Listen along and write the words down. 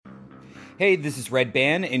Hey, this is Red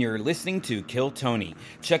Band, and you're listening to Kill Tony.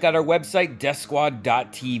 Check out our website,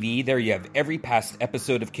 DeathSquad.tv. There you have every past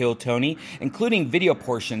episode of Kill Tony, including video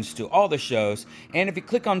portions to all the shows. And if you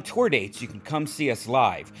click on tour dates, you can come see us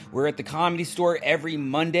live. We're at the Comedy Store every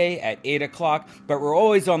Monday at 8 o'clock, but we're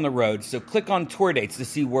always on the road, so click on tour dates to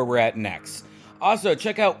see where we're at next. Also,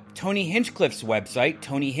 check out Tony Hinchcliffe's website,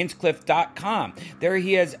 TonyHinchcliffe.com. There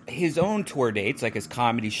he has his own tour dates, like his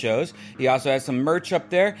comedy shows. He also has some merch up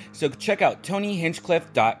there, so check out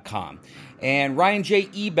TonyHinchcliffe.com. And Ryan J.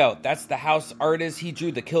 Ebelt, that's the house artist. He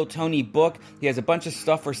drew the Kill Tony book. He has a bunch of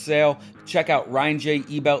stuff for sale. Check out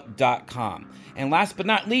RyanJEbelt.com. And last but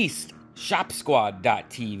not least,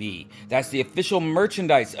 ShopSquad.tv. That's the official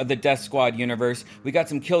merchandise of the Death Squad universe. We got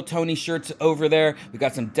some Kill Tony shirts over there. We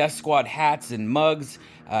got some Death Squad hats and mugs.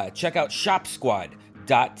 Check out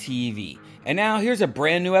ShopSquad.tv. And now here's a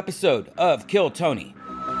brand new episode of Kill Tony.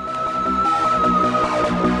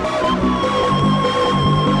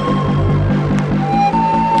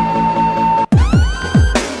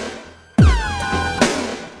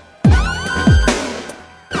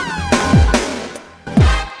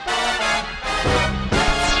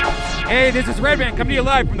 Hey, this is Redman coming to you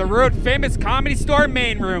live from the Road Famous Comedy Store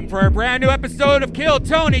main room for a brand new episode of Kill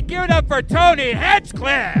Tony. Give it up for Tony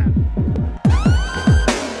Hinchcliffe!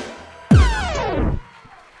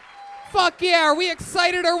 Fuck yeah, are we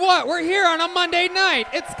excited or what? We're here on a Monday night.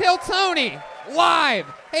 It's Kill Tony, live.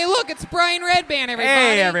 Hey, look, it's Brian Redband, everybody.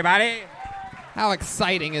 Hey, everybody. How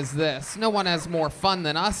exciting is this? No one has more fun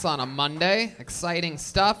than us on a Monday. Exciting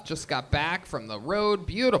stuff. Just got back from the road.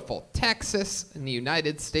 Beautiful Texas in the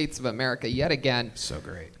United States of America yet again. So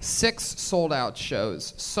great. 6 sold-out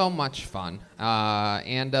shows. So much fun.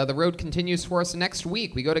 And the road continues for us next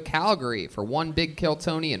week. We go to Calgary for 1 big Kill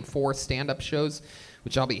Tony and 4 stand-up shows,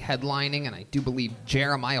 which I'll be headlining, and I do believe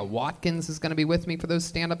Jeremiah Watkins is going to be with me for those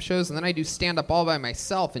stand-up shows. And then I do stand-up all by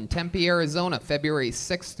myself in Tempe, Arizona, February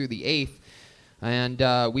 6th through the 8th. And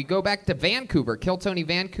we go back to Vancouver, Kill Tony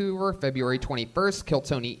Vancouver, February 21st, Kill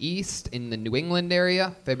Tony East in the New England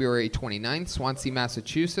area, February 29th, Swansea,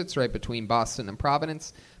 Massachusetts, right between Boston and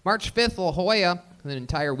Providence. March 5th, La Jolla, an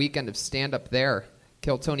entire weekend of stand-up there.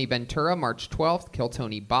 Kill Tony Ventura, March 12th, Kill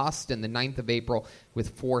Tony Boston, the 9th of April,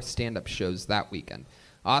 with 4 stand-up shows that weekend.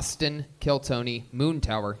 Austin, Kill Tony, Moon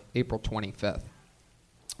Tower, April 25th.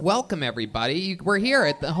 Welcome, everybody. We're here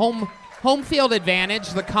at the Home Field Advantage,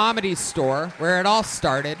 the Comedy Store, where it all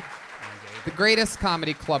started. The greatest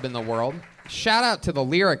comedy club in the world. Shout out to the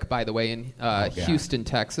Lyric, by the way, in Houston,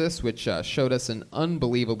 Texas, which showed us an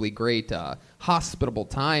unbelievably great hospitable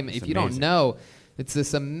time. If you don't know, it's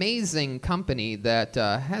this amazing company that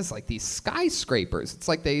has like these skyscrapers. It's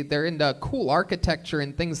like they're into cool architecture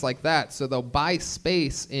and things like that. So they'll buy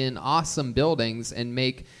space in awesome buildings and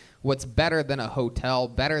make what's better than a hotel,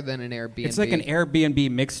 better than an Airbnb. It's like an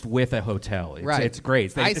Airbnb mixed with a hotel. It's, It's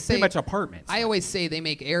great. It's pretty much apartments. I always say they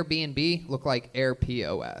make Airbnb look like Air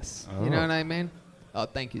POS. Oh. You know what I mean? Oh,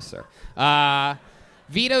 thank you, sir.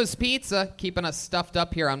 Vito's Pizza, keeping us stuffed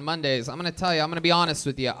up here on Mondays. I'm going to tell you, I'm going to be honest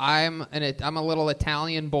with you. I'm a little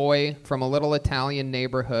Italian boy from a little Italian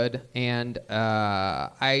neighborhood, and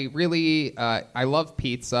I love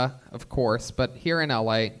pizza, of course, but here in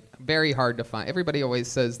L.A., very hard to find. Everybody always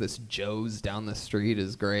says this Joe's down the street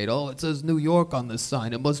is great. Oh, it says New York on this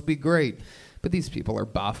sign. It must be great. But these people are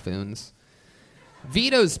buffoons.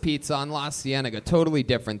 Vito's Pizza on La Cienega, totally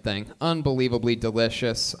different thing. Unbelievably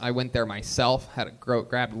delicious. I went there myself. Had a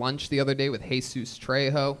grabbed lunch the other day with Jesus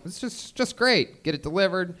Trejo. It's just great. Get it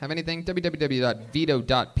delivered. Have anything?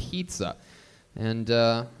 www.vito.pizza. And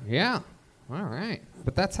yeah. All right.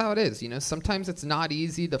 But that's how it is. You know, sometimes it's not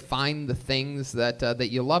easy to find the things that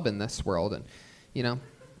you love in this world. And, you know,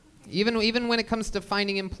 even when it comes to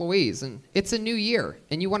finding employees. And it's a new year,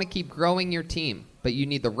 and you want to keep growing your team. But you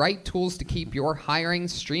need the right tools to keep your hiring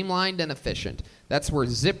streamlined and efficient. That's where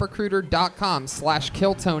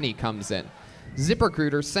ZipRecruiter.com/KillTony comes in.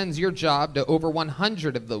 ZipRecruiter sends your job to over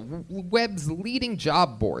 100 of the web's leading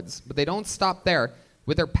job boards. But they don't stop there.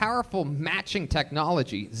 With their powerful matching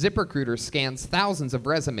technology, ZipRecruiter scans thousands of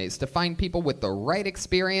resumes to find people with the right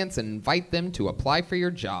experience and invite them to apply for your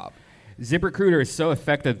job. ZipRecruiter is so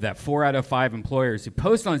effective that 4 out of 5 employers who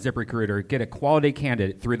post on ZipRecruiter get a quality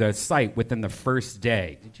candidate through the site within the first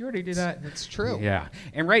day. Did you already do that? That's true. Yeah.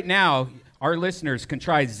 And right now, our listeners can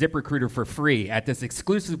try ZipRecruiter for free at this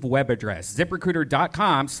exclusive web address,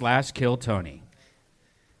 ZipRecruiter.com/KillTony.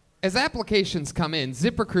 As applications come in,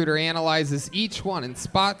 ZipRecruiter analyzes each one and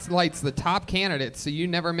spotlights the top candidates so you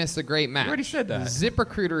never miss a great match. You already said that.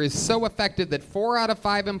 ZipRecruiter is so effective that 4 out of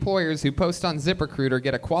 5 employers who post on ZipRecruiter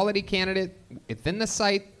get a quality candidate within the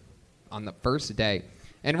site on the first day.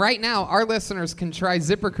 And right now, our listeners can try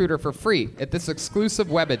ZipRecruiter for free at this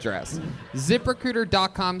exclusive web address,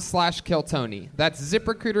 ZipRecruiter.com/KillTony. That's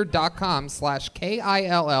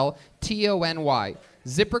ZipRecruiter.com/KILLTONY.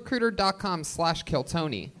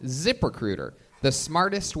 ZipRecruiter.com/KillTony. ZipRecruiter, the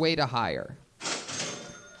smartest way to hire.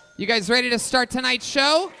 You guys ready to start tonight's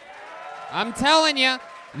show? I'm telling you,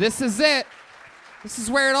 this is it. This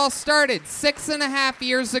is where it all started 6.5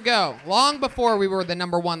 years ago, long before we were the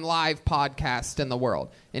 #1 live podcast in the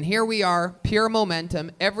world. And here we are, pure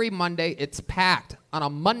momentum. Every Monday, it's packed on a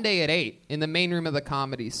Monday at 8 in the main room of the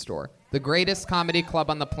Comedy Store, the greatest comedy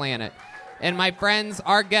club on the planet. And my friends,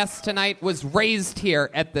 our guest tonight was raised here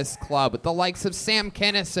at this club with the likes of Sam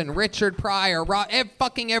Kinison, Richard Pryor,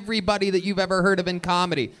 fucking everybody that you've ever heard of in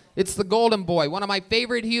comedy. It's the Golden Boy, one of my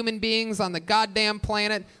favorite human beings on the goddamn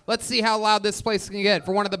planet. Let's see how loud this place can get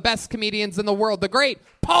for one of the best comedians in the world, the great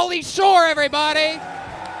Pauly Shore, everybody.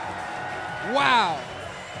 Wow.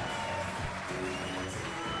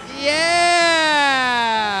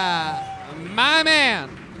 Yeah. My man.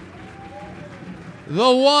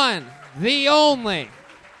 The one, the only,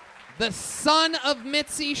 the son of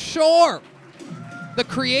Mitzi Shore, the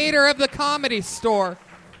creator of the Comedy Store,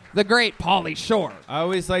 the great Pauly Shore. I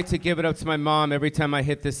always like to give it up to my mom every time I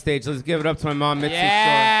hit this stage. Let's give it up to my mom, Mitzi Shore.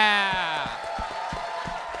 Yeah.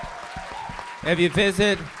 If you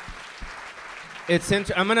visit,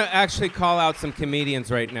 I'm going to actually call out some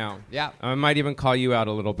comedians right now. Yeah. I might even call you out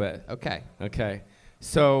a little bit. Okay. Okay.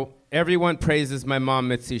 So everyone praises my mom,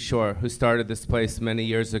 Mitzi Shore, who started this place many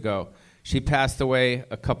years ago. She passed away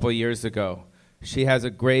a couple years ago. She has a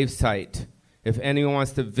grave site. If anyone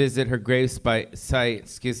wants to visit her grave site,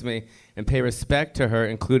 and pay respect to her,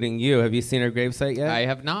 including you, have you seen her grave site yet? I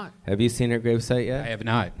have not. Have you seen her grave site yet? I have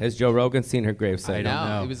not. Has Joe Rogan seen her grave site? I don't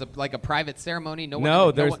know. It was like a private ceremony.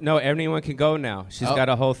 No, anyone can go now. She's got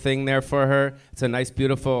a whole thing there for her. It's a nice,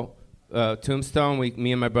 beautiful tombstone.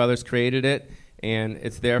 Me and my brothers created it, and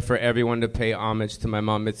it's there for everyone to pay homage to my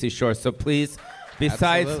mom, Mitzi Shore. So please,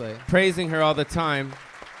 besides praising her all the time,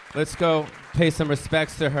 let's go pay some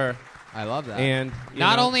respects to her. I love that. And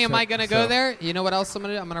not only am I going to go there, you know what else I'm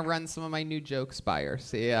going to do? I'm going to run some of my new jokes by her.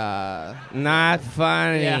 See, not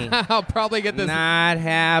funny. Yeah, I'll probably get this. Not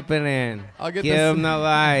happening. I'll get Give this. him the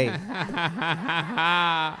light.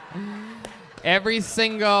 Every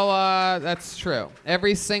single, that's true.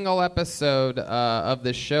 Every single episode of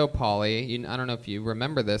the show, Pauly, I don't know if you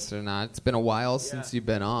remember this or not. It's been a while since you've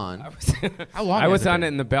been on. How long? I was on it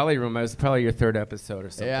in the belly room. I was probably your 3rd episode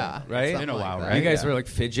or something. Yeah. Right? It's been a while, like right? You guys were like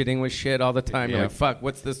fidgeting with shit all the time. Yeah. You're like, fuck,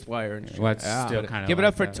 what's this wire? And shit. Well, it's still kind of Give it like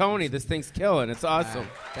up for that. Tony. This thing's killing. It's awesome.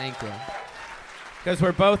 Thank you. Because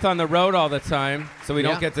we're both on the road all the time, so we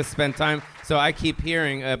don't Yeah. get to spend time. So I keep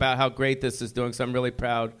hearing about how great this is doing, so I'm really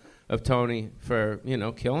proud of Tony for,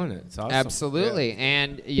 killing it. It's awesome. Absolutely. Yeah.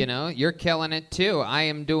 And, you're killing it too. I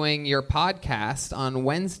am doing your podcast on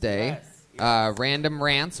Wednesday, Random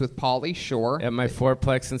Rants with Pauly Shore. At my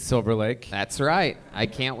fourplex in Silver Lake. That's right. I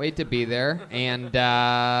can't wait to be there. And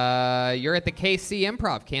you're at the KC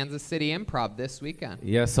Improv, Kansas City Improv this weekend.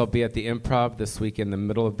 Yes, I'll be at the Improv this week in the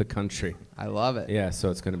middle of the country. I love it. Yeah, so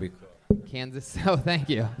it's going to be cool. Kansas. Oh, thank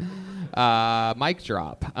you. Mic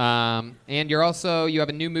drop. And you have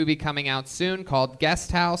a new movie coming out soon called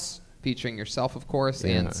Guest House, featuring yourself, of course,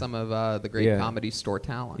 and some of the great Comedy Store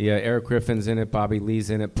talent. Yeah, Eric Griffin's in it, Bobby Lee's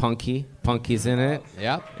in it, Punky's in it.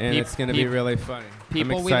 Yep. And it's going to be really funny.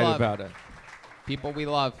 People I'm we excited love. about it. People we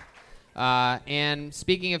love. And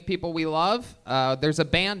speaking of people we love, there's a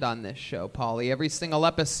band on this show, Pauly. Every single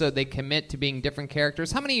episode, they commit to being different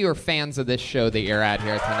characters. How many of you are fans of this show that you're at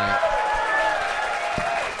here tonight?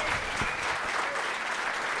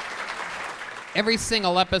 Every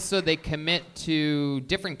single episode, they commit to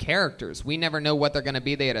different characters. We never know what they're going to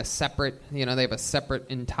be. They had a separate, they have a separate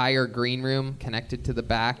entire green room connected to the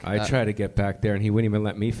back. I try to get back there, and he wouldn't even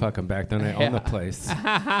let me fuck him back then. I own the place.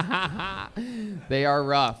 They are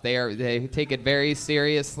rough. They take it very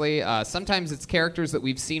seriously. Sometimes it's characters that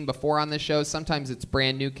we've seen before on the show. Sometimes it's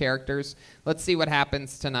brand new characters. Let's see what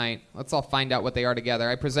happens tonight. Let's all find out what they are together.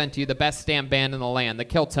 I present to you the best damn band in the land, the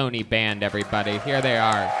Kill Tony Band, everybody. Here they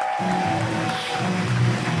are.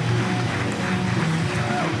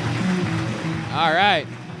 All right.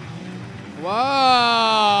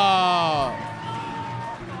 Whoa.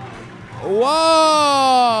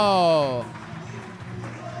 Whoa.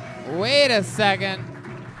 Wait a second.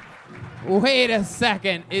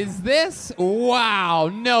 Is this? Wow,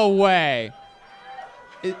 no way.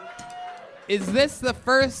 Is this the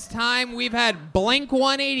first time we've had Blink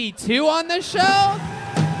 182 on the show?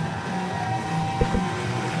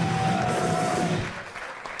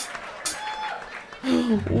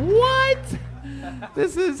 What?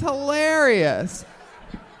 This is hilarious.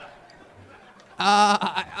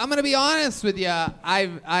 I'm gonna be honest with you.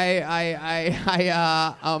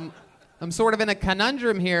 I'm sort of in a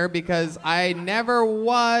conundrum here because I never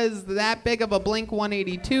was that big of a Blink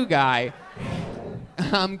 182 guy.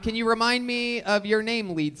 Can you remind me of your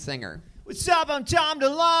name, lead singer? What's up? I'm Tom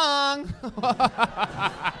DeLonge.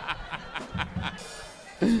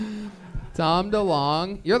 Tom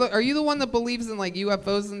DeLonge. Are you the one that believes in like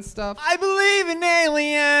UFOs and stuff? I believe in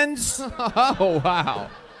aliens. Oh, wow.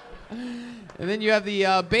 And then you have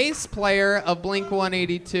the bass player of Blink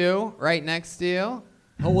 182 right next to you.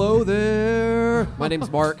 Hello there. My name's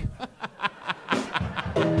Mark.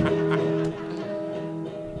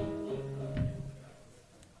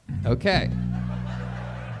 Okay.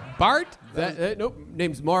 Bart? Nope.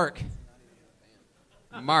 Name's Mark.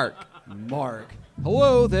 Mark. Mark.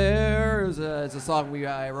 Hello there. It's a song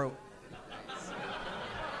I wrote.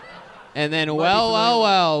 And then,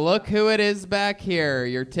 well, look who it is back here.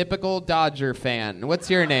 Your typical Dodger fan.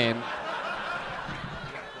 What's your name?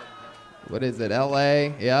 What is it,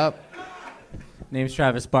 L.A.? Yep. Name's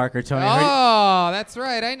Travis Barker. Tony. Oh, that's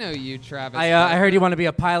right. I know you, Travis. I heard you want to be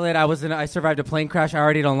a pilot. I survived a plane crash. I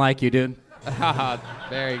already don't like you, dude.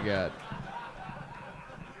 Very good.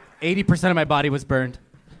 80% of my body was burned.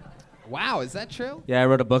 Wow, is that true? Yeah, I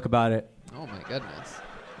wrote a book about it. Oh, my goodness.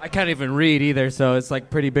 I can't even read either, so it's like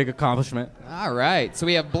pretty big accomplishment. All right. So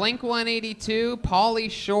we have Blink 182, Pauly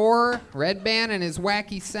Shore, Red Band, and his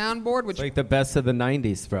wacky soundboard, which It's like the best of the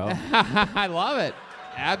 90s, bro. I love it.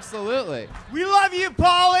 Absolutely. We love you,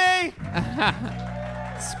 Pauly.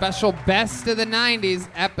 Special best of the 90s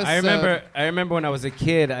episode. I remember when I was a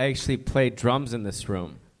kid, I actually played drums in this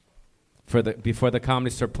room before the Comedy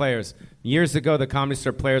Store Players. Years ago, the Comedy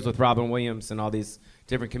Store Players with Robin Williams and all these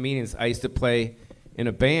different comedians, I used to play in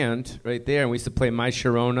a band right there, and we used to play My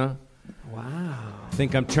Sharona. Wow.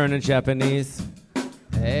 Think I'm Turning Japanese.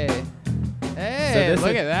 Hey, So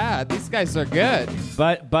look at that. These guys are good.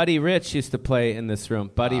 But Buddy Rich used to play in this room.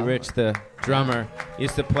 Buddy Rich, the drummer,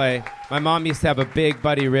 used to play. My mom used to have a big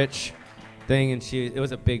Buddy Rich thing, and it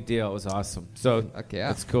was a big deal. It was awesome. So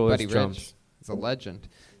that's cool. Buddy It's drums. Rich is a legend.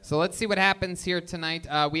 So let's see what happens here tonight.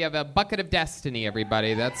 We have a bucket of destiny,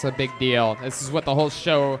 everybody. That's a big deal. This is what the whole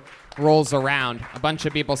show rolls around. A bunch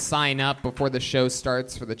of people sign up before the show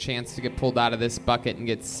starts for the chance to get pulled out of this bucket and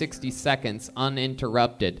get 60 seconds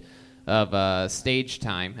uninterrupted of stage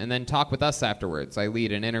time, and then talk with us afterwards. I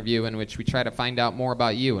lead an interview in which we try to find out more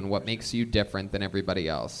about you and what makes you different than everybody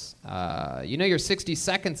else. You know your 60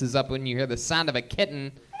 seconds is up when you hear the sound of a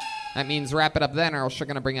kitten. That means wrap it up then, or else you're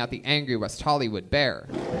going to bring out the angry West Hollywood bear.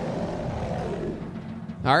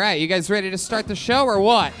 All right, you guys ready to start the show or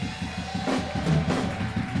what?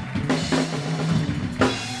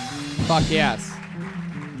 Fuck yes.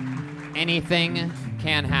 Anything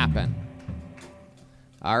can happen.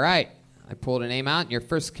 All right. I pulled a name out. Your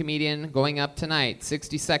first comedian going up tonight,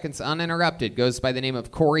 60 seconds uninterrupted, goes by the name of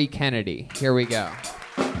Corey Kennedy. Here we go.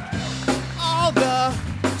 All the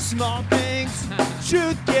small things,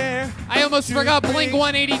 truth, care. I almost forgot Blink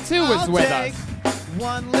 182 was with us.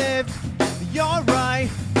 One live, you're right.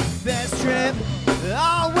 Best trip,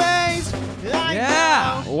 always.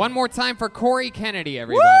 Yeah. One more time for Corey Kennedy,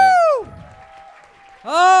 everybody. Woo!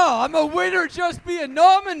 Oh, I'm a winner just being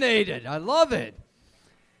nominated. I love it.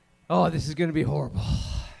 Oh, this is going to be horrible.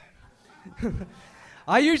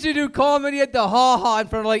 I usually do comedy at the Ha Ha in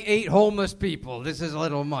front of like 8 homeless people. This is a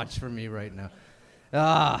little much for me right now.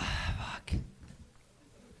 Fuck.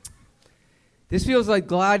 This feels like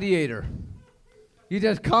Gladiator. You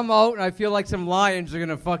just come out and I feel like some lions are going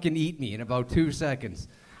to fucking eat me in about 2 seconds.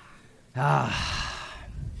 I'm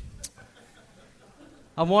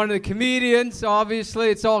one of the comedians, obviously.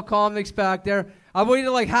 It's all comics back there. I waited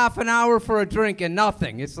like half an hour for a drink and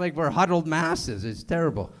nothing. It's like we're huddled masses. It's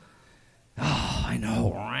terrible. Oh, I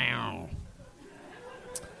know.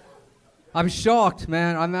 I'm shocked,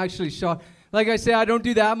 man. I'm actually shocked. Like I say, I don't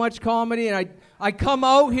do that much comedy, and I come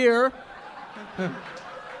out here.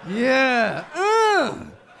 Yeah.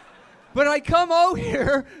 But I come out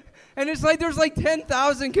here, and it's like there's like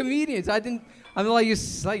 10,000 comedians. I'm like,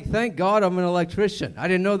 it's like, thank God I'm an electrician. I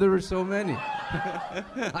didn't know there were so many.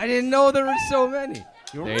 I didn't know there were so many.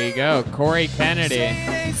 There you go, Corey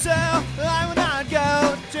Kennedy. So I will not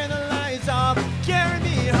go. Turn the lights off. Carry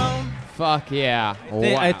me home. Fuck yeah.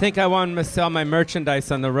 I think I want to sell my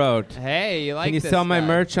merchandise on the road. Hey, you like Can you this sell my guy.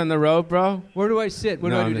 merch on the road, bro? Where do I sit?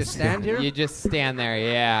 What do No, I do? I'm Just just stand here? You just stand there,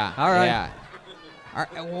 yeah. All right. Yeah. All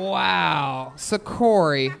right. Wow. So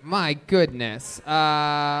Corey, my goodness.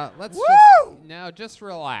 Let's just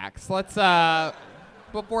relax.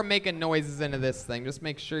 before making noises into this thing, just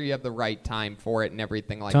make sure you have the right time for it and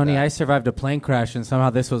everything like Tony, that. I survived a plane crash, and somehow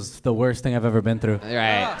this was the worst thing I've ever been through.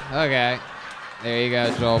 Right. Okay. There you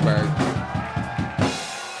go, Joelberg.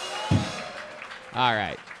 All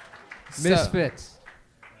right. Misfits.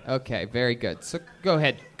 Okay, very good. So go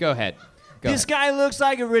ahead. Go ahead. This guy looks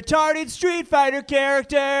like a retarded Street Fighter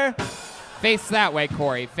character. Face that way,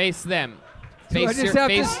 Corey. Face them. Do I just have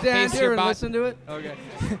to stand here and listen to it? Okay.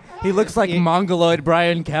 He looks like Mongoloid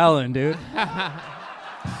Brian Callen, dude.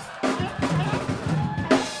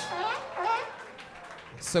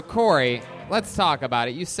 So, Corey, let's talk about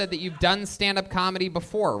it. You said that you've done stand-up comedy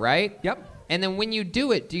before, right? Yep. And then when you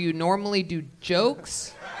do it, do you normally do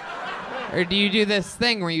jokes? Or do you do this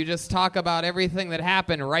thing where you just talk about everything that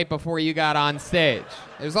happened right before you got on stage?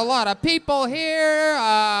 There's a lot of people here.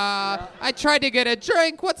 I tried to get a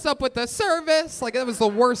drink. What's up with the service? Like, that was the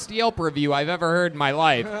worst Yelp review I've ever heard in my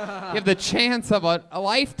life. You have the chance of a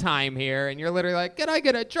lifetime here, and you're literally like, can I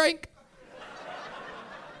get a drink?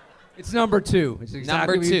 It's number 2. It's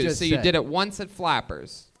exactly Number what you 2. just So you said. did it once at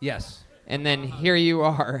Flappers. Yes. And then here you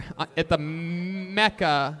are at the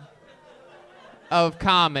mecca of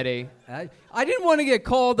comedy. I didn't want to get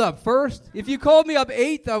called up first. If you called me up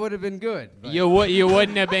 8th, I would have been good. You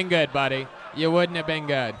wouldn't have been good, buddy. You wouldn't have been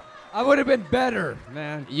good. I would have been better,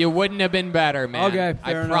 man. You wouldn't have been better, man. Okay, fair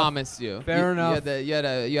I enough. promise you. Fair enough. You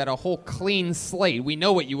had a whole clean slate. We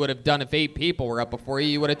know what you would have done if 8 people were up before you.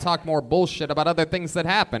 You would have talked more bullshit about other things that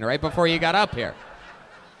happened right before you got up here.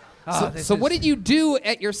 So what did you do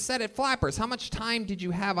at your set at Flappers? How much time did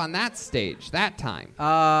you have on that stage that time?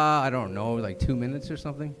 I don't know, like 2 minutes or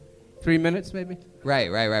something. 3 minutes, maybe. Right.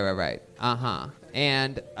 Uh-huh.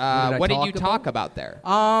 And What what did did I you talk talk about there?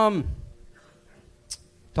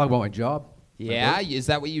 Talk about my job. Yeah, is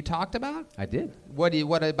that what you talked about? I did. What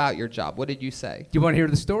about your job? What did you say? Do you want to hear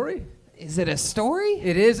the story? Is it a story?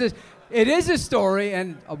 It is a story,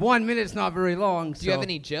 and 1 minute's not very long. Do you have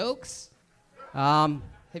any jokes? Have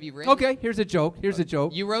you written? Okay, here's a joke.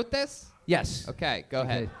 You wrote this? Yes. Okay, go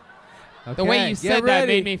ahead. Okay. The way you said that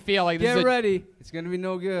made me feel like this Get is ready. It's going to be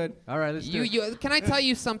no good. All right, let's do it. Can I tell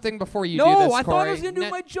you something before you No, do this, I Corey? thought I was going to do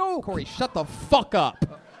my joke. Corey, shut the fuck up.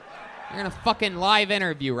 You're in a fucking live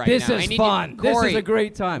interview right This now. is I need fun. You, This Corey, is a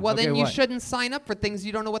great time. Well, Okay, then you what? shouldn't sign up for things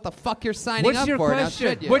you don't know what the fuck you're signing What's up your for. Now, question?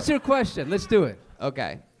 should you? What's your question? Let's do it.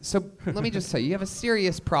 Okay. So let me just tell you, you have a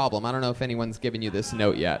serious problem. I don't know if anyone's given you this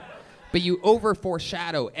note yet. But you over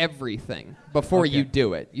foreshadow everything before you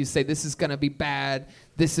do it. You say, this is going to be bad.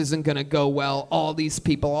 This isn't going to go well. All these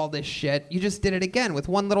people, all this shit. You just did it again with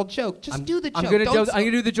one little joke. Just do the joke. I'm going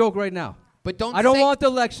to do the joke right now. But don't I don't say- want the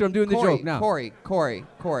lecture. I'm doing the Corey, joke now.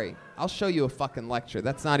 Corey, I'll show you a fucking lecture.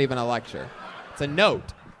 That's not even a lecture. It's a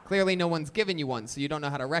note. Clearly no one's given you one, so you don't know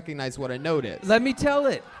how to recognize what a note is. Let me tell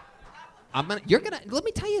it. Let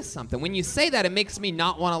me tell you something. When you say that, it makes me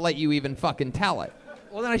not want to let you even fucking tell it.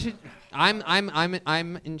 Well, then I should... I'm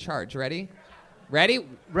in charge. Ready? Ready?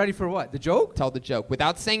 Ready for what? The joke? Tell the joke.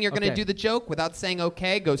 Without saying you're going to Okay. do the joke, without saying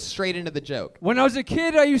okay, go straight into the joke. When I was a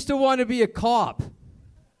kid, I used to want to be a cop.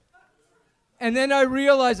 And then I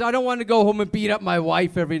realized I don't want to go home and beat up my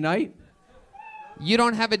wife every night. You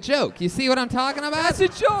don't have a joke. You see what I'm talking about? That's a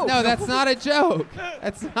joke. No, that's not a joke.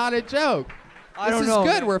 That's not a joke. I don't this know.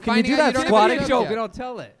 is good. We're Can you finding do out that you don't squat have a Give me a joke joke yet. and I'll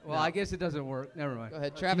tell it. Well, I guess it doesn't work. Never mind. Go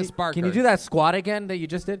ahead, Travis Barker. Can you do that squat again that you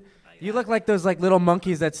just did? You look like those like little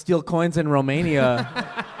monkeys that steal coins in Romania.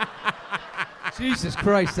 Jesus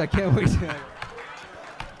Christ, I can't wait.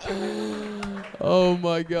 Oh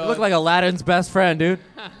my God. You look like Aladdin's best friend, dude.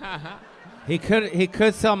 He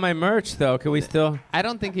could sell my merch though. Can we still? I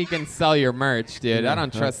don't think he can sell your merch, dude. I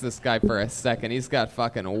don't trust this guy for a second. He's got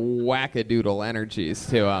fucking wackadoodle energies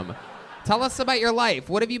to him. Tell us about your life.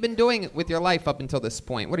 What have you been doing with your life up until this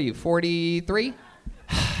point? What are you, 43?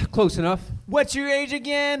 Close enough. What's your age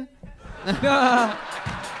again?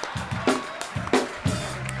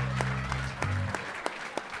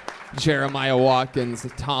 Jeremiah Watkins,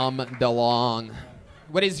 Tom DeLong.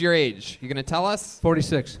 What is your age? You gonna tell us?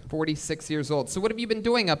 46. 46 years old. So what have you been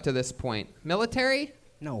doing up to this point? Military?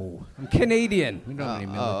 No, I'm Canadian. We don't have any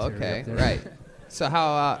military Oh, okay, up there. right. So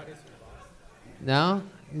how? No,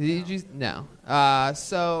 did you? No.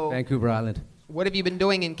 So Vancouver Island. what have you been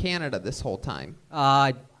doing in Canada this whole time?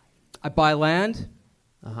 I buy land,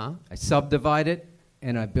 Uh-huh. I subdivide it,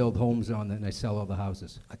 and I build homes on it, and I sell all the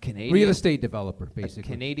houses. A Canadian Real estate developer,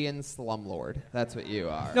 basically. Canadian slumlord. That's what you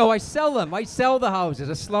are. No, I sell them. I sell the houses.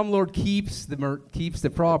 A slumlord keeps the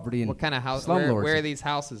property. And What kind of house? Slumlords. Where are these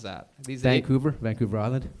houses at? These Vancouver, Vancouver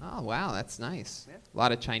Island. Oh wow, that's nice. A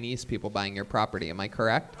lot of Chinese people buying your property. Am I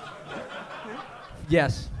correct?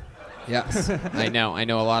 Yes. Yes, I know. I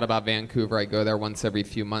know a lot about Vancouver. I go there once every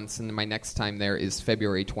few months, and my next time there is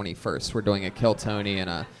February 21st. We're doing a Kill Tony in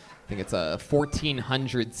I think it's a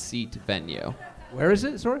 1,400 seat venue. Where is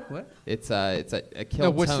it? Sorry, what? It's a Kill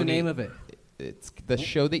Tony. What's the name of it? It's the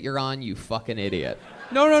show that you're on, you fucking idiot.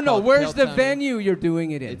 No. called Where's Kill the Tony. venue you're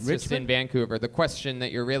doing it in? It's just in Vancouver. The question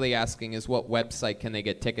that you're really asking is what website can they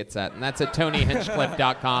get tickets at? And that's at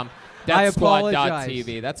TonyHinchcliffe.com. I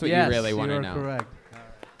DeathSquad.tv. That's what yes, you really want to you're know. Correct.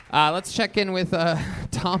 Let's check in with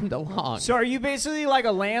Tom DeLonge. So are you basically like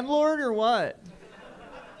a landlord or what?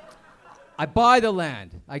 I buy the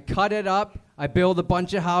land. I cut it up. I build a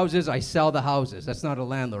bunch of houses. I sell the houses. That's not a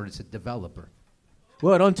landlord. It's a developer.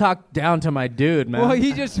 Well, don't talk down to my dude, man. Well,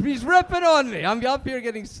 he's ripping on me. I'm up here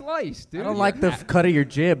getting sliced, dude. I don't like the cut of your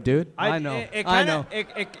jib, dude. I know. It I kinda, know.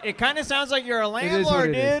 It kind of sounds like you're a It is what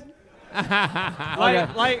landlord, it is. dude.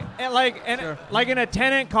 Like a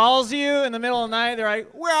tenant calls you in the middle of the night. They're like,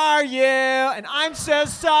 "Where are you?" And I'm so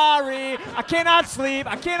sorry. I cannot sleep.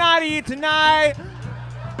 I cannot eat tonight.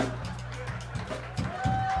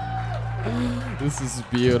 This is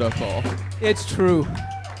beautiful. It's true.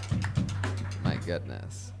 My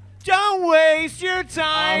goodness. Don't waste your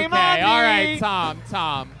time on me. all right,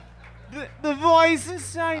 Tom. The voice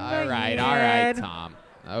inside my All right, head. Tom.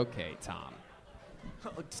 Okay, Tom.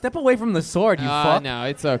 Step away from the sword, you fuck. No,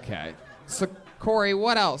 it's okay. So, Corey,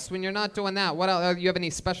 what else? When you're not doing that, what else? You have any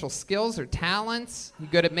special skills or talents? You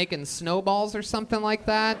good at making snowballs or something like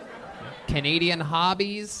that? Canadian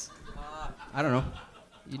hobbies? I don't know.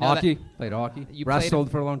 You know Hockey. that- Played hockey. You played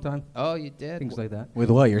Wrestled for a long time. Oh, you did? Things like that. With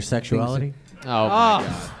what? Your sexuality? Oh, my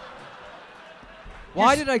God.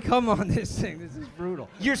 Why did I come on this thing? This is brutal.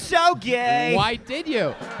 You're so gay. Why did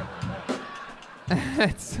you?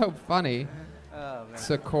 It's so funny. Oh, man.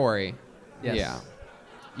 So, Corey. Yes. Yeah.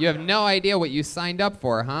 You have no idea what you signed up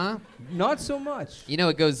for, huh? Not so much. You know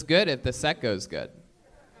it goes good if the set goes good.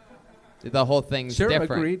 The whole thing's Sure,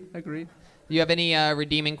 different. agreed. Do you have any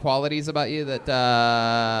redeeming qualities about you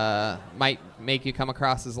that might make you come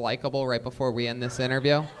across as likable right before we end this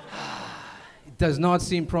interview? It does not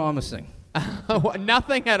seem promising.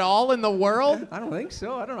 Nothing at all in the world? I don't think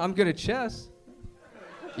so. I don't know. I'm good at chess.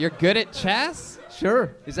 You're good at chess?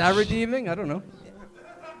 Sure. Is that redeeming? I don't know.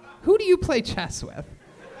 Who do you play chess with?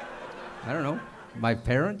 I don't know. My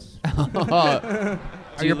parents? Are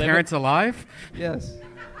your parents alive? Yes.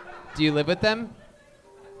 Do you live with them?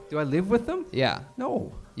 Do I live with them? Yeah.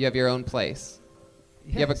 No. You have your own place.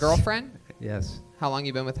 You have a Yes. girlfriend? Yes. How long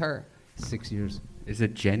you been with her? 6 years. Is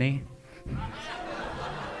it Jenny?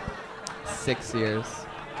 6 years.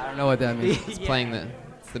 I don't know what that means. It's playing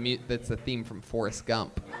that's the theme from Forrest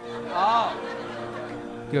Gump.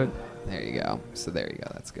 Good. There you go. So there you go.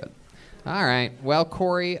 That's good. All right. Well,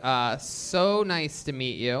 Corey, so nice to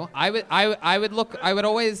meet you. I would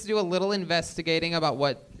always do a little investigating about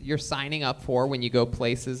what you're signing up for when you go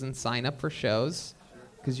places and sign up for shows,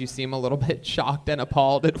 because you seem a little bit shocked and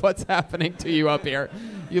appalled at what's happening to you up here.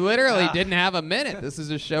 You literally didn't have a minute. This is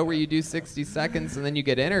a show where you do 60 seconds and then you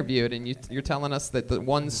get interviewed, and you're telling us that the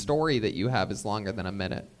one story that you have is longer than a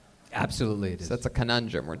minute. Absolutely it is. So that's a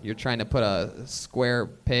conundrum where you're trying to put a square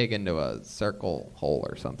peg into a circle hole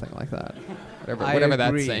or something like that. Whatever that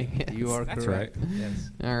agree. saying is. You are That's correct. right.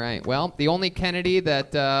 Yes. All right. Well, the only Kennedy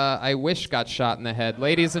that I wish got shot in the head.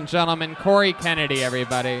 Ladies and gentlemen, Corey Kennedy,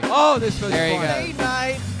 everybody. Oh, this was There you fun. go. Late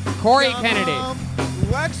night. Corey Come Kennedy. home,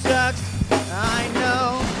 work sucks. I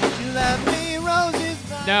know. She left me roses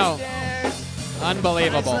No. downstairs.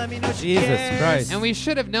 Unbelievable. Let me know she Jesus cares. Christ. And we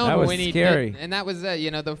should have known That was when he scary. did. And that was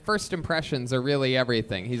the first impressions are really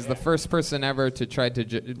everything. He's the first person ever to try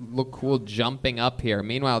to look cool jumping up here.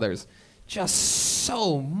 Meanwhile, there's just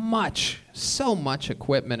so much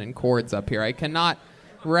equipment and cords up here. I cannot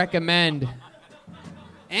recommend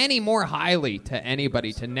any more highly to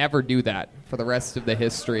anybody to never do that for the rest of the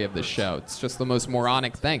history of the show. It's just the most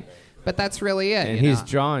moronic thing. But that's really it. And you he's know?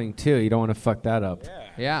 drawing too. You don't want to fuck that up.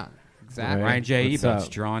 Yeah, exactly. Right. Ryan J. What's Ebut's up?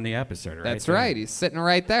 drawing the episode, right? That's there. right. He's sitting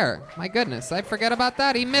right there. My goodness, I forget about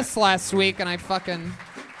that. He missed last week, and I fucking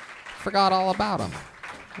forgot all about him.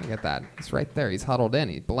 Look at that. He's right there. He's huddled in.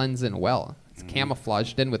 He blends in well. It's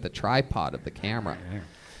camouflaged in with the tripod of the camera.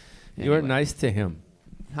 You were Anyway. nice to him.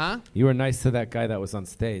 Huh? You were nice to that guy that was on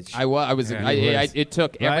stage. I was. Yeah, It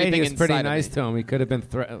took right? everything He was pretty inside of nice me. to him. He could have been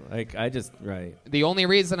right. The only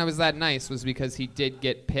reason I was that nice was because he did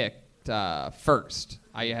get picked first.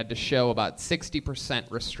 I had to show about 60%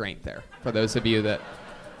 restraint there, for those of you that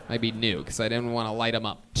might be new, because I didn't want to light him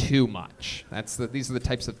up too much. These are the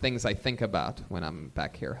types of things I think about when I'm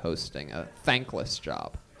back here hosting a thankless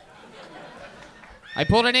job. I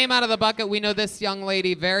pulled her name out of the bucket. We know this young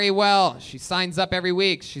lady very well. She signs up every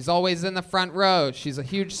week. She's always in the front row. She's a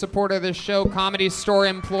huge supporter of this show, Comedy Store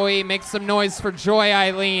employee. Make some noise for Joy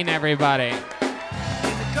Eileen, everybody. In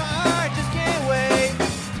the car, just can't wait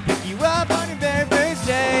to pick you up on your very first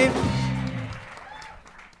day.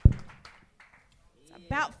 It's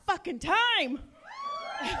about fucking time.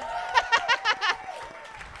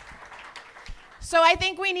 So I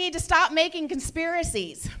think we need to stop making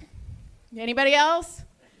conspiracies. Anybody else?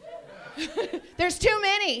 There's too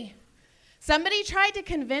many. Somebody tried to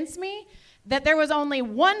convince me that there was only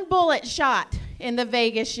one bullet shot in the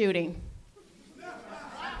Vegas shooting.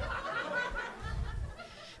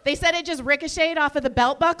 They said it just ricocheted off of the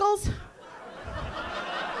belt buckles.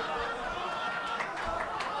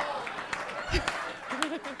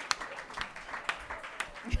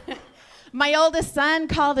 My oldest son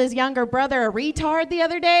called his younger brother a retard the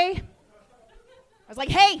other day. I was like,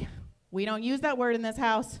 hey, we don't use that word in this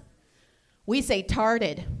house. We say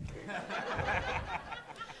tarded.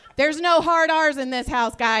 There's no hard R's in this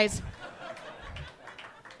house, guys.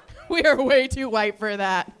 We are way too white for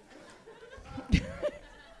that.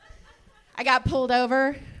 I got pulled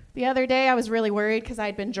over the other day. I was really worried because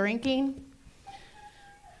I'd been drinking.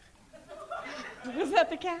 Was that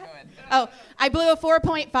the cat? Oh, I blew a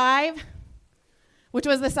 4.5, which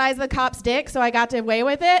was the size of the cop's dick, so I got away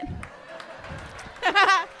with it.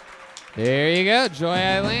 There you go, Joy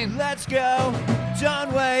Eileen. Let's go.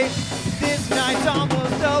 Don't wait. This night's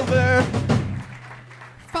almost over.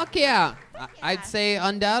 Fuck yeah. I'd say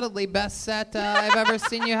undoubtedly best set I've ever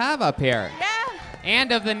seen you have up here. Yeah.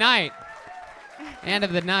 And of the night. And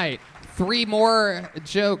of the night. 3 more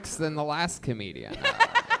jokes than the last comedian.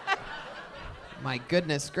 My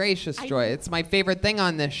goodness gracious, Joy. It's my favorite thing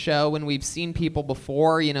on this show when we've seen people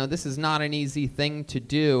before. You know, this is not an easy thing to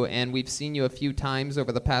do, and we've seen you a few times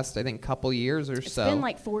over the past, I think, couple years or so. It's been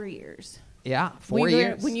like 4 years. Yeah, 4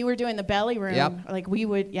 years. When you were doing the belly room, Yep. like we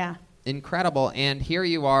would, yeah. Incredible. And here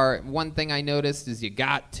you are. One thing I noticed is you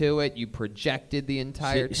got to it. You projected the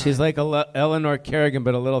entire time. She's like Eleanor Kerrigan,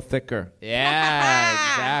 but a little thicker. Yeah,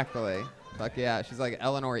 exactly. Fuck yeah. She's like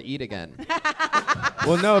Eleanor Eat Again.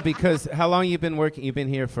 Well, no, because how long you been working? You've been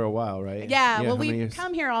here for a while, right? Yeah, well, how many we years?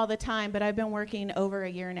 come here all the time, but I've been working over a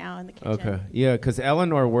year now in the kitchen. Okay. Yeah, because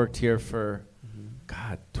Eleanor worked here for,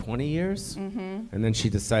 God, 20 years? Mm-hmm. And then she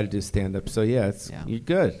decided to do stand-up. So, yeah, you're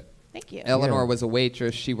good. Thank you. Eleanor was a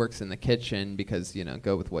waitress. She works in the kitchen because, you know,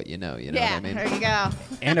 go with what you know. You know what I mean? There you go.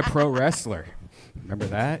 And a pro wrestler. Remember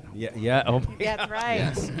that? Yeah. Oh, my That's right.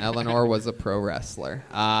 Yes, Eleanor was a pro wrestler.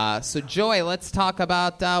 So, Joy, let's talk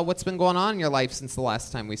about what's been going on in your life since the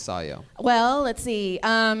last time we saw you. Well, let's see.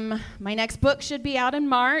 My next book should be out in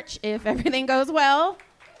March if everything goes well.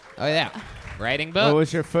 Oh, yeah. Writing What book.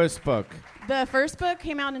 was your first book? The first book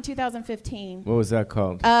came out in 2015. What was that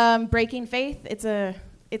called? Breaking Faith. It's a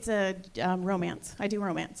romance. I do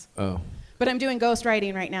romance. Oh. But I'm doing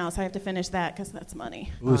ghostwriting right now, so I have to finish that because that's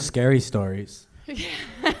money. Ooh, scary stories.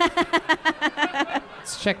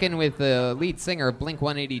 Let's check in with the lead singer of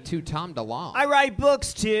Blink-182, Tom DeLonge. I write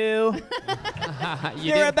books too.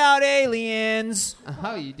 You They're do? about aliens.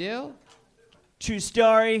 Oh, you do? True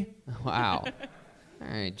story. Wow. All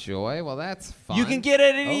right, Joy. Well, that's fun. You can get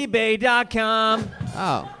it at ebay.com.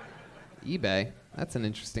 Oh, eBay. That's an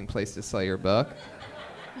interesting place to sell your book.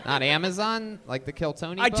 Not Amazon, like the Kill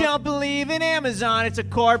Tony I book? don't believe in Amazon. It's a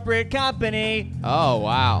corporate company. Oh,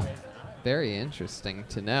 wow. Very interesting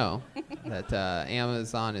to know that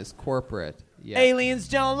Amazon is corporate. Yeah. Aliens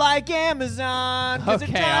don't like Amazon because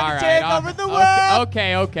Okay, they're trying all to right. take over the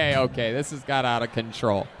world. Okay. This has got out of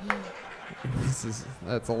control.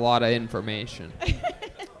 That's a lot of information.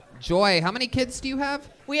 Joy, how many kids do you have?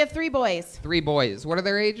 We have 3 boys. 3 boys. What are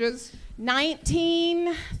their ages?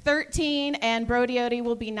 19, 13, and Brody Odie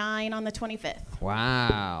will be 9 on the 25th.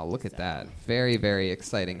 Wow, look at that. Very, very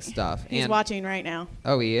exciting stuff. He's watching right now.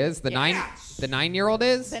 Oh, he is? The 9-year-old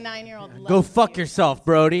is? The 9-year-old. Go fuck yourself,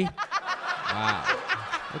 Brody. Wow.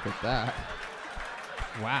 Look at that.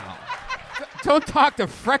 Wow. Don't talk to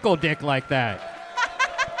Freckle Dick like that.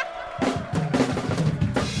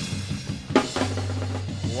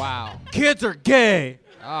 Wow. Kids are gay.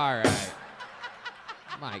 All right.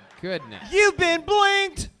 My goodness. You've been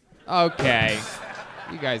blinked. Okay.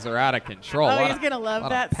 You guys are out of control. Oh, A lot he's of- gonna love lot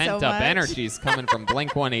that of so pent-up much. energies coming from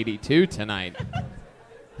Blink-182 tonight.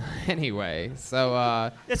 Anyway,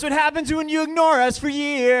 so That's what happens when you ignore us for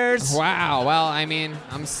years. wow. Well, I mean,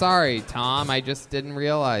 I'm sorry, Tom. I just didn't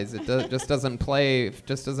realize it just doesn't play.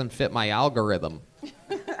 Just doesn't fit my algorithm.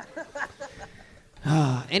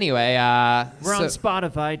 Anyway, We're on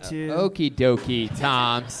Spotify, too. Okie dokie,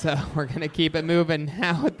 Tom. So we're going to keep it moving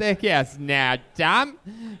now with the yes. Now, Tom?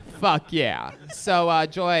 Fuck yeah. So,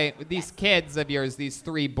 Joy, these kids of yours, these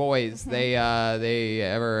 3 boys, they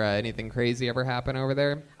ever, anything crazy ever happen over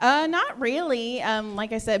there? Not really.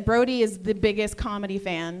 Like I said, Brody is the biggest comedy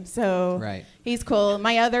fan, so Right. he's cool.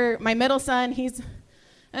 My middle son, he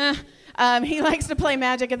likes to play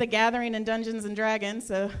Magic at the Gathering and Dungeons and Dragons,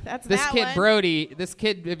 so that's This that kid, one. Brody, this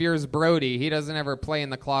kid of yours, Brody, he doesn't ever play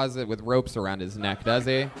in the closet with ropes around his neck, does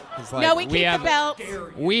he? He's like, No, we keep the belts.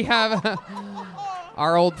 We have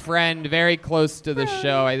our old friend very close to the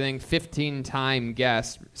show, I think 15-time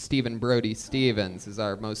guest, Stephen Brody Stevens, is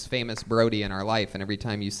our most famous Brody in our life. And every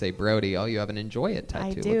time you say Brody, you have an enjoy it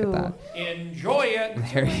tattoo. I do. Look at Enjoy it.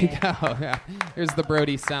 that. There you go. Yeah. Here's the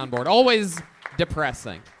Brody soundboard. Always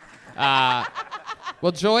depressing.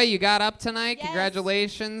 Well, Joy, you got up tonight. Yes.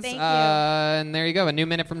 Congratulations. Thank you. And there you go. A new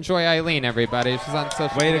minute from Joy Eileen, everybody. She's on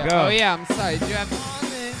social Way to media. go. Oh, yeah. I'm sorry. Did you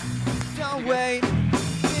have... Don't wait.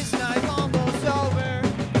 This night almost over.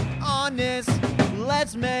 Honest.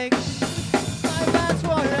 Let's make life last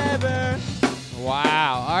forever.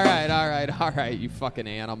 Wow. All right, you fucking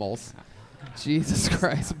animals. Jesus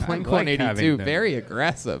Christ. Blink like 182. having them. Very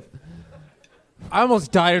aggressive. I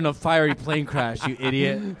almost died in a fiery plane crash, you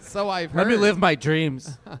idiot. So I've heard. Let me live my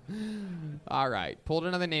dreams. All right. Pulled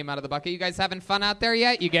another name out of the bucket. You guys having fun out there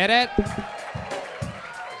yet? You get it?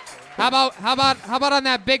 How about on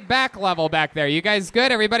that big back level back there? You guys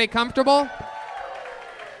good? Everybody comfortable?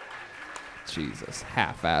 Jesus,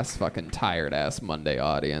 half-ass fucking tired-ass Monday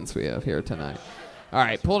audience we have here tonight. All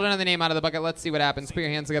right, pulled another name out of the bucket. Let's see what happens. Put your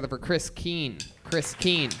hands together for Chris Keene. Chris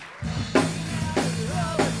Keene.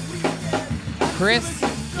 Chris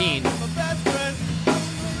Keene.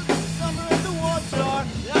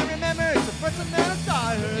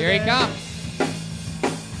 Here he comes.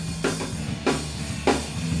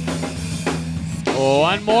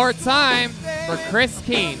 One more time for Chris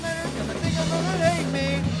Keene.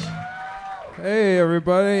 Hey,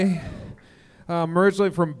 everybody. I'm originally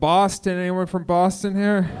from Boston. Anyone from Boston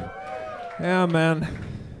here? Yeah, man.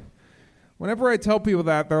 Whenever I tell people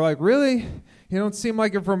that, they're like, really? You don't seem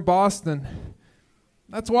like you're from Boston.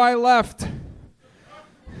 That's why I left.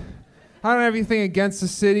 I don't have anything against the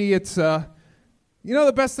city. It's, the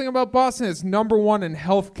best thing about Boston is #1 in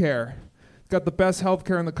healthcare. It's got the best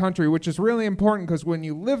healthcare in the country, which is really important because when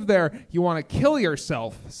you live there, you want to kill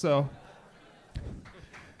yourself. So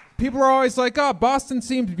people are always like, oh, Boston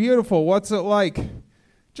seems beautiful. What's it like?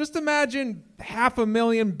 Just imagine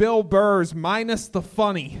 500,000 Bill Burrs minus the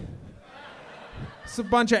funny. It's a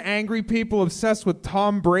bunch of angry people obsessed with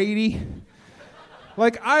Tom Brady.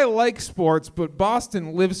 Like, I like sports, but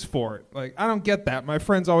Boston lives for it. Like, I don't get that. My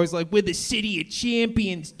friend's always like, we're the city of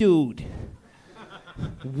champions, dude.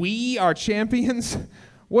 We are champions?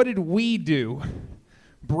 What did we do?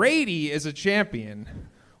 Brady is a champion.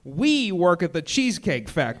 We work at the Cheesecake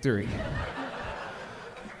Factory.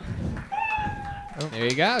 There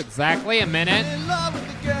you go. Exactly a minute. In love with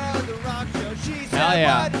the girl at the rock show. She Hell said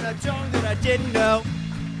yeah. what in a tone that I didn't know.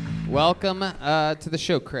 Welcome to the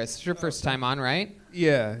show, Chris. It's your first time on, right?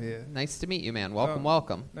 Yeah. Nice to meet you, man.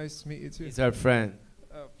 Welcome. Nice to meet you, too. He's our friend.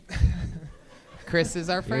 Chris is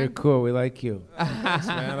our You're friend. cool. We like you. Thanks,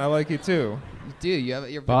 man. I like you, too. Dude, you have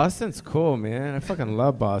your Boston's cool, man. I fucking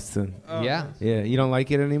love Boston. yeah. Yeah, you don't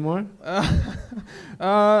like it anymore?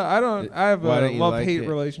 I don't. I have Why a don't you like love-hate it?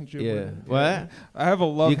 relationship. Yeah. with What? I have a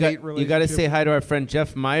love-hate relationship. You got to say hi to our friend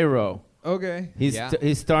Jeff Myro. Okay. He's Yeah.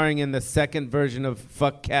 he's starring in the second version of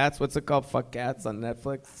Fuck Cats. What's it called? Fuck Cats on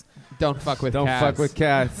Netflix. Don't fuck with Don't cats. fuck with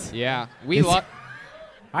cats. Yeah. We love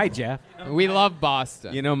Hi, Jeff.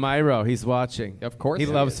 Boston. You know Myro. He's watching. Of course He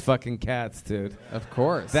he loves is. fuking cats, dude. Of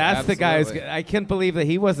course. That's the guy. Absolutely. I can't believe that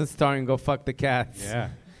he wasn't starring Go Fuck the Cats. Yeah.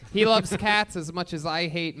 He loves cats as much as I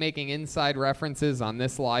hate making inside references on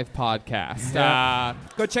this live podcast.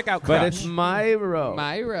 Go check out But Crush. it's Myro.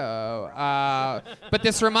 Myro. But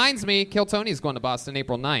this reminds me, Kill Tony's going to Boston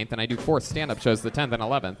April 9th, and I do 4 stand-up shows the 10th and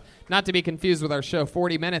 11th. Not to be confused with our show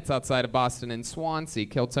 40 minutes outside of Boston in Swansea,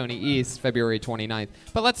 Kill Tony East, February 29th.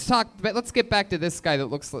 But let's get back to this guy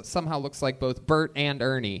that somehow looks like both Bert and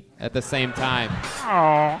Ernie at the same time.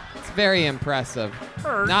 It's very impressive.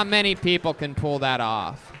 Not many people can pull that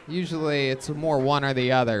off. Usually it's more one or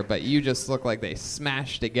the other, but you just look like they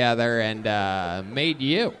smashed together and made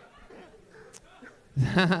you.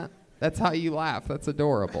 That's how you laugh. That's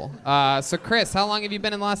adorable. So, Chris, how long have you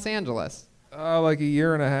been in Los Angeles? Like a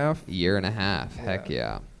year and a half. A year and a half. Heck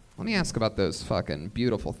yeah. Let me ask about those fucking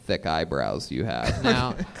beautiful thick eyebrows you have.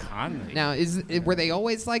 Now, were they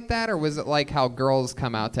always like that, or was it like how girls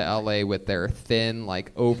come out to LA with their thin,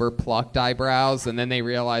 like over-plucked eyebrows, and then they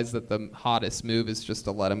realize that the hottest move is just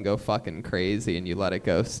to let them go fucking crazy, and you let it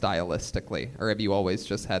go stylistically? Or have you always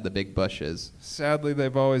just had the big bushes? Sadly,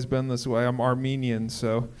 they've always been this way. I'm Armenian,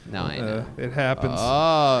 so no, I know. It happens.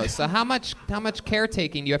 Oh, so how much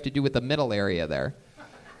caretaking do you have to do with the middle area there?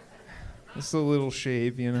 Just a little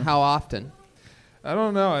shave, you know. How often? I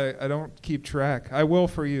don't know. I don't keep track. I will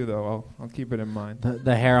for you, though. I'll keep it in mind.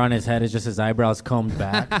 The hair on his head is just his eyebrows combed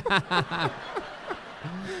back.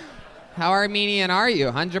 How Armenian are you?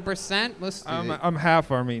 100%? I'm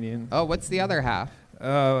half Armenian. Oh, what's the other half?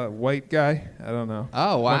 White guy. I don't know.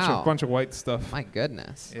 Oh, wow. Bunch of white stuff. My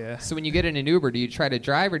goodness. Yeah. So when you get in an Uber, do you try to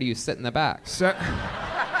drive or do you sit in the back?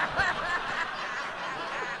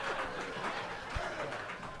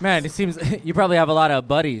 Man, it seems you probably have a lot of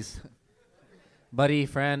buddies. Buddy,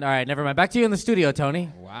 friend. All right, never mind. Back to you in the studio, Tony.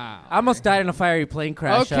 Wow. I almost died in a fiery plane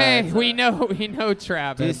crash. Okay, we know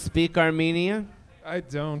Travis. Do you speak Armenian? I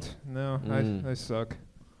don't. No, I suck.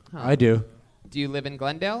 Huh. I do. Do you live in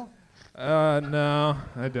Glendale? No,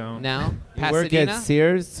 I don't. No? You work at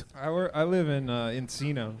Sears? I live in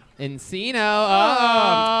Encino. Encino.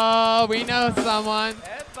 Oh, we know someone.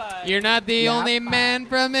 You're not the only man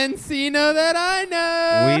from Encino that I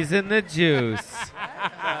know. We's in the juice.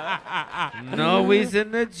 No, we's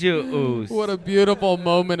in the juice. What a beautiful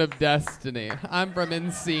moment of destiny. I'm from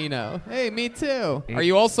Encino. Hey, me too. Are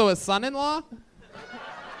you also a son-in-law?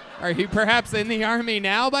 Are you perhaps in the army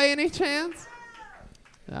now by any chance?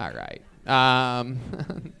 All right. I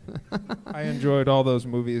enjoyed all those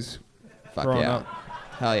movies growing up.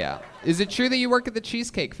 Hell yeah. Is it true that you work at the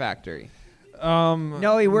Cheesecake Factory?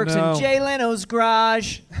 No, he works in Jay Leno's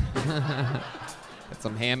garage. Got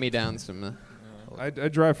some hand-me-downs from the... I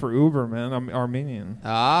drive for Uber, man. I'm Armenian.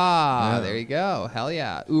 There you go. Hell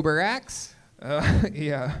yeah. Uber X?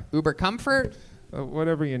 Yeah. Uber Comfort?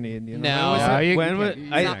 Whatever you need. You know? No.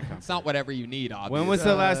 It's not whatever you need, obviously. When was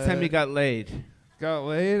the last time you got laid? Got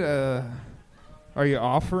laid? Are you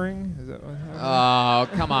offering? Is that what happened? Oh,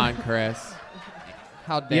 come on, Chris.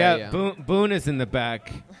 How dare you? Yeah, Boone is in the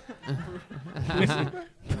back.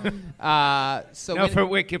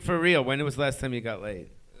 For real, when was the last time you got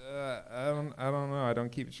laid? I don't know. I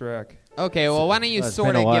don't keep track. Okay, well, why don't you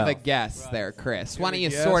sort of give a guess there, Chris? Why don't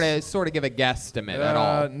you sort of give a guesstimate at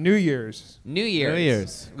all? New Year's. New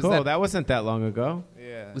Year's. Cool. That wasn't that long ago.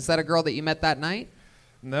 Yeah. Was that a girl that you met that night?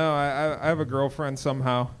 No, I have a girlfriend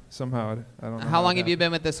somehow. I don't know. How long have you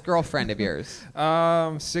been with this girlfriend of yours?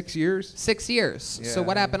 6 years. 6 years. Yeah. So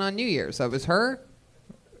what happened on New Year's? That was her?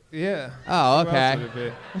 Yeah. Oh, Who else okay. would it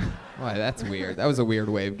be? Boy, that's weird. That was a weird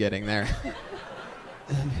way of getting there.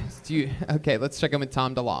 Okay, let's check in with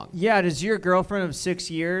Tom DeLonge. Yeah, does your girlfriend of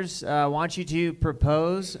 6 years want you to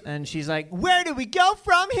propose? And she's like, where do we go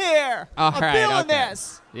from here? I'm feeling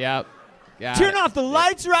this. Yep. Turn off the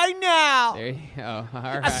lights right now. There you go. All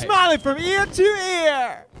right. I'm smiling from ear to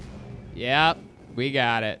ear. Yep. We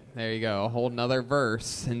got it. There you go. A whole nother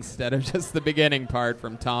verse instead of just the beginning part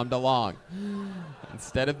from Tom DeLonge.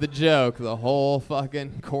 Instead of the joke, the whole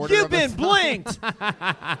fucking quarter You've of been blinked.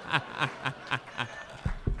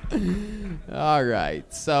 All right.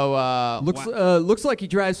 So looks like he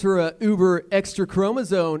drives for a Uber extra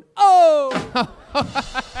chromosome. Oh.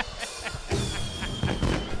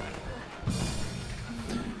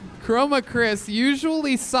 Chroma Chris,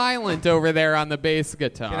 usually silent over there on the bass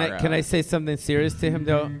guitar. Can I say something serious to him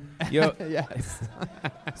though? Yes.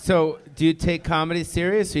 So, do you take comedy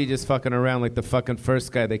serious, or you just fucking around like the fucking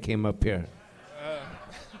first guy that came up here?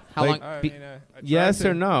 How long? Yes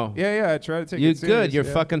or no? Yeah, I try to take You're it serious. good. You're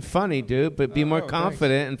fucking funny, dude. But be more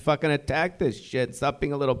confident and fucking attack this shit. Stop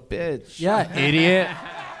being a little bitch. Yeah, idiot.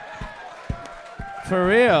 For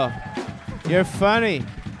real. You're funny.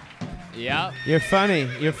 Yep. You're funny.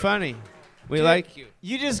 You're funny. We like you.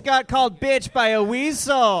 You just got called bitch by a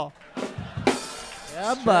weasel.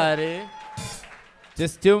 Yeah, buddy.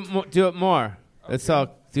 Just do it more. That's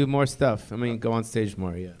all. Do more stuff. I mean, go on stage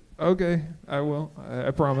more, yeah. Okay, I will.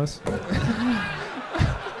 I promise.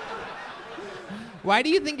 Why do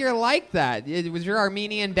you think you're like that? Was your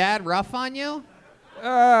Armenian dad rough on you?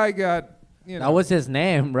 I got, That was his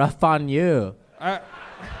name, Rough on You.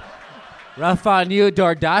 Rough on You,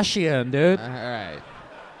 Dordashian, dude. All right.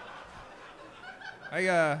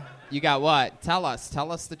 I You got what? Tell us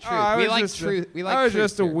the truth. I We was like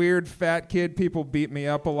just a weird fat kid. People beat me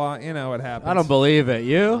up a lot. You know what happens. I don't believe it.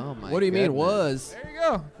 You? Oh my What do you mean it goodness. was? There you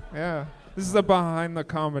go. Yeah. This is the behind the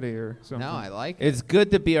comedy or something. No, I like it. It's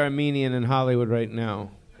good to be Armenian in Hollywood right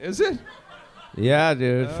now. Is it? Yeah,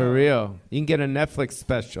 dude, for real. You can get a Netflix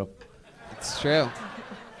special. It's true.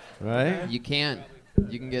 Right? You can.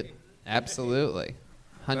 You can get absolutely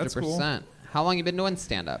 100%. That's cool. How long you been doing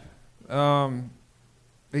stand-up? A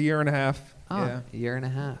year and a half. Oh, Yeah. a year and a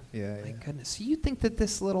half. Yeah. My goodness. So you think that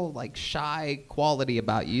this little like shy quality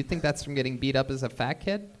about you think that's from getting beat up as a fat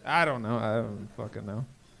kid? I don't know. I don't fucking know.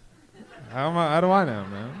 How do I know,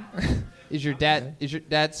 man? Is your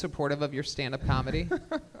dad supportive of your stand-up comedy?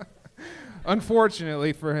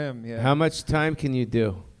 Unfortunately for him, yeah. How much time can you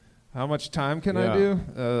do? How much time can Yeah. I do?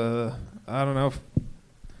 I don't know.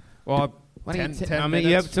 Well, Why don't 10 you I mean, you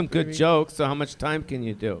minutes, have some good maybe. jokes, so how much time can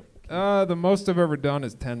you do? The most I've ever done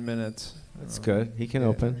is 10 minutes. That's good. He can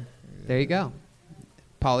open. There you go.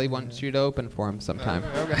 Paulie wants you to open for him sometime.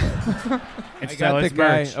 I got the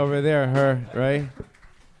guy over there, her, right?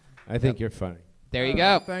 I think you're funny. There you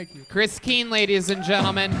go. Thank you. Chris Keene, ladies and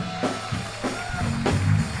gentlemen.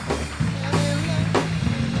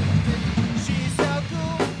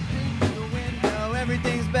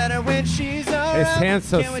 Everything's better when she's around. His hand's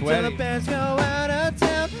so Can't wait till sweaty. the bands go out of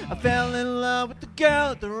town. I fell in love with the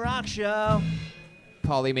girl at the rock show.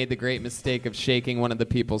 Paulie made the great mistake of shaking one of the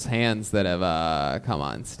people's hands that have come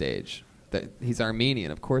on stage. He's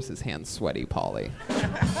Armenian. Of course his hand's sweaty, Paulie.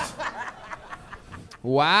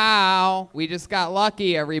 Wow. We just got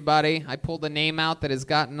lucky, everybody. I pulled a name out that has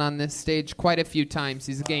gotten on this stage quite a few times.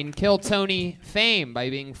 He's gained Kill Tony fame by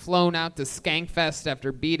being flown out to Skankfest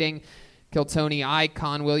after beating Kill Tony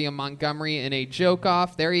icon William Montgomery in a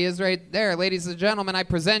joke-off. There he is right there. Ladies and gentlemen, I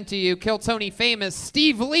present to you Kill Tony famous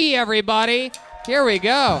Steve Lee, everybody. Here we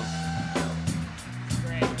go.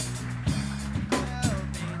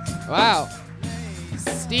 Wow.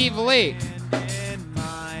 Steve Lee.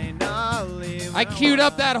 I queued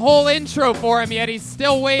up that whole intro for him, yet he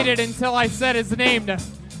still waited until I said his name to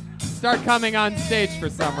start coming on stage for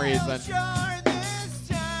some reason.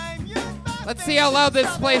 Let's see how loud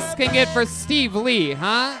this place can get for Steve Lee,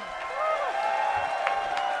 huh?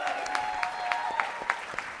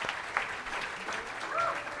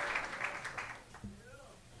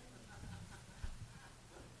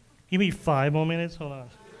 Give me 5 more minutes. Hold on.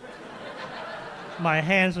 My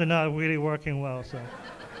hands are not really working well, so.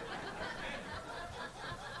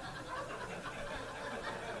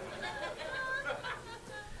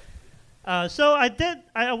 So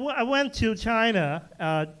I went to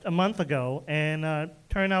China a month ago, and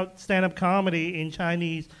turned out stand-up comedy in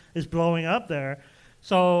Chinese is blowing up there.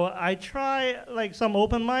 So I tried like some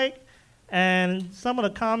open mic, and some of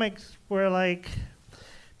the comics were like,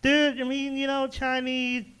 dude, I mean, you know,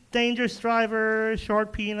 Chinese, dangerous driver,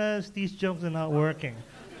 short penis, these jokes are not working.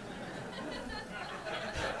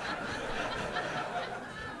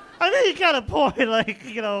 I think you got a point, like,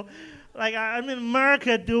 you know, like I'm in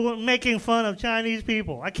America making fun of Chinese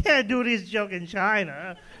people. I can't do this joke in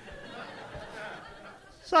China.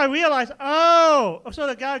 So I realized, so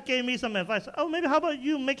the guy gave me some advice. Oh, maybe how about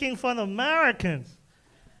you making fun of Americans?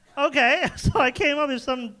 Okay, so I came up with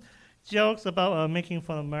some jokes about making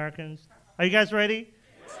fun of Americans. Are you guys ready?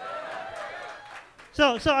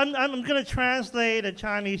 So I'm gonna translate a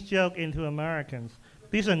Chinese joke into Americans.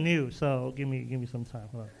 These are new, so give me some time.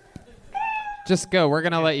 Hold on. Just go. We're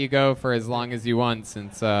gonna let you go for as long as you want,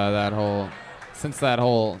 since that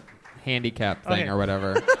whole handicap thing Okay. or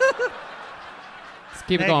whatever. Let's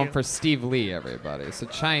keep it Thank going you. for Steve Lee, everybody. So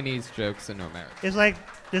Chinese jokes into America. It's like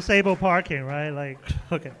disabled parking, right? Like,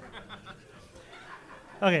 okay.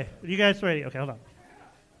 Okay, you guys ready? Okay, hold on.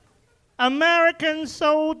 Americans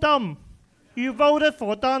so dumb. You voted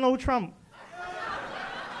for Donald Trump.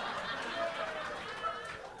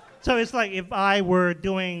 So it's like if I were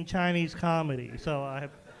doing Chinese comedy, so I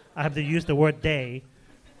have to use the word they.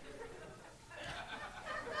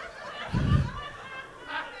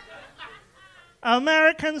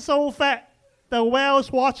 Americans so fat, the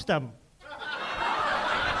whales watch them.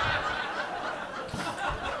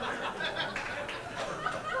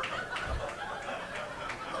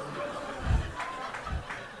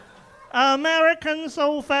 Americans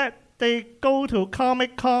so fat, they go to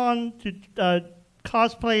Comic-Con to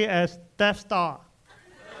cosplay as Death Star.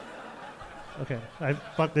 Okay, I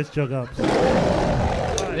fucked this joke up.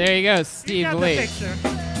 There you go, Steve You got the Lee. picture.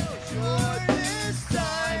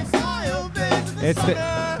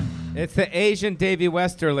 It's the Asian Davey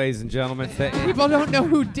Wester, ladies and gentlemen. It's the People don't know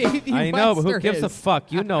who Davey I know, but who Wester gives a is.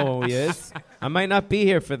 fuck? You know who he is. I might not be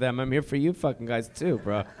here for them. I'm here for you fucking guys too,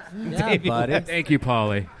 bro. Yeah, Davey buddy. Wester. Thank you,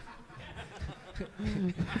 Paulie.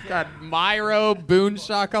 Got Myro, Boone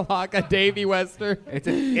Shakalaka, Davey Wester. It's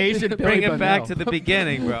an Asian. Bring it back to the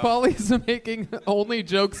beginning, bro. Paulie's making only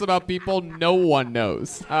jokes about people no one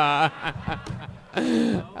knows.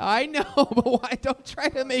 I know, but why? Don't try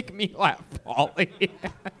to make me laugh, Paulie.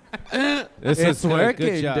 This It's is working,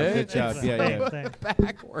 good job. dude. Good job. Yeah.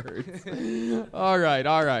 Backwards. All right.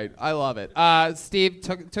 I love it. Steve,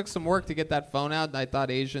 took some work to get that phone out. I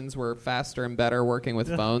thought Asians were faster and better working with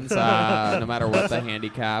phones, no matter what the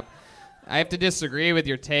handicap. I have to disagree with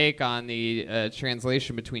your take on the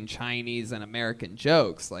translation between Chinese and American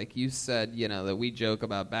jokes. Like you said, that we joke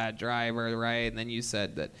about bad driver, right? And then you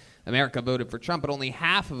said that America voted for Trump, but only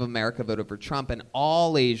half of America voted for Trump, and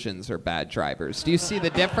all Asians are bad drivers. Do you see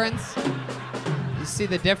the difference? You see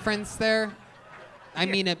the difference there? I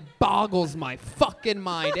mean, it boggles my fucking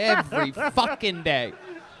mind every fucking day.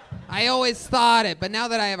 I always thought it, but now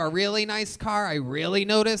that I have a really nice car, I really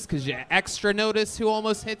notice, because you extra notice who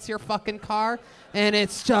almost hits your fucking car, and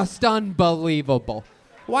it's just unbelievable.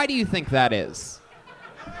 Why do you think that is?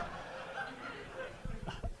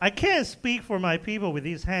 I can't speak for my people with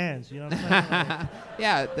these hands. You know what I'm saying?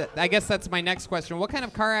 Yeah, I guess that's my next question. What kind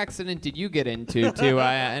of car accident did you get into to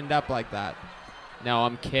end up like that? No,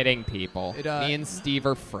 I'm kidding, people. Me and Steve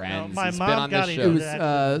are friends. No, my He's mom been on got the into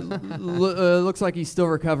show. that. Looks like he's still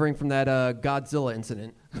recovering from that Godzilla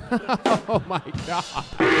incident. Oh my God.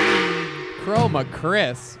 Chroma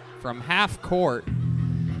Chris from Half Court.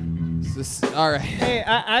 All right. Hey,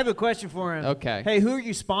 I have a question for him. Okay. Hey, who are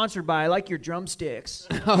you sponsored by? I like your drumsticks.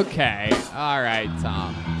 Okay. All right,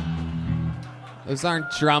 Tom. Those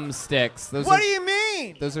aren't drumsticks. What do you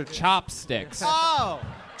mean? Those are chopsticks. Oh.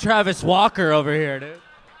 Travis Walker over here, dude.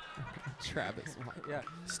 Travis Walker. Yeah.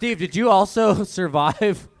 Steve, did you also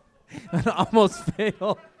survive an almost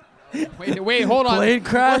fatal Wait, hold on. plane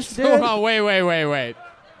crash, dude? Hold on, wait.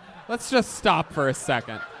 Let's just stop for a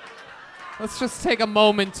second. Let's just take a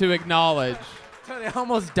moment to acknowledge. They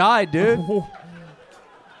almost died, dude.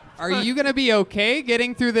 Are you going to be okay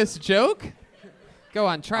getting through this joke? Go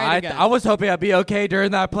on, try it again. I was hoping I'd be okay during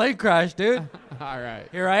that plane crash, dude. All right.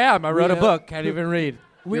 Here I am. I wrote a book. Can't even read.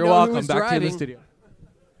 You're welcome. Back to the studio.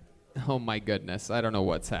 Oh, my goodness. I don't know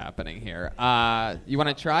what's happening here. You want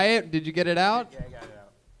to try it? Did you get it out? Yeah, I got it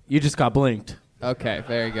out. You just got blinked. Okay,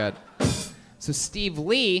 very good. So, Steve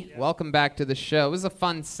Lee, welcome back to the show. It was a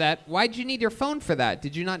fun set. Why'd you need your phone for that?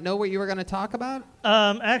 Did you not know what you were going to talk about?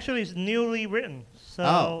 Actually, it's newly written.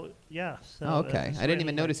 So, yeah. So okay. I didn't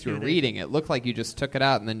even notice you were reading it. It looked like you just took it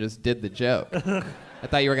out and then just did the joke. I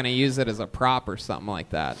thought you were going to use it as a prop or something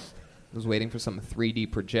like that. I was waiting for some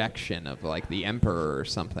 3D projection of, like, the Emperor or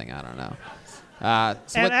something. I don't know.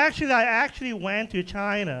 Actually, I actually went to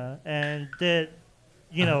China and did,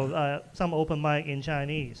 some open mic in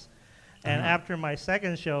Chinese. And after my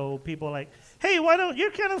second show, people were like, hey,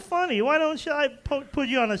 you're kind of funny. Why don't I put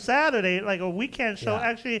you on a Saturday, like a weekend show? Yeah.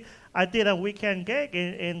 Actually, I did a weekend gig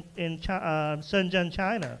in Shenzhen,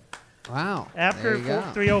 China. Wow. After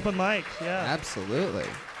 3 open mics, yeah. Absolutely.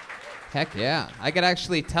 Heck yeah. I could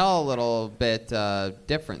actually tell a little bit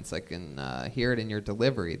difference. I can hear it in your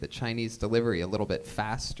delivery, the Chinese delivery, a little bit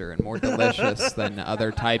faster and more delicious than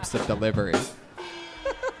other types of delivery.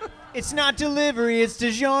 It's not delivery, it's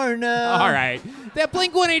DiGiorno. All right. That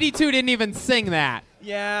Blink-182 didn't even sing that.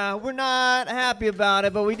 Yeah, we're not happy about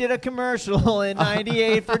it, but we did a commercial in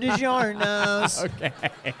 98 for DiGiorno's. Okay.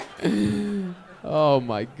 Oh,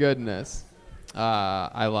 my goodness.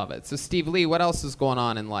 I love it. So, Steve Lee, what else is going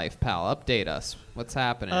on in life, pal? Update us. What's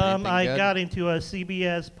happening? I got into a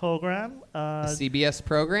CBS program. A CBS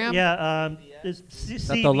program? Yeah. It's CBS.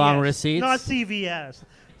 That the long receipts? Not CVS.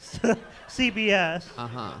 CBS.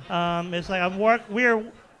 It's like we're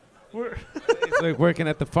It's like working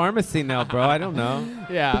at the pharmacy now, bro. I don't know.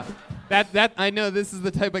 Yeah. That I know this is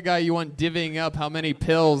the type of guy you want divvying up how many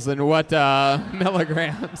pills and what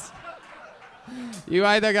milligrams. You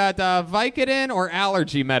either got Vicodin or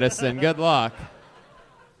allergy medicine. Good luck.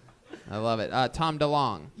 I love it. Tom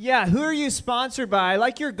DeLonge. Yeah, who are you sponsored by? I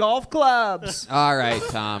like your golf clubs. All right,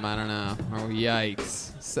 Tom. I don't know. Oh, yikes.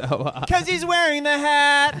 So. Because he's wearing the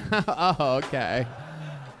hat. Oh, okay.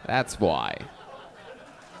 That's why.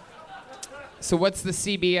 So what's the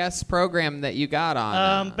CBS program that you got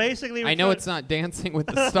on? Basically, I know it's not Dancing with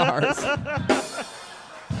the Stars.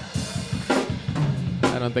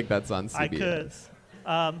 I don't think that's on CBS. I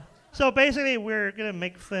could. So basically, we're gonna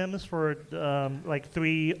make films for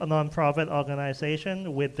 3 nonprofit organizations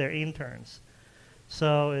with their interns.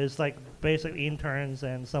 So it's like basically interns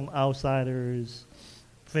and some outsiders,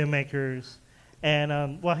 filmmakers, and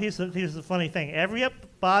here's the funny thing: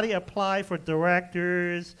 everybody apply for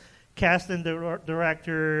directors, casting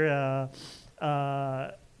director,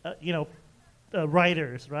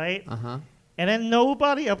 writers, right? Uh-huh. And then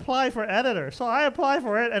nobody applied for editor. So I applied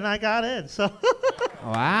for it, and I got in. So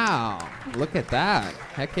Wow. Look at that.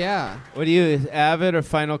 Heck yeah. What do you, is Avid or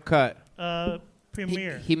Final Cut?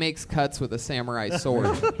 Premiere. He makes cuts with a samurai sword.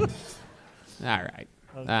 All right.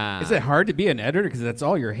 Is it hard to be an editor because that's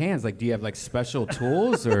all your hands? Like, do you have like special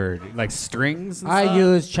tools or like strings? And I stuff?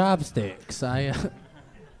 use chopsticks. Fuck.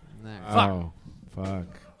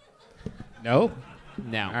 No.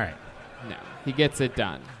 No. All right. No. He gets it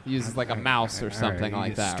done. He uses like a mouse or something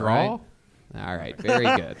like that, straw? right? All right. Very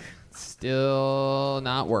good. Still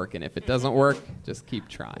not working. If it doesn't work, just keep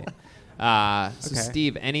trying. So,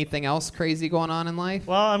 Steve, anything else crazy going on in life?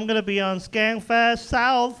 Well, I'm going to be on Skankfest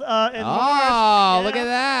South in March. Oh, look at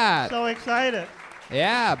that. So excited.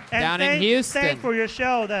 Yeah, And down in Houston. Thanks for your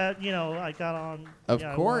show that, I got on. Of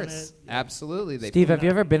I course. Absolutely. They Steve, put have you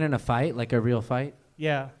ever been in a fight, like a real fight?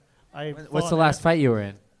 Yeah. What's the last fight you were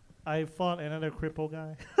in? I fought another cripple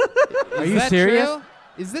guy. Are Is you that serious? true?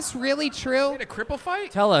 Is this really true? A cripple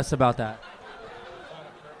fight? Tell us about that.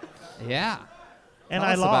 Yeah. And Tell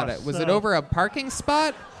I us lost. about it. Was it over a parking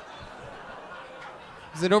spot?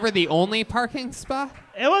 Was it over the only parking spot?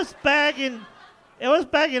 It was back in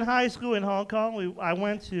high school in Hong Kong. I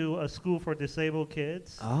went to a school for disabled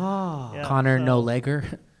kids. Oh. Yeah, Connor so- No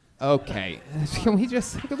Legger. Okay.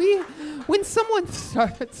 When someone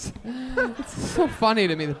starts, it's so funny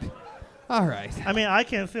to me. All right. I mean, I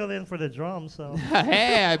can fill in for the drums, so.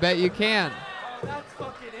 Hey, I bet you can. That's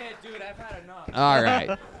fucking it, dude. I've had enough. All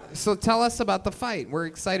right. So tell us about the fight. We're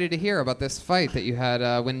excited to hear about this fight that you had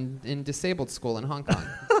when in disabled school in Hong Kong.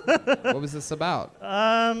 What was this about?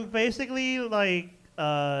 Basically,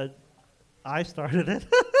 I started it.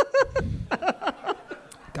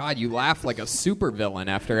 God, you laugh like a supervillain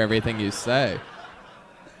after everything you say.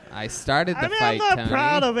 I started the fight, I'm not Tony.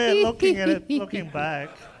 proud of it looking back.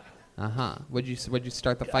 Uh-huh. What'd you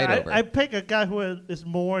start the fight over? I pick a guy who is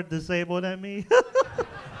more disabled than me.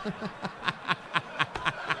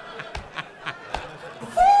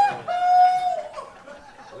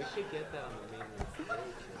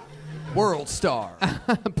 World star.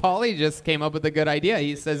 Paulie just came up with a good idea.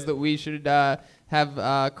 He says that we should have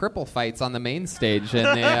cripple fights on the main stage in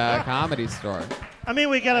the Comedy Store. I mean,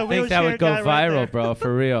 we got a I think that would go guy right viral, there. bro,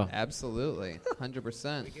 for real. Absolutely.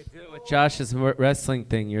 100%. With Josh's wrestling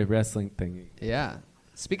thing, your wrestling thing. Yeah.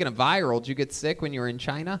 Speaking of viral, did you get sick when you were in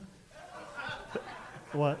China?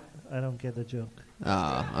 What? I don't get the joke.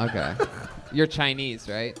 Oh, okay. You're Chinese,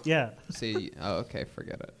 right? Yeah. See, okay,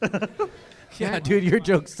 forget it. Yeah, dude, your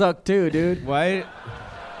jokes suck too, dude. Why?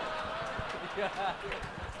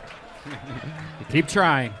 Keep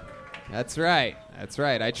trying. That's right. That's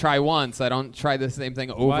right. I try once. I don't try the same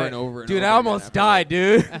thing over and over and Dude, over. I almost died,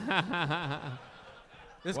 dude.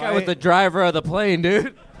 This Why- guy was the driver of the plane,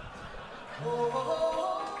 dude.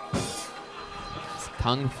 It's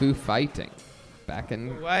kung fu fighting. Back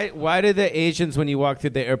in. Why do the Asians, when you walk through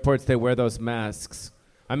the airports, they wear those masks?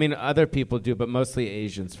 I mean, other people do, but mostly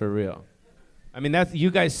Asians, for real. I mean, that's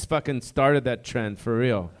you guys fucking started that trend, for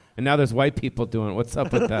real. And now there's white people doing it. What's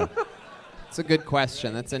up with that? It's a good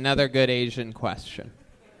question. That's another good Asian question.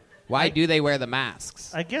 Why do they wear the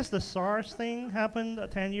masks? I guess the SARS thing happened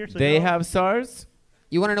 10 years ago. They have SARS?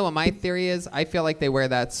 You want to know what my theory is? I feel like they wear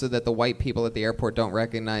that so that the white people at the airport don't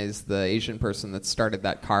recognize the Asian person that started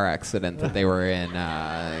that car accident that they were in.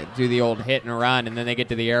 Do the old hit and run, and then they get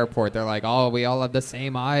to the airport. They're like, oh, we all have the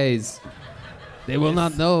same eyes. They will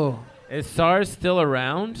not know. Is SARS still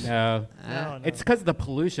around? No. No. It's because of the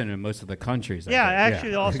pollution in most of the countries. I Yeah, think.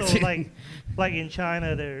 actually, also like in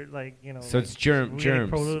China, they're So it's germs. Yep.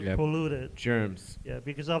 polluted. Germs. Yeah,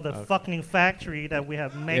 because of the fucking factory that we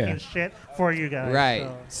have making shit for you guys. Right.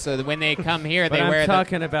 So. So that when they come here, But they wear I'm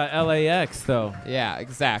talking about LAX, though. Yeah,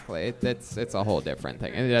 exactly. It's a whole different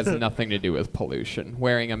thing. And it has nothing to do with pollution.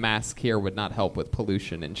 Wearing a mask here would not help with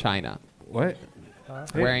pollution in China. What?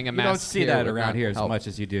 Wearing a You mask don't see here that would around not here as help. much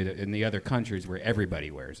as you do in the other countries where everybody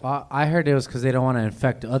wears it. I heard it was because they don't want to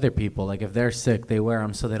infect other people. Like if they're sick, they wear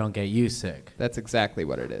them so they don't get you sick. That's exactly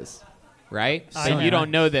what it is. Right? I And you know.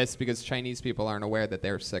 don't know this because Chinese people aren't aware that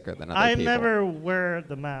they're sicker than other I people. never wear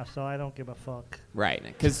the mask, so I don't give a fuck. Right.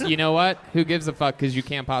 Because you know what? Who gives a fuck? Because you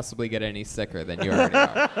can't possibly get any sicker than you already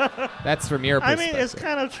are. That's from your I perspective. mean, it's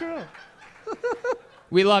kind of true.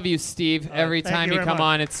 We love you, Steve. Every thank time you you very come much.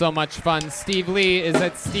 on, it's so much fun. Steve Lee is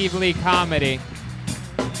at Steve Lee Comedy.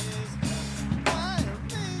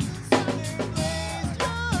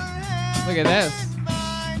 Look at this.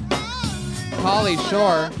 Pauly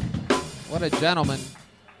Shore. What a gentleman.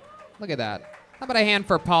 Look at that. How about a hand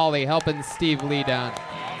for Pauly helping Steve Lee down?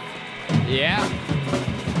 Yeah.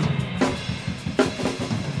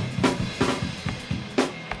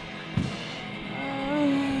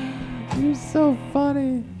 You're so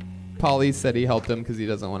funny. Paulie said he helped him because he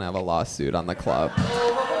doesn't want to have a lawsuit on the club.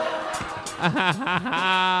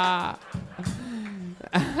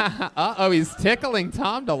 Uh-oh, he's tickling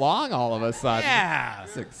Tom DeLonge all of a sudden. Yeah.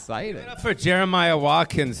 It's exciting. Get up for Jeremiah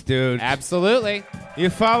Watkins, dude. Absolutely. You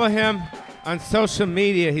follow him on social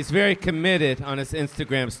media. He's very committed on his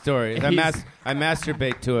Instagram stories. I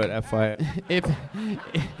masturbate to it, FYI.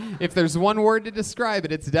 If there's one word to describe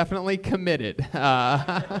it, it's definitely committed. Yep.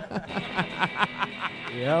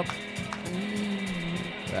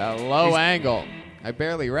 That low angle. I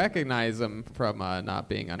barely recognize him from not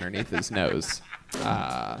being underneath his nose.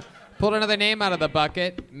 Pulled another name out of the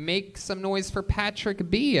bucket. Make some noise for Patrick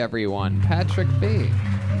B, everyone. Patrick B.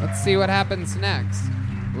 Let's see what happens next.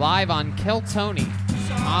 Live on Kill Tony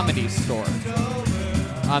Comedy Store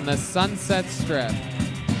on the Sunset Strip. Sorry,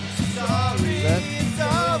 it's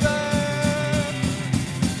over.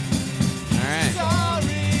 All right. Sorry,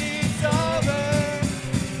 it's over.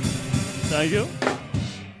 Thank you.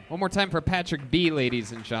 One more time for Patrick B,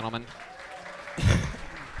 ladies and gentlemen.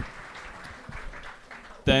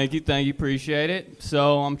 Thank you, appreciate it.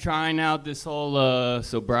 So I'm trying out this whole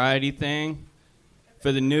sobriety thing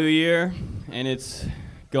for the new year, and it's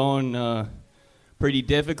going pretty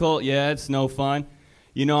difficult. Yeah, it's no fun.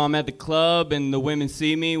 You know, I'm at the club, and the women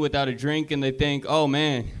see me without a drink, and they think, oh,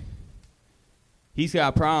 man, he's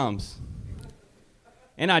got problems.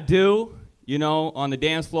 And I do. You know, on the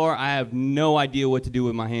dance floor, I have no idea what to do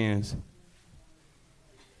with my hands.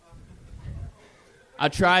 I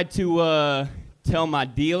tried to tell my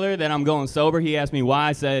dealer that I'm going sober. He asked me why.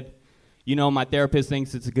 I said, you know, my therapist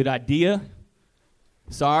thinks it's a good idea.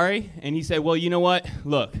 Sorry. And he said, well, you know what?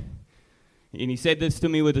 Look. And he said this to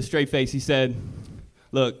me with a straight face. He said,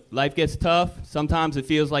 look, life gets tough. Sometimes it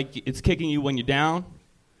feels like it's kicking you when you're down.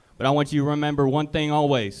 But I want you to remember one thing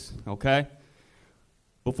always, okay?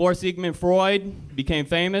 Before Sigmund Freud became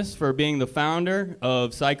famous for being the founder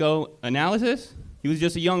of psychoanalysis, he was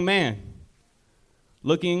just a young man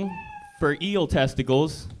looking for eel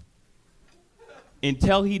testicles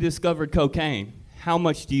until he discovered cocaine. How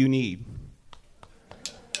much do you need?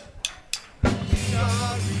 All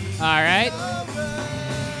right.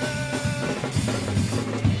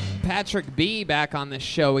 Patrick B back on the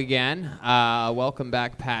show again. Welcome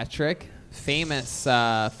back, Patrick. Famous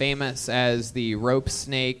as the rope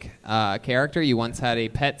snake character. You once had a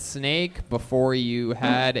pet snake before you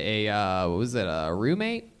had a a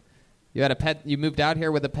roommate? You had a pet. You moved out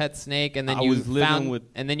here with a pet snake, and then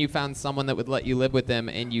you found someone that would let you live with them,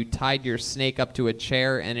 and you tied your snake up to a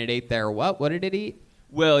chair, and it ate their what? What did it eat?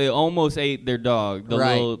 Well, it almost ate their dog, the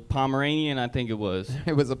Right. little Pomeranian, I think it was.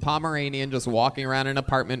 It was a Pomeranian just walking around an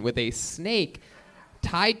apartment with a snake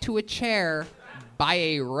tied to a chair by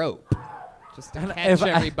a rope, just to catch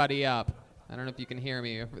everybody up. I don't know if you can hear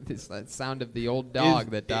me. This sound of the old dog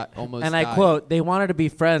that almost And died. I quote, they wanted to be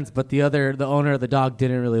friends, but the owner of the dog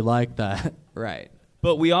didn't really like that. Right.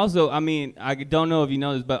 But we also, I mean, I don't know if you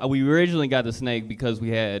know this, but we originally got the snake because we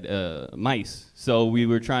had mice. So we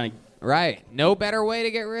were trying to... Right. No better way to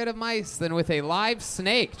get rid of mice than with a live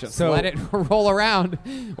snake. Just let it roll around.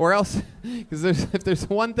 Or else, because if there's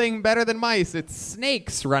one thing better than mice, it's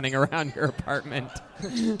snakes running around your apartment.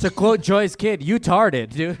 To quote Joy's kid, you tarded,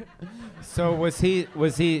 dude. So was he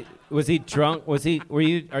drunk?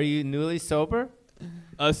 Are you newly sober?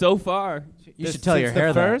 So far. You should tell your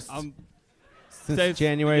hair that. Since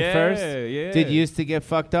January 1st? Yeah. Did you used to get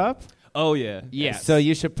fucked up? Oh, yeah. Yes. So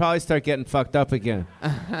you should probably start getting fucked up again.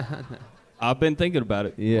 I've been thinking about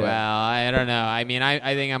it. Yeah. Well, I don't know. I mean,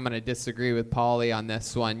 I think I'm going to disagree with Paulie on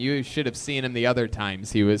this one. You should have seen him the other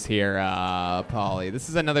times he was here, Paulie. This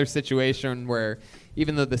is another situation where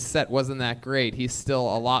even though the set wasn't that great, he's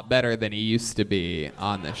still a lot better than he used to be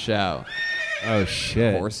on the show. Oh,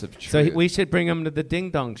 shit. Force of truth. So we should bring him to the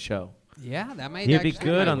Ding Dong Show. Yeah, that might He'd be actually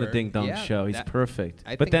good on the work. Ding Dong Yeah, Show. He's that- perfect.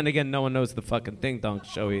 I But think- then again, no one knows the fucking Ding Dong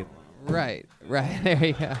Show either. Right. There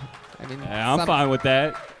you go. I mean, Yeah, I'm fine with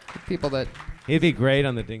that. People that... He'd be great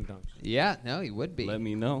on the Ding Dong Show. Yeah, no, he would be. Let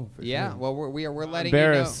me know. For Yeah, sure. well, we're letting you know.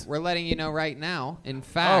 Embarrassed. We're letting you know right now. In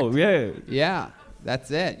fact, Oh, yeah. yeah, that's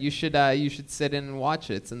it. You should sit in and watch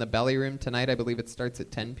it. It's in the Belly Room tonight. I believe it starts at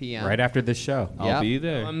 10 p.m. Right after this show. Yep. I'll be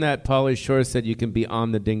there. Tell him that Pauly Shore said you can be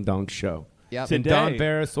on the Ding Dong Show. Yep. And Today. Don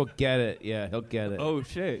Barris will get it. Yeah, he'll get it. Oh,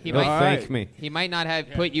 shit. He He'll might thank me. He might not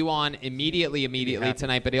have put you on immediately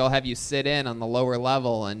tonight, but he'll have you sit in on the lower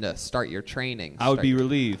level and start your training. I would be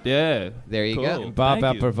relieved. Yeah. There you go. Cool. Bob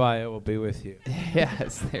Thank you. Aprovaya will be with you.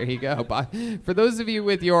 Yes, there you go. For those of you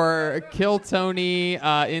with your Kill Tony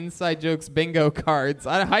inside jokes bingo cards,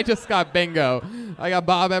 I just got bingo. I got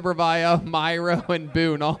Bob Ebervaya, Myro, and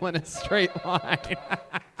Boone all in a straight line.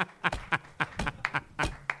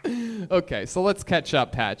 Okay, so let's catch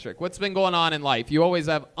up, Patrick. What's been going on in life? You always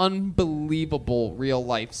have unbelievable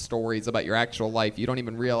real-life stories about your actual life. You don't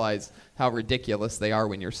even realize how ridiculous they are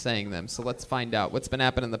when you're saying them. So let's find out. What's been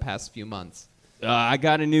happening the past few months? I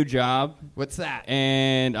got a new job. What's that?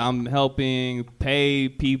 And I'm helping pay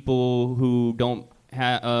people who don't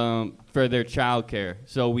have for their child care.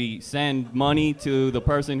 So we send money to the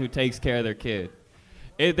person who takes care of their kid.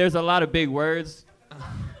 There's a lot of big words.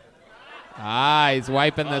 He's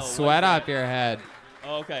wiping the sweat off your head.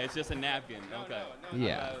 Oh, okay, it's just a napkin. Okay.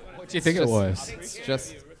 Yeah. What do you think it was? It's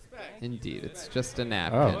just, indeed, it's just a Oh,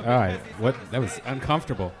 napkin. all right. What? That was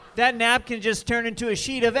uncomfortable. That napkin just turned into a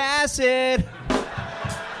sheet of acid.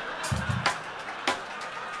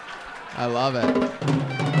 I love it.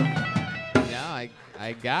 Yeah,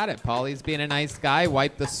 I got it. Paulie's being a nice guy.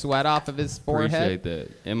 Wipe the sweat off of his forehead. Appreciate that.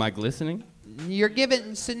 Am I glistening? You're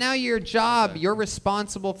given, so now your job, you're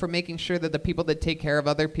responsible for making sure that the people that take care of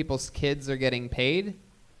other people's kids are getting paid?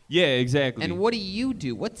 Yeah, exactly. And what do you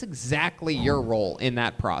do? What's exactly your role in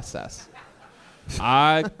that process?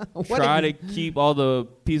 I try do to keep all the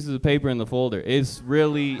pieces of paper in the folder. It's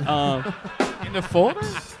really in the folder.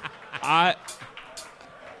 What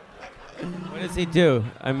does he do?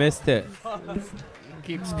 I missed it.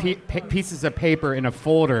 Keeps pieces of paper in a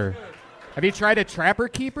folder. Have you tried a trapper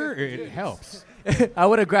keeper? It helps. I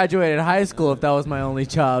would have graduated high school if that was my only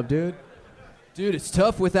job, dude. Dude, it's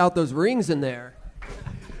tough without those rings in there.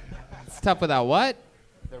 It's tough without what?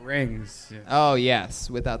 The rings. Yeah. Oh, yes,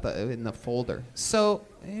 without in the folder. So,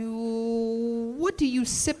 what do you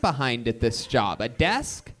sit behind at this job? A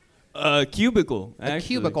desk? A cubicle. A actually.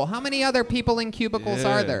 cubicle. How many other people in cubicles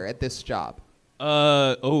Yeah. are there at this job?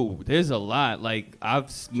 There's a lot. Like,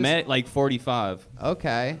 I've met like 45.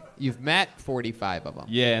 Okay. You've met 45 of them.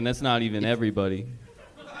 Yeah, and that's not even everybody.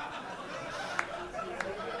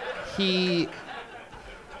 He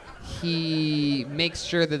makes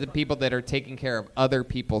sure that the people that are taking care of other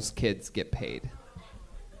people's kids get paid.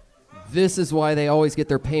 This is why they always get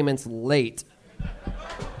their payments late.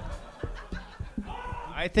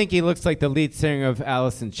 I think he looks like the lead singer of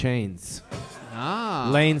Alice in Chains. Ah.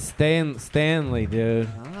 Lane Stanley, dude.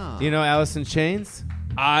 Ah. You know Alice in Chains?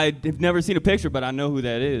 I've never seen a picture, but I know who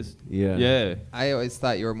that is. Yeah. Yeah. I always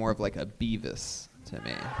thought you were more of like a Beavis to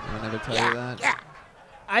me. Anyone ever tell you that? Yeah.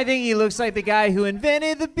 I think he looks like the guy who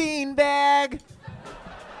invented the beanbag.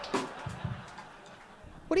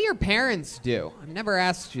 What do your parents do? I've never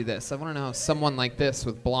asked you this. I want to know how someone like this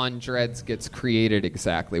with blonde dreads gets created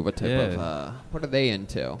exactly. What type of, what are they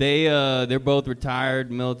into? They're both retired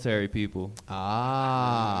military people.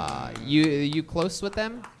 Ah. You close with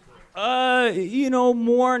them?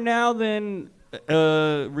 More now than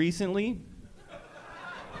recently.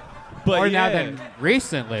 But More now yeah. than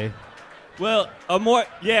recently. Well,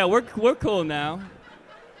 we're cool now.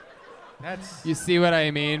 You see what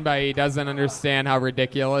I mean by he doesn't understand how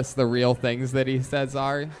ridiculous the real things that he says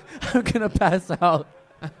are? I'm going to pass out.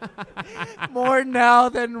 More now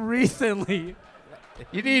than recently.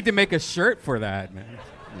 You need to make a shirt for that, man.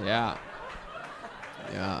 Yeah.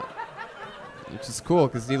 Yeah. Which is cool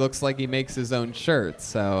because he looks like he makes his own shirts.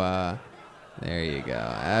 So there you go.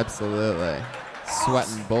 Absolutely.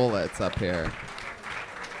 Sweating bullets up here.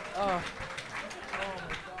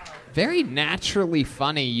 Very naturally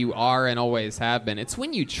funny you are and always have been. It's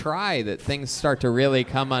when you try that things start to really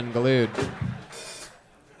come unglued.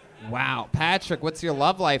 Wow. Patrick, what's your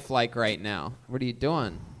love life like right now? What are you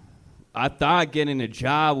doing? I thought getting a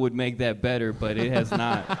job would make that better, but it has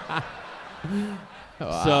not.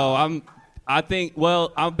 Wow. So I've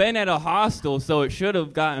been at a hostel, so it should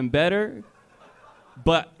have gotten better.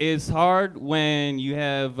 But it's hard when you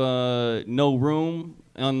have no room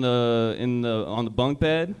on the bunk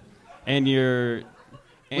bed, and Wait,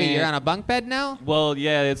 you're on a bunk bed now? Well,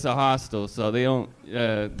 yeah, it's a hostel, so they don't.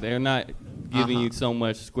 They're not giving you so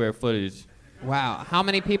much square footage. Wow. How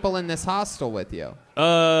many people in this hostel with you?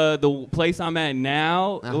 The place I'm at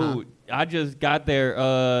now. Uh-huh. I just got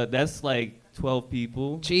there. That's like 12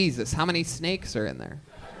 people. Jesus, how many snakes are in there?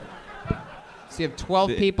 So you have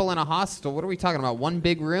 12 people in a hostel. What are we talking about? One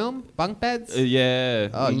big room? Bunk beds? Yeah.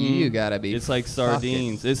 Oh, you gotta be. It's like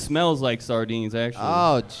sardines. It smells like sardines, actually.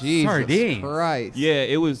 Oh, Jesus Sardines. Christ. Yeah,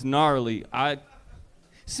 it was gnarly.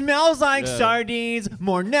 Smells like Yeah. sardines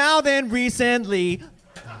more now than recently.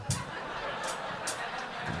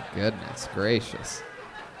 Goodness gracious.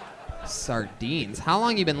 Sardines. How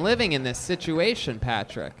long you been living in this situation,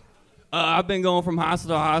 Patrick? I've been going from hostel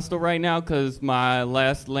to hostel right now because my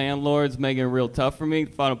last landlord's making it real tough for me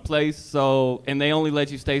to find a place. And they only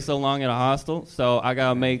let you stay so long at a hostel. So I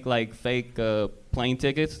gotta make like fake plane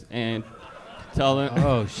tickets and Tell them.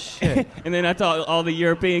 Oh, shit. And then I told all the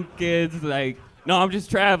European kids, like, no, I'm just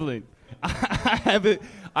traveling. I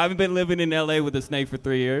haven't been living in L.A. with a snake for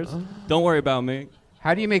 3 years. Don't worry about me.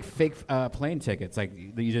 How do you make fake plane tickets? Like,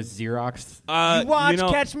 you just Xerox? You watch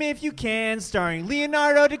Catch Me If You Can, starring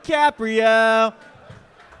Leonardo DiCaprio.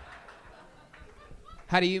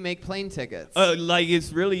 How do you make plane tickets? Like,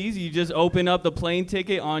 it's really easy. You just open up the plane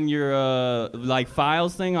ticket on your, like,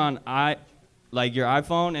 files thing on your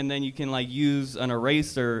iPhone, and then you can, like, use an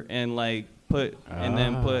eraser and, like, put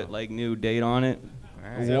like, new date on it.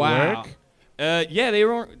 Does it work? Yeah,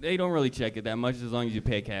 they don't really check it that much as long as you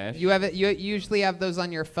pay cash. You usually have those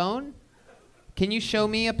on your phone? Can you show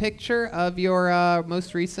me a picture of your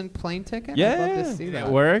most recent plane ticket? Yeah, I'd love to see that.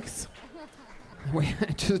 It works.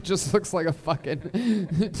 It just looks like a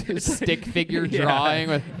fucking stick figure drawing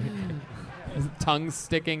with his tongue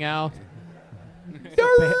sticking out.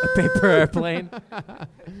 A paper airplane.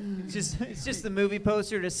 It's just the movie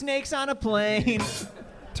poster to Snakes on a Plane.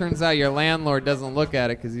 Turns out your landlord doesn't look at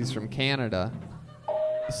it because he's from Canada.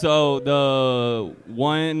 So the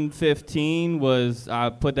 115 was, I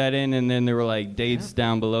put that in, and then there were like dates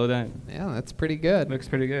down below that. Yeah, that's pretty good. Looks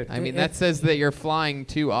pretty good. I mean, that says that you're flying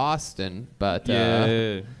to Austin, but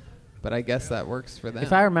but I guess that works for them.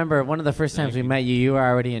 If I remember, one of the first times we met you, you were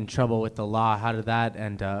already in trouble with the law. How did that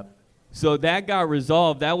end up? So that got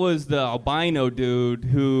resolved. That was the albino dude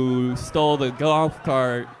who stole the golf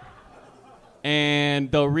cart.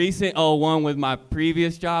 And the recent one with my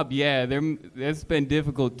previous job, yeah, it's been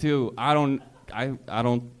difficult too. I don't.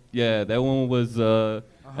 Yeah, that one was.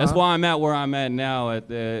 That's why I'm at where I'm at now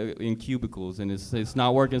in cubicles, and it's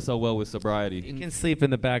not working so well with sobriety. He can sleep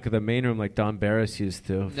in the back of the main room like Don Barris used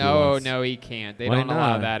to. No, he can't. They don't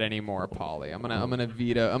allow that anymore, Paulie. I'm gonna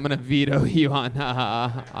veto you on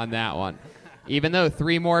that one. Even though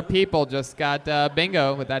 3 more people just got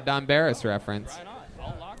bingo with that Don Barris reference.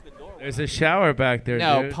 There's a shower back there,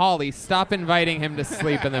 No, dude. Paulie, stop inviting him to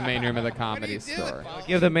sleep in the main room of the Comedy Store.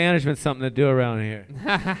 Give the management something to do around here.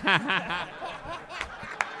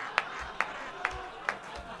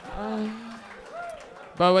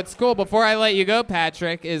 But what's cool, before I let you go,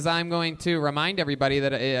 Patrick, is I'm going to remind everybody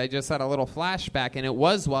that I just had a little flashback, and it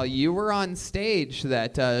was while you were on stage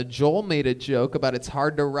that Joel made a joke about it's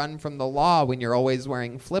hard to run from the law when you're always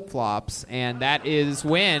wearing flip-flops, and that is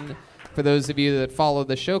when... For those of you that follow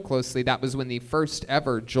the show closely, that was when the first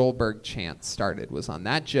ever Joelberg chant started, was on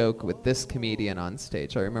that joke with this comedian on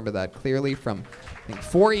stage. I remember that clearly from, I think,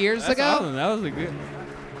 4 years ago. Awesome. That was a good...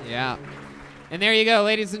 Yeah. And there you go,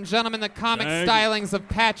 ladies and gentlemen, the comic stylings of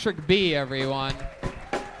Patrick B., everyone.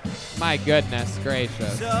 My goodness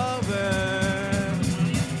gracious. He's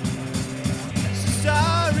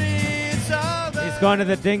going to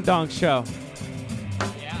the Ding Dong Show.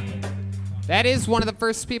 That is one of the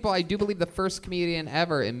first people, I do believe the first comedian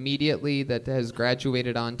ever immediately that has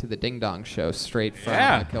graduated onto the Ding Dong Show straight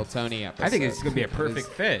from Kill Tony episode. I think it's going to be a perfect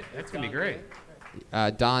fit. That's going to be great.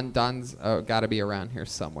 Don's got to be around here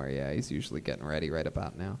somewhere. Yeah, he's usually getting ready right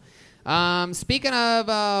about now. Speaking of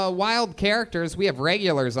wild characters, we have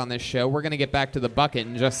regulars on this show. We're going to get back to the bucket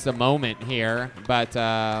in just a moment here, but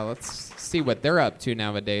let's see what they're up to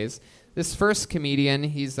nowadays. This first comedian,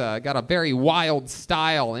 he's got a very wild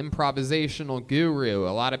style, improvisational guru.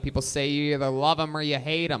 A lot of people say you either love him or you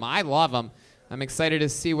hate him. I love him. I'm excited to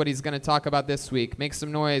see what he's going to talk about this week. Make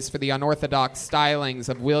some noise for the unorthodox stylings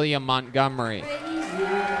of William Montgomery.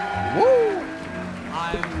 Woo!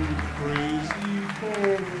 I'm crazy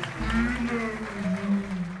for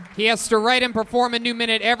He has to write and perform a new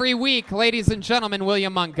minute every week. Ladies and gentlemen,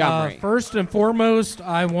 William Montgomery. First and foremost,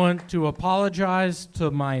 I want to apologize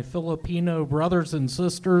to my Filipino brothers and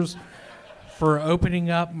sisters for opening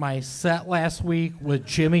up my set last week with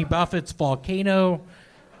Jimmy Buffett's Volcano,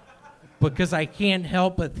 because I can't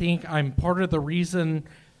help but think I'm part of the reason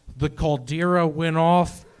the caldera went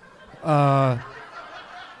off.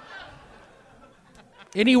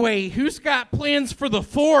 Anyway, who's got plans for the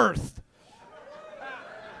 4th?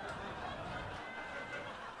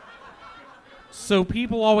 So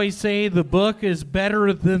people always say the book is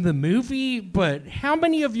better than the movie, but how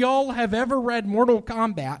many of y'all have ever read Mortal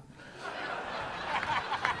Kombat?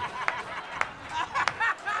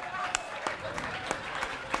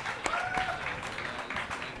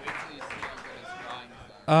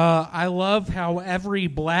 I love how every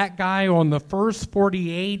black guy on the first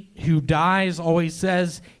 48 who dies always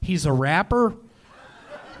says he's a rapper.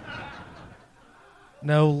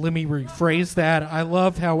 No, let me rephrase that. I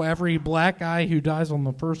love how every black guy who dies on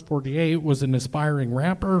the first 48 was an aspiring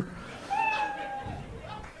rapper.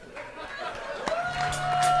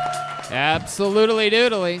 Absolutely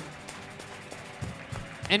doodly.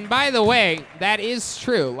 And by the way, that is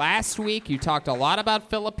true. Last week, you talked a lot about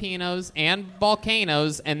Filipinos and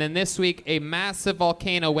volcanoes, and then this week, a massive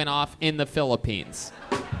volcano went off in the Philippines.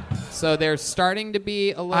 So there's starting to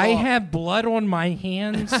be a little... I have blood on my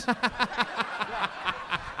hands.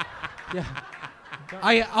 Yeah.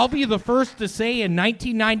 I'll be the first to say in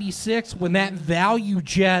 1996, when that value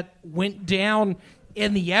jet went down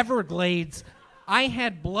in the Everglades, I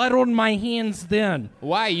had blood on my hands then.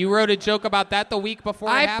 Why? You wrote a joke about that the week before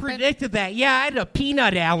it happened? I predicted that. Yeah, I had a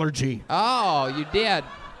peanut allergy. Oh, you did.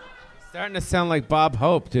 Starting to sound like Bob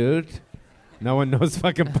Hope, dude. No one knows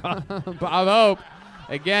fucking Bob. Bob Hope.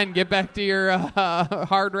 Again, get back to your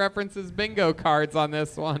hard references bingo cards on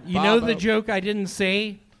this one. You know the joke I didn't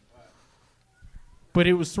say, but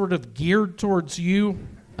it was sort of geared towards you?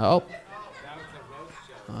 Oh.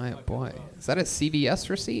 Oh, boy. Is that a CVS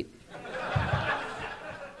receipt?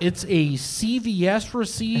 It's a CVS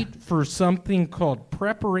receipt for something called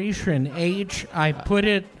Preparation H. I put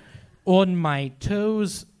it on my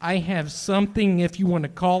toes. I have something, if you want to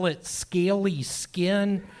call it scaly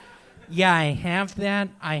skin. Yeah, I have that.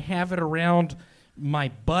 I have it around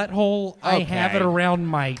my butthole. I have it around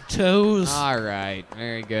my toes. All right.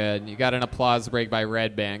 Very good. You got an applause break by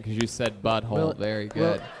Red Band because you said butthole. Very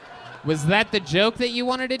good. Was that the joke that you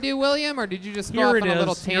wanted to do, William, or did you just go off on a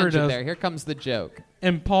little tangent there? Here comes the joke.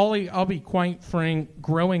 And, Paulie, I'll be quite frank.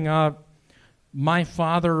 Growing up, my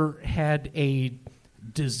father had a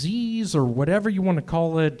disease or whatever you want to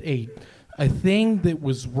call it, a thing that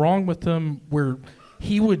was wrong with him where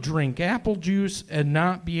he would drink apple juice and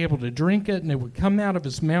not be able to drink it, and it would come out of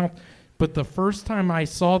his mouth. But the first time I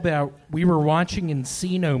saw that, we were watching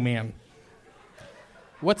Encino Man.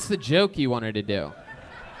 What's the joke you wanted to do?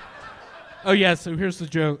 Oh, yeah, so here's the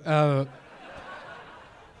joke. A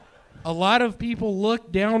lot of people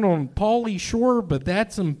look down on Pauly Shore, but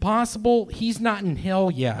that's impossible. He's not in hell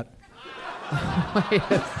yet. Wait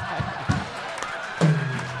a second.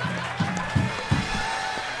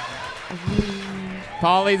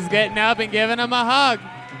 Pauly's getting up and giving him a hug.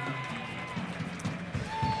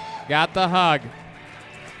 Got the hug.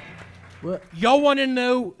 Y'all want to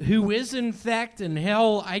know who is in fact in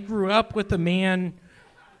hell? I grew up with a man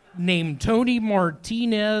named Tony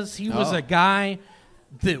Martinez. He was a guy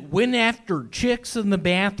that went after chicks in the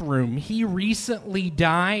bathroom. He recently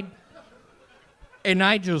died. And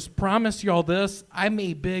I just promise y'all this, I'm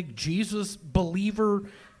a big Jesus believer.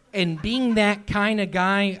 And being that kind of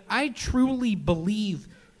guy, I truly believe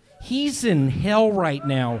he's in hell right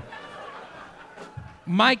now.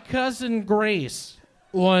 My cousin Grace,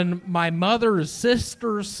 on my mother's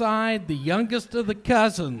sister's side, the youngest of the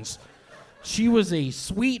cousins, she was a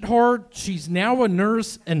sweetheart. She's now a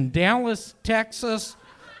nurse in Dallas, Texas,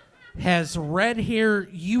 has red hair,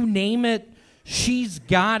 you name it, she's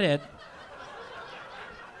got it.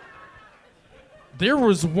 There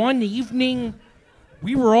was one evening,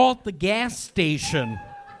 we were all at the gas station.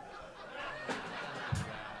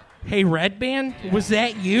 Hey, Red Band, was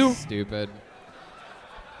that you? Stupid.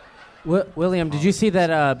 William, did you see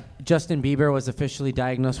that Justin Bieber was officially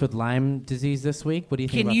diagnosed with Lyme disease this week? What do you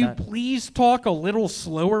think about that? Can you please talk a little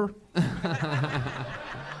slower?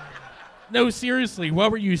 No, seriously, what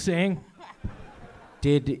were you saying?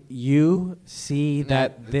 Did you see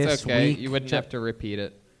that this it's okay. week? You wouldn't have to repeat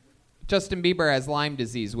it. Justin Bieber has Lyme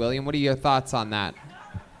disease. William, what are your thoughts on that?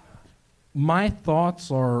 My thoughts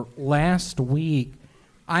are last week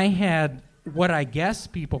I had what I guess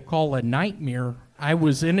people call a nightmare. I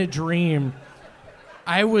was in a dream.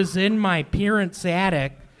 I was in my parents'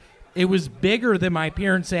 attic. It was bigger than my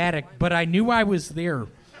parents' attic, but I knew I was there.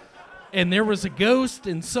 And there was a ghost,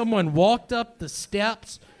 and someone walked up the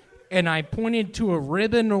steps, and I pointed to a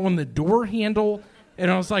ribbon on the door handle,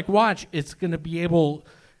 and I was like, watch, it's going to be able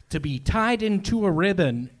to be tied into a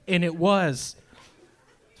ribbon, and it was.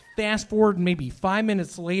 Fast forward maybe 5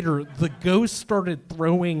 minutes later, the ghost started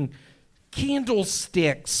throwing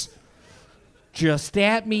candlesticks just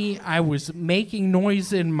at me. I was making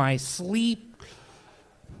noise in my sleep.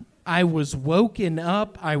 I was woken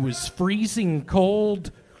up. I was freezing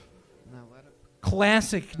cold.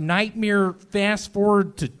 Classic nightmare. Fast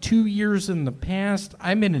forward to 2 years in the past.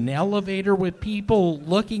 I'm in an elevator with people,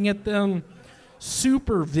 looking at them.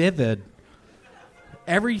 Super vivid.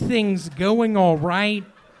 Everything's going all right.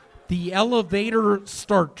 The elevator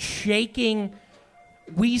starts shaking.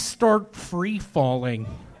 We start free falling.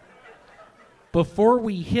 Before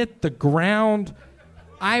we hit the ground,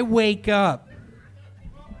 I wake up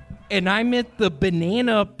and I'm at the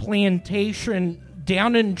banana plantation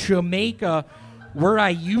down in Jamaica where I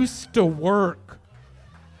used to work.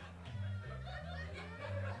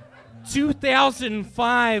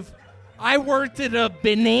 2005, I worked at a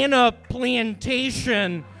banana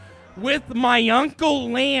plantation with my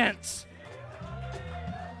Uncle Lance.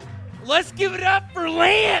 Let's give it up for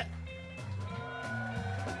Lance.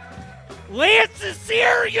 Lance's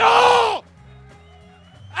cereal.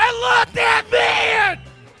 I love that man.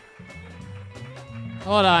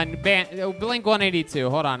 Hold on, Blink 182.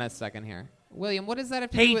 Hold on a second here. William, what does that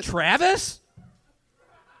have to do with... Hey, Travis?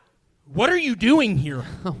 What are you doing here?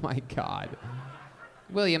 Oh, my God.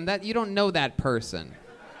 William, that you don't know that person.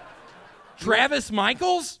 Travis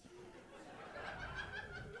Michaels?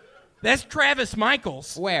 That's Travis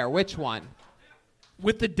Michaels. Where? Which one?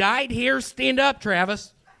 With the dyed hair. Stand up,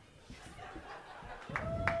 Travis.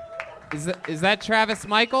 Is that Travis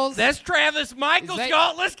Michaels? That's Travis Michaels,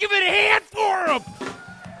 y'all. Let's give it a hand for him.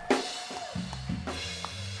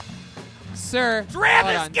 Sir.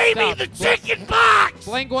 Travis gave me the chicken box.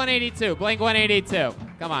 Blink 182. Blink 182.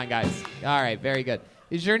 Come on, guys. All right, very good.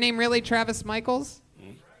 Is your name really Travis Michaels?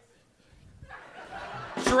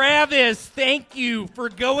 Travis, thank you for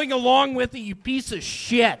going along with it, you piece of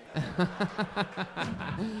shit.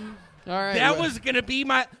 All right. That was going to be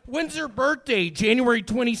my... When's her birthday? January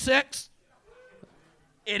 26th?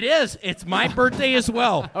 It is. It's my birthday as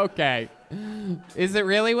well. Okay. Is it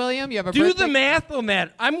really, William? You have a Do birthday? the math on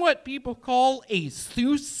that. I'm what people call a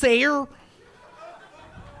soothsayer.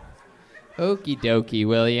 Okie dokie,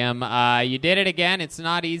 William. You did it again. It's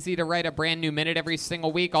not easy to write a brand new minute every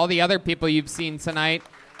single week. All the other people you've seen tonight,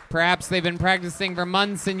 perhaps they've been practicing for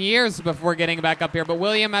months and years before getting back up here, but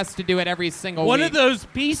William has to do it every single One week. of those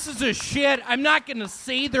pieces of shit, I'm not going to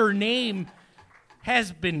say their name,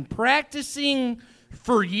 has been practicing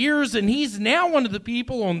for years, and he's now one of the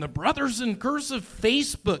people on the Brothers in Cursive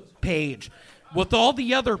Facebook page with all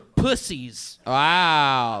the other pussies.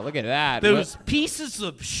 Wow, look at that. Those pieces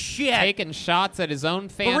of shit. Taking shots at his own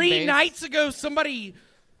fan 3 base. nights ago, somebody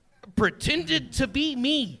pretended to be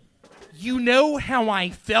me. You know how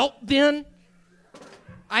I felt then?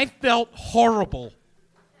 I felt horrible.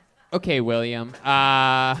 Okay, William.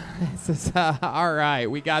 This is, all right,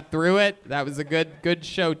 we got through it. That was a good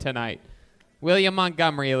show tonight. William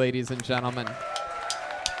Montgomery, ladies and gentlemen.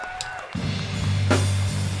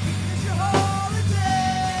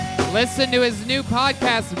 Listen to his new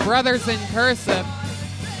podcast, Brothers in Cursive,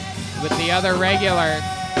 with the other regular,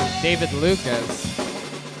 David Lucas.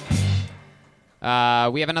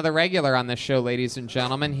 We have another regular on this show, ladies and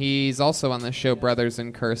gentlemen. He's also on the show, Brothers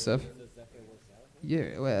in Cursive.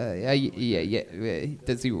 Yeah,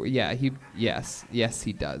 does he? Yeah, yes,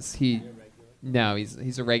 he does.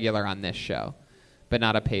 He's a regular on this show, but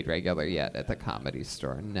not a paid regular yet at the Comedy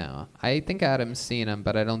Store. No, I think Adam's seen him,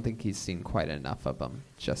 but I don't think he's seen quite enough of him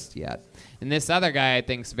just yet. And this other guy, I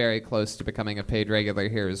think, is very close to becoming a paid regular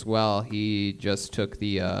here as well. He just took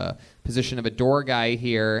the position of a door guy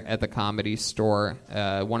here at the Comedy Store.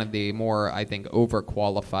 One of the more, I think,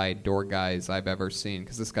 overqualified door guys I've ever seen,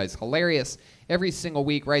 because this guy's hilarious. Every single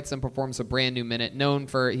week, writes and performs a brand new minute.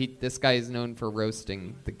 This guy is known for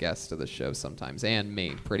roasting the guest of the show sometimes, and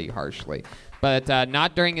me, pretty harshly. But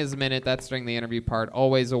not during his minute. That's during the interview part.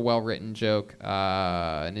 Always a well-written joke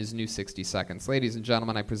in his new 60 seconds. Ladies and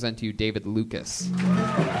gentlemen, I present to you David Lucas.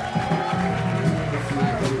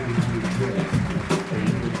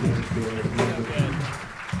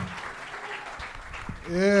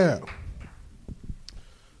 Yeah.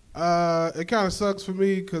 It kind of sucks for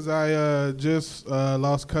me because I just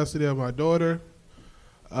lost custody of my daughter.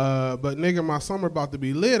 But nigga, my summer about to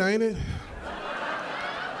be lit, ain't it?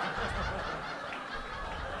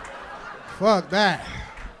 Fuck that.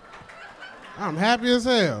 I'm happy as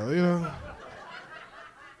hell, you know.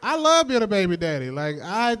 I love being a baby daddy. Like,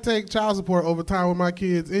 I take child support over time with my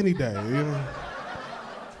kids any day, you know.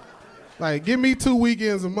 Like, give me 2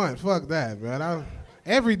 weekends a month. Fuck that, man.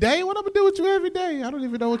 Every day? What I'm gonna do with you every day? I don't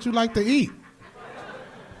even know what you like to eat.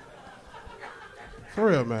 For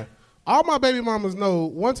real, man. All my baby mamas know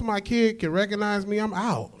once my kid can recognize me, I'm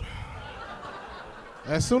out.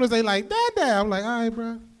 As soon as they like, Dad, I'm like, all right,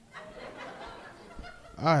 bro.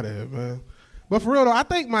 All right, man. But for real, though, I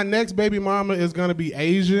think my next baby mama is gonna be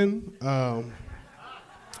Asian.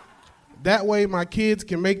 That way my kids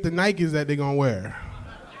can make the Nikes that they're gonna wear.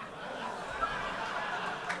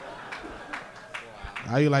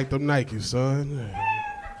 How you like them Nikes, son?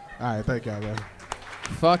 All right, thank y'all, man.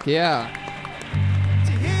 Fuck yeah.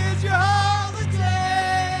 Here's your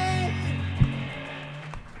holiday.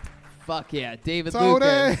 Fuck yeah, David Tony,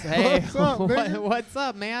 Lucas. Hey, what's up, nigga? What's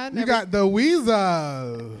up, man? You got the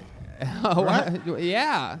Weasel. Oh, right?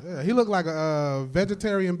 yeah. He looked like a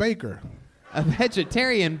vegetarian baker. A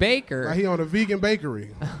vegetarian baker? Like he on a vegan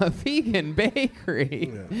bakery. A vegan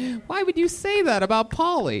bakery? Yeah. Why would you say that about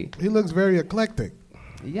Paulie? He looks very eclectic.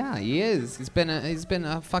 Yeah, he is. He's been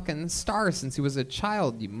a fucking star since he was a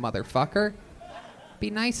child, you motherfucker. Be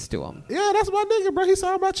nice to him. Yeah, that's my nigga, bro. He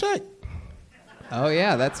signed my check. Oh,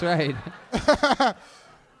 yeah, that's right.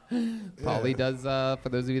 Paulie does, for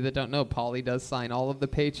those of you that don't know, Paulie does sign all of the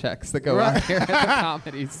paychecks that go out here at the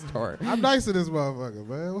Comedy Store. I'm nice to this motherfucker,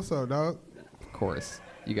 man. What's up, dog? Of course.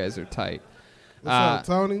 You guys are tight. What's up,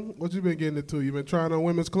 Tony? What you been getting into? You been trying on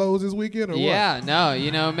women's clothes this weekend or what? Yeah, no,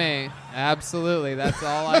 you know me. Absolutely. That's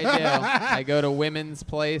all I do. I go to women's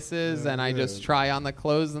places and I just try on the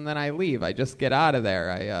clothes and then I leave. I just get out of there.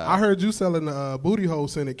 I heard you selling the booty hole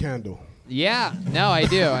scented candle. Yeah, no, I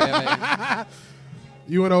do.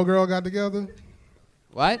 You and old girl got together?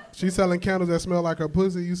 What? She's selling candles that smell like her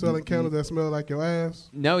pussy. You selling candles that smell like your ass?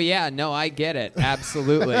 No, I get it.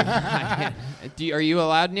 Absolutely. Are you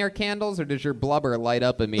allowed near candles, or does your blubber light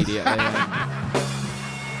up immediately?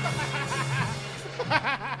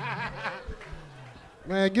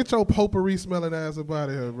 Man, get your potpourri smelling ass up out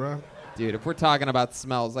of here, bro. Dude, if we're talking about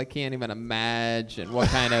smells, I can't even imagine what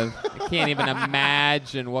kind of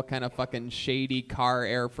fucking shady car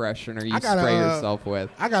air freshener you spray yourself with.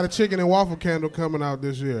 I got a chicken and waffle candle coming out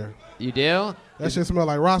this year. You do? That shit smell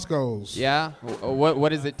like Roscoe's. Yeah? What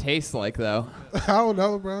does it taste like, though? I don't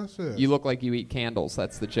know, bro. Shit. You look like you eat candles.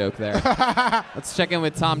 That's the joke there. Let's check in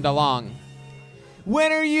with Tom DeLonge.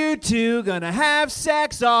 When are you two gonna have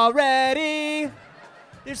sex already?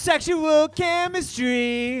 There's sexual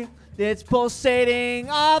chemistry. It's pulsating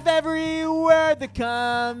off every word that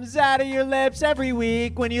comes out of your lips every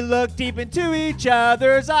week when you look deep into each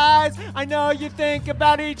other's eyes. I know you think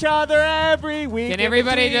about each other every week. Can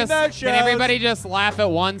everybody just laugh at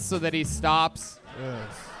once so that he stops?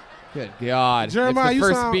 Yes. Good God. Jeremiah, if the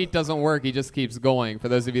first beat doesn't work, he just keeps going. For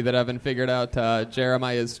those of you that haven't figured out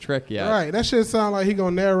Jeremiah's trick yet. Right. That shit sound like he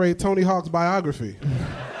gonna narrate Tony Hawk's biography.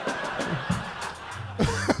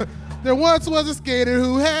 There once was a skater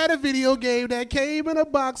who had a video game that came in a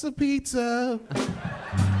box of pizza.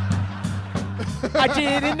 I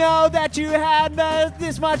didn't know that you had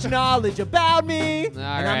this much knowledge about me.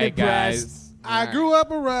 All right, guys. I grew up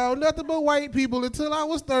around nothing but white people until I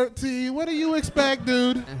was 13. What do you expect,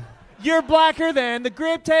 dude? You're blacker than the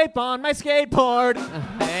grip tape on my skateboard.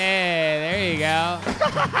 Hey, there you go.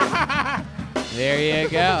 There you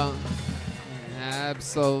go.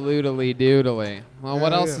 Absolutely doodly. Well,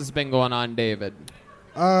 what else has been going on, David?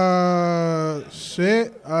 Let's see.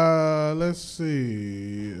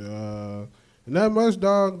 Not much,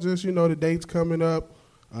 dog. Just, the dates coming up.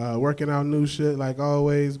 Working out new shit like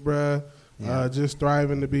always, bruh. Yeah. Just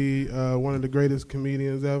striving to be one of the greatest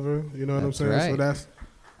comedians ever. You know what I'm saying? Right. So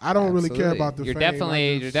I don't really care about the fame.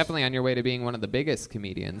 You're definitely on your way to being one of the biggest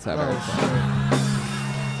comedians ever.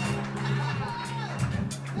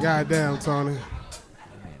 Goddamn, Tony.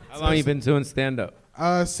 How long you been doing stand-up?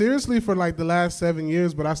 Seriously, for like the last 7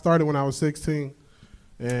 years, but I started when I was 16.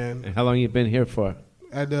 And how long you been here for?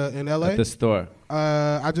 In LA? At the store.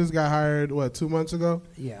 I just got hired, 2 months ago?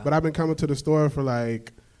 Yeah. But I've been coming to the store for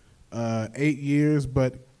like 8 years,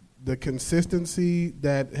 but the consistency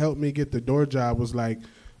that helped me get the door job was like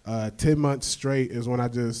 10 months straight is when I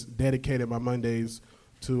just dedicated my Mondays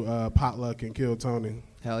to Potluck and Kill Tony.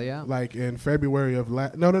 Hell yeah. Like in February of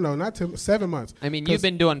not 7 months. I mean, you've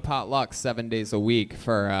been doing Potluck 7 days a week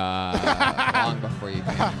for long before you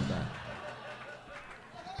came here.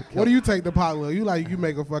 What do you take the Potluck? You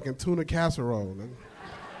make a fucking tuna casserole. Man.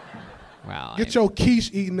 Wow. Get your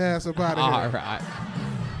quiche eating ass up out of here. All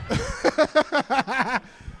right.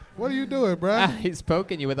 What are you doing, bro? He's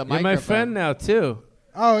poking you with a You're microphone. my friend now, too.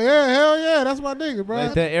 Oh, yeah, hell yeah. That's my nigga, bro.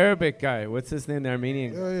 Like the Arabic guy. What's his name? The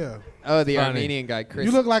Armenian guy. Hell yeah. Oh, the Armenian guy, Chris.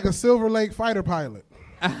 You look like a Silver Lake fighter pilot.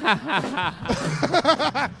 What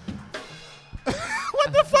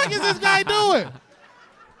the fuck is this guy doing?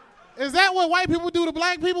 Is that what white people do to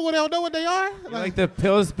black people when they don't know what they are? Like the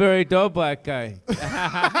Pillsbury Doughblack guy.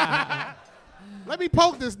 Let me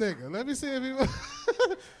poke this nigga. Let me see if he...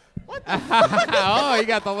 What the Oh, you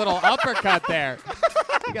got the little uppercut there.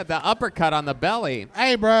 You got the uppercut on the belly.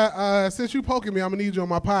 Hey, bro, since you poking me, I'm going to need you on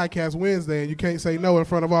my podcast Wednesday, and you can't say no in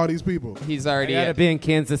front of all these people. He's already... I gotta be in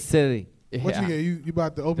Kansas City. What you get? You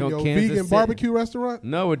about to open your Kansas vegan City. barbecue restaurant?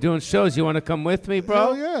 No, we're doing shows. You want to come with me,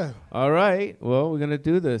 bro? Hell yeah. All right. Well, we're going to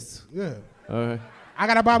do this. Yeah. All right. I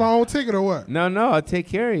got to buy my own ticket or what? No, I'll take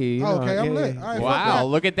care of you. you Okay, know, I'm lit. yeah. All right, Wow,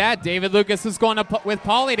 look at that. David Lucas is going with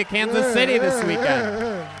Paulie to Kansas City this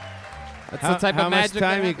weekend. That's the type how of magic. much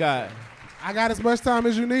time you got? I got as much time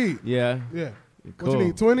as you need. Yeah. Yeah. Cool. What you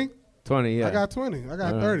need, 20? 20, yeah. I got 20. I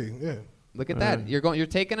got 30, yeah. Look at that. You're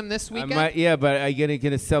taking him this weekend? But I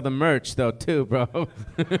gonna sell the merch though too, bro.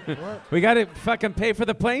 We gotta fucking pay for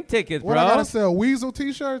the plane tickets, bro. What, I gotta sell Weasel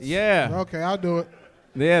t-shirts? Yeah. Okay, I'll do it.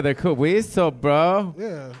 Yeah, they're cool. Weasel, bro.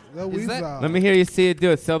 Yeah, that Weasel. Let me hear you see it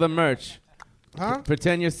do it. Sell the merch. Huh?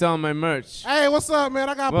 Pretend you're selling my merch. Hey, what's up, man?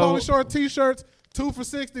 I got Pauly Shore t-shirts. 2 for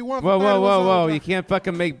 $60, 1 for $30. Whoa. You can't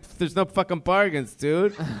fucking make... There's no fucking bargains,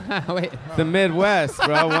 dude. Wait. The Midwest,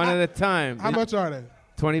 bro. One at a time. How much are they?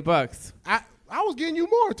 $20. I was getting you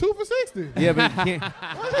more. 2 for $60. Yeah, but you can't...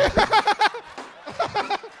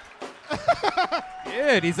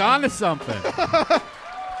 Dude, he's on to something.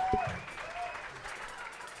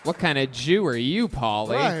 What kind of Jew are you,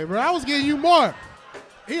 Pauly? Right, bro. I was getting you more.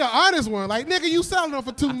 He an honest one. Like, nigga, you selling them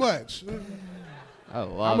for too much. I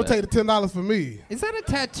love I'm going to take the $10 for me. Is that a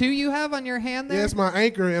tattoo you have on your hand there? Yeah, it's my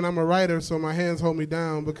anchor, and I'm a writer, so my hands hold me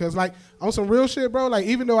down. Because, like, on some real shit, bro, like,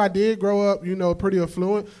 even though I did grow up, you know, pretty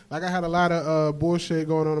affluent, like, I had a lot of bullshit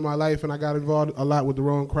going on in my life, and I got involved a lot with the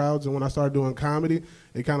wrong crowds. And when I started doing comedy,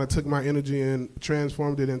 it kind of took my energy and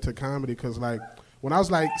transformed it into comedy. Because, like, when I was,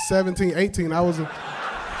 like, 17, 18, I was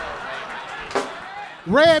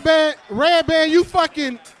Red Band, you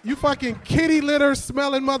fucking kitty litter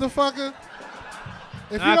smelling motherfucker.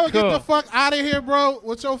 If you don't get the fuck out of here, bro,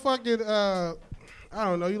 with your fucking, I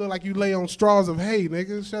don't know, you look like you lay on straws of hay,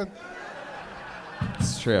 nigga.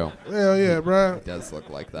 It's true. Hell yeah, bro. It does look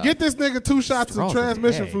like that. Get this nigga 2 shots Straws of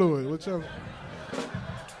transmission of hay. fluid. Whichever.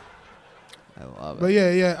 I love it. But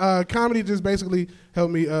yeah. Comedy just basically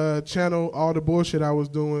helped me channel all the bullshit I was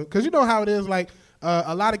doing. Because you know how it is, like,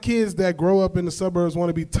 a lot of kids that grow up in the suburbs want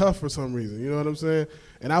to be tough for some reason. You know what I'm saying?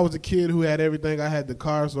 And I was a kid who had everything. I had the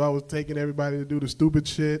car, so I was taking everybody to do the stupid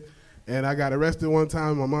shit. And I got arrested one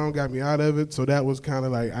time. My mom got me out of it. So that was kind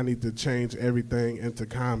of like, I need to change everything into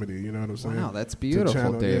comedy. You know what I'm saying? Wow, that's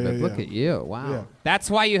beautiful, David. Yeah. Look at you. Wow. Yeah.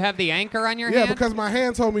 That's why you have the anchor on your Yeah, hand? because my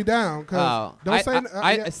hands hold me down.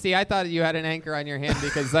 See, I thought you had an anchor on your hand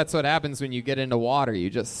because that's what happens when you get into water.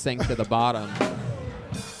 You just sink to the bottom.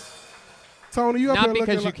 Tony, you up Not here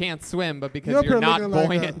because looking you can't swim, but because up you're here not looking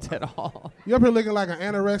like buoyant at all. You up here looking like an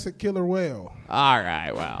anorexic killer whale. All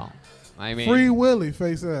right, well, I mean, Free Willy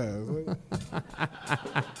face ass.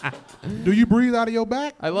 Do you breathe out of your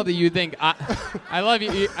back? I love that you think I love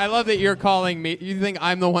you. I love that you're calling me. You think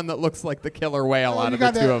I'm the one that looks like the killer whale out of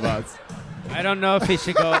the two of us. I don't know if he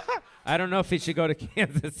should go. I don't know if he should go to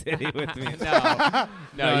Kansas City with me.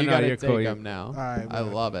 No, you gotta take cool. him now. All right, I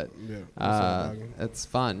love it. Yeah, it's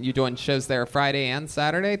fun. You doing shows there Friday and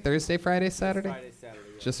Saturday? Thursday, Friday, Saturday? Friday, Saturday.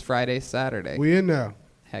 Just Friday, Saturday. We in there.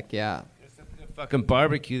 Heck yeah. Fucking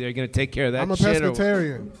barbecue. They're gonna take care of that. I'm a shit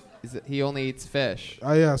pescatarian. He only eats fish.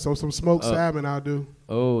 Oh yeah, so some smoked salmon I'll do.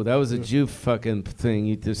 Oh, that was a Jew fucking thing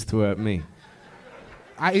you just threw at me.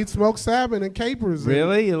 I eat smoked salmon and capers.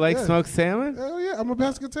 Really? You like smoked salmon? Hell yeah, I'm a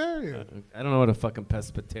pescatarian. I don't know what a fucking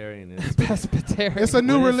pescatarian is. Pescatarian. It's a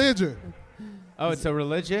new religion. Oh, it's a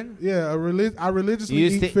religion? Yeah, I religiously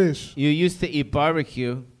eat fish. You used to eat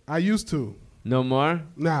barbecue. I used to. No more?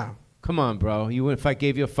 Nah. Come on, bro. If I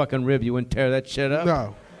gave you a fucking rib, you wouldn't tear that shit up?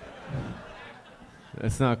 No.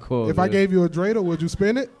 That's not cool. If I gave you a dreidel, would you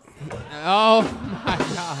spin it? Oh my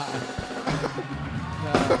God.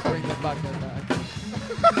 No, bring the bucket back.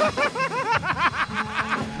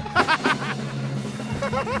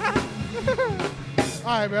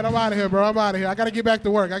 All right, man. I'm out of here, bro. I'm out of here. I got to get back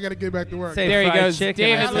to work. Say there he goes.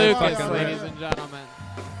 David Lucas, ladies and gentlemen.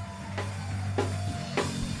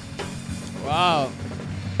 Wow.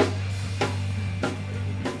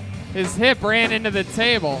 His hip ran into the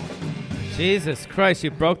table. Jesus Christ,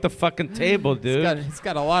 you broke the fucking table, dude. He's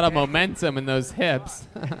got a lot of momentum in those hips.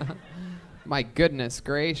 My goodness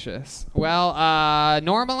gracious. Well,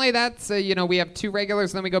 normally that's, we have 2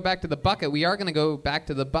 regulars, and then we go back to the bucket. We are going to go back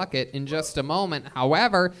to the bucket in just a moment.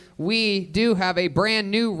 However, we do have a brand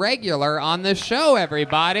new regular on the show,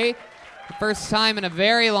 everybody. The first time in a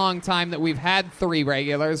very long time that we've had 3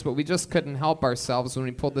 regulars, but we just couldn't help ourselves when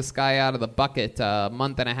we pulled this guy out of the bucket a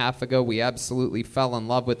month and a half ago. We absolutely fell in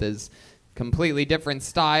love with his completely different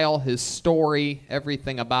style, his story,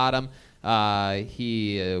 everything about him.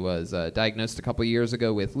 He was diagnosed a couple years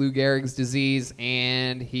ago with Lou Gehrig's disease,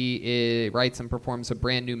 and he writes and performs a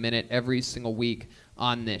brand new minute every single week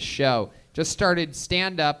on this show. Just started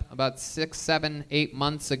stand-up about 6, 7, 8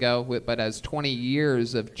 months ago, but has 20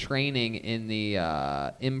 years of training in the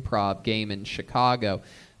improv game in Chicago.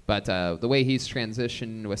 But the way he's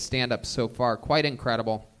transitioned with stand-up so far, quite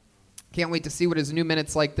incredible. Can't wait to see what his new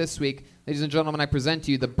minute's like this week. Ladies and gentlemen, I present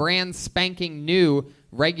to you the brand spanking new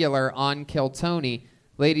regular on Kill Tony.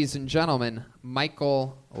 Ladies and gentlemen,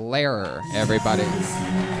 Michael Lehrer, everybody.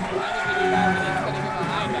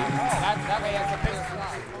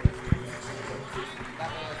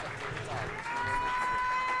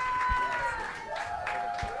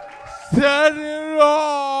 Set it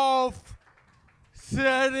off.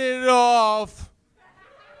 Set it off.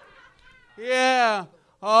 Yeah.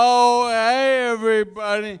 Oh, hey,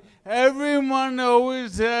 everybody. Everyone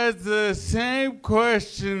always has the same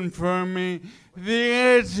question for me. The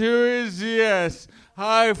answer is yes.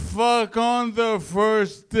 I fuck on the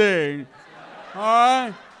first date.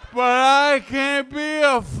 Alright? But I can't be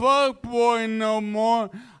a fuckboy no more.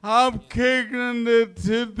 I'm kicking it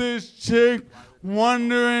to this chick,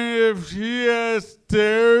 wondering if she has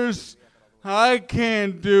stairs. I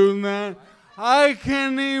can't do that. I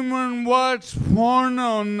can't even watch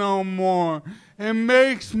porno no more. It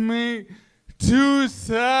makes me too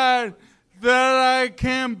sad that I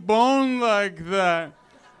can't bone like that.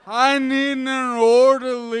 I need an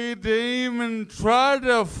orderly to even try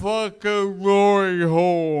to fuck a glory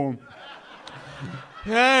hole.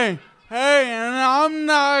 Hey, and I'm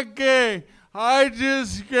not gay. I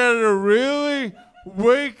just get a really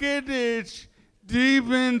wicked itch deep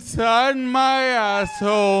inside my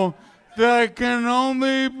asshole that can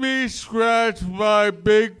only be scratched by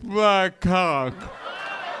big black cock.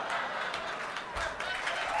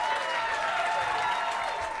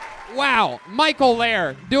 Wow, Michael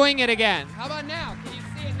Lair doing it again. How about now? Can you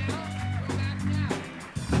see it now?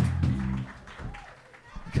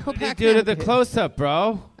 What did you do to the close-up,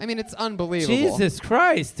 bro? I mean, it's unbelievable. Jesus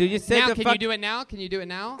Christ, dude! You said now, the can fuck- you do it now? Can you do it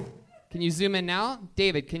now? Can you zoom in now?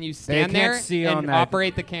 David, can you They stand can't there see and on that.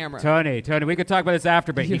 operate the camera? Tony, we could talk about this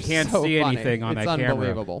after, but You're he can't so see funny. anything on It's that camera.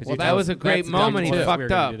 unbelievable. 'Cause Well, he that tells- was a great that's moment. dumb. He We were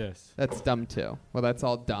gonna do this. That's dumb too. Well, that's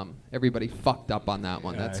all dumb. Everybody fucked up on that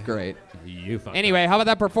one. That's great. You fucked Anyway, how about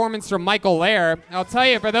that performance from Michael Lair? I'll tell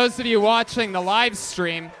you, for those of you watching the live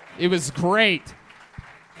stream, it was great.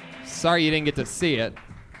 Sorry you didn't get to see it.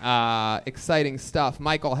 Exciting stuff.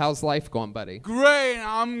 Michael, how's life going, buddy? Great,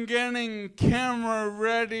 I'm getting camera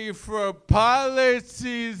ready for pilot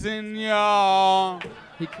season, y'all.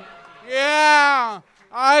 Yeah,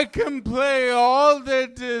 I can play all the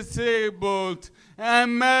disabled.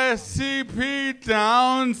 MSCP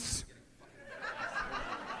Downs.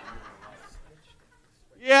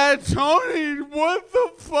 Yeah, Tony, what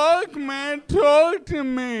the fuck, man? Talk to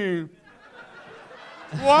me.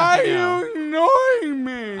 Why are you ignoring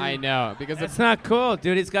me? I know, because it's not cool,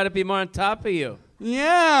 dude. He's got to be more on top of you.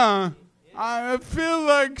 Yeah, I feel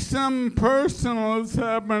like something personal has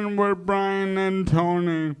happened with Brian and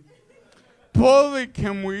Tony. Paulie,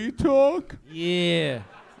 can we talk? Yeah.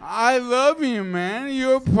 I love you, man.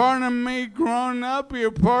 You're part of me growing up.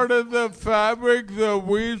 You're part of the fabric that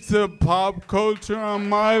weaves the pop culture of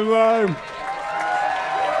my life.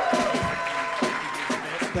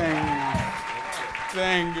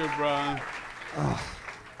 Thank you, bro.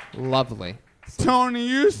 Lovely. Tony,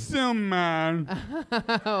 you still mad?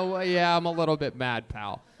 Well, yeah, I'm a little bit mad,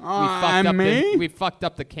 pal. Me? We fucked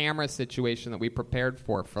up the camera situation that we prepared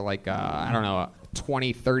for like, I don't know,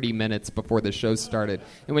 20, 30 minutes before the show started,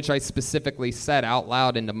 in which I specifically said out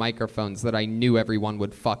loud into microphones that I knew everyone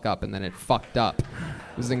would fuck up, and then it fucked up.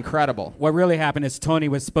 It was incredible. What really happened is Tony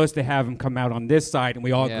was supposed to have him come out on this side, and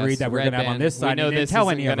we all agreed that we were going to have him on this side. We know and he this didn't tell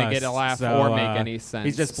isn't any of gonna us. get a laugh So, or make any sense.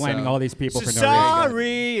 He's just blaming so- all these people for no reason.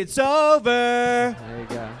 Sorry, it's over. There you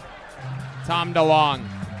go. Tom DeLonge.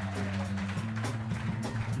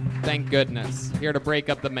 Thank goodness. Here to break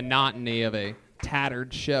up the monotony of a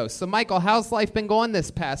tattered show. So, Michael, how's life been going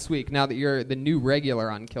this past week now that you're the new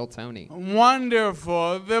regular on Kill Tony?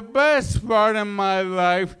 Wonderful. The best part of my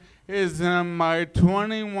life is that my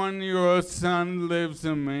 21-year-old son lives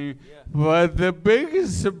with me. But the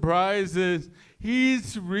biggest surprise is he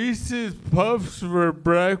eats Reese's Puffs for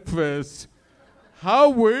breakfast. How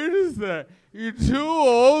weird is that? You're too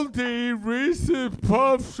old to eat Reese's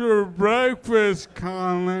Puffs for breakfast,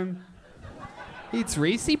 Colin. Eats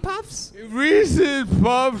Reese's Puffs? Reese's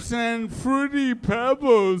Puffs and Fruity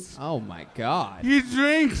Pebbles. Oh, my God. He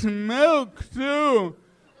drinks milk, too.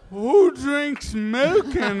 Who drinks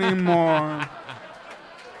milk anymore?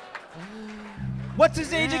 What's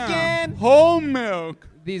his age again? Whole milk.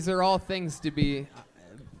 These are all things to be...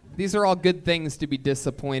 These are all good things to be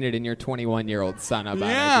disappointed in your 21-year-old son about.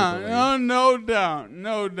 Yeah, no doubt,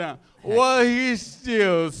 no doubt. Well, he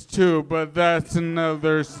steals too, but that's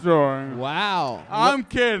another story. Wow. I'm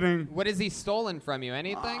kidding. What has he stolen from you?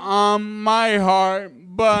 Anything? My heart,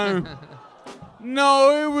 but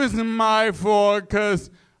no, it was my fault because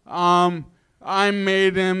I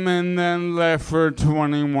made him and then left for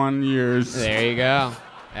 21 years. There you go.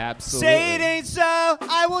 Absolutely. Say it ain't so,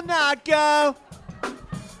 I will not go.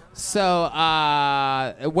 So,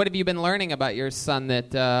 what have you been learning about your son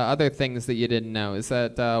that other things that you didn't know? Is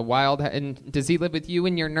that wild? And does he live with you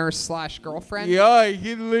and your nurse/girlfriend? Yeah,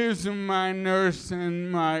 he lives with my nurse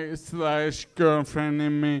and my /girlfriend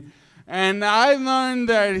and me. And I learned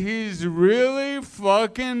that he's really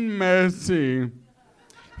fucking messy.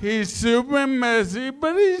 He's super messy,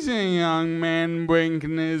 but he's a young man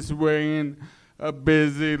winking his way in a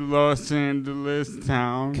busy Los Angeles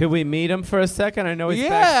town. Could we meet him for a second? I know he's Yeah,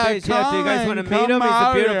 backstage. Yeah, do you guys want to meet him? He's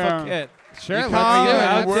a beautiful kid. Sure, Are let's you do it.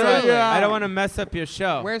 outside? Absolutely. I don't want to mess up your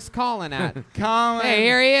show. Where's Colin at? Colin. Hey,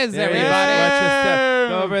 here he is, There he everybody. is. Watch your step.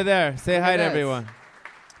 Go over there. Say Look hi at to this. everyone.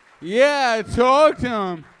 Yeah, talk to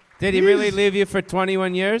him. Did he really leave you for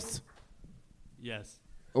 21 years? Yes.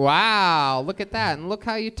 Wow, look at that, and look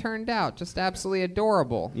how you turned out. Just absolutely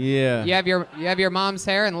adorable. Yeah. You have your mom's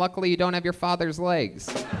hair, and luckily you don't have your father's legs.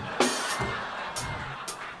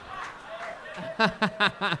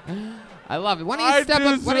 I love it. Why don't you I step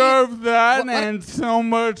up? deserve that and so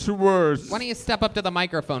much worse. Why don't you step up to the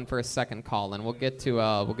microphone for a second, Colin? We'll get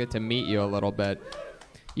to meet you a little bit.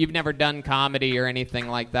 You've never done comedy or anything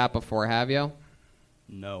like that before, have you?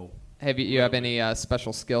 No. Have you have any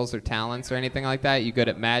special skills or talents or anything like that? You good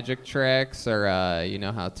at magic tricks, or you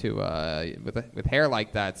know how to with hair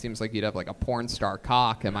like that? It seems like you'd have like a porn star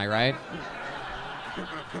cock. Am I right?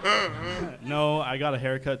 No, I got a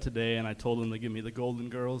haircut today, and I told them to give me the Golden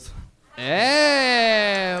Girls.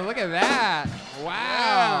 Hey, look at that!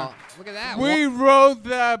 Wow, look at that! We wrote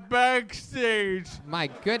that backstage. My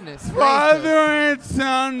goodness, Father and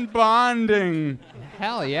son bonding.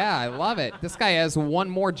 Hell yeah, I love it. This guy has one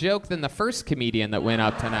more joke than the first comedian that went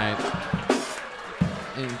up tonight.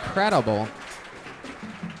 Incredible.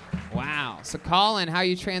 Wow. So, Colin, how are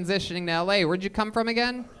you transitioning to LA? Where'd you come from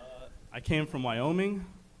again? I came from Wyoming.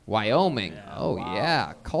 Wyoming. Oh,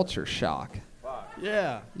 yeah. Culture shock.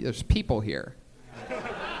 Yeah. There's people here.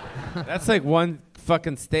 That's like one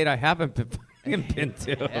fucking state I haven't been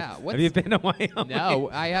to. Yeah. Have you been to Wyoming? No,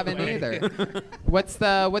 I haven't either.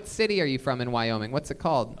 What city are you from in Wyoming? What's it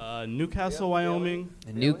called? Newcastle, Wyoming.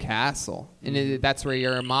 Newcastle. And that's where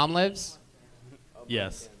your mom lives?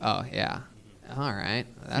 Yes. Oh, yeah. All right.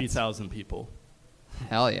 3,000 people.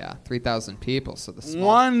 Hell yeah. 3,000 people. So the small...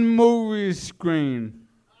 One movie screen.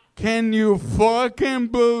 Can you fucking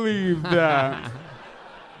believe that?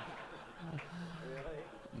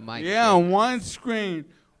 Yeah, one screen.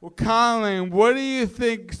 Well, Colin, what do you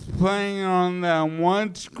think's playing on that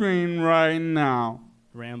one screen right now?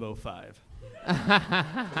 Rambo 5.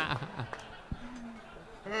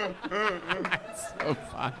 So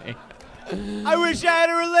funny. I wish I had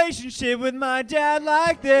a relationship with my dad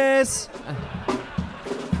like this.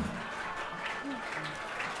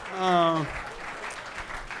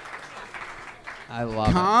 I love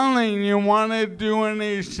it. Colin, you want to do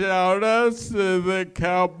any shout-outs to the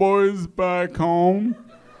Cowboys back home?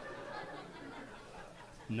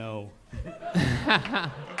 No.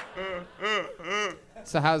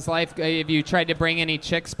 So how's life? Have you tried to bring any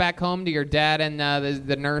chicks back home to your dad and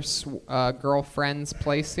the nurse girlfriend's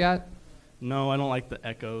place yet? No, I don't like the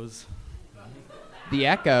echoes. The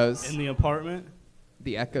echoes? In the apartment?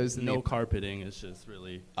 The echoes in no carpeting. It's just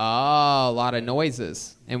really... Oh, a lot of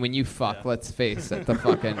noises. And when you fuck, let's face it, the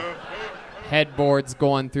fucking headboard's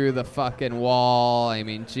going through the fucking wall. I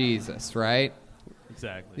mean, Jesus, right?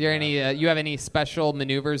 Exactly. You have any special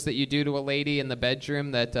maneuvers that you do to a lady in the bedroom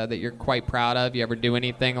that you're quite proud of? You ever do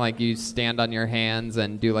anything like you stand on your hands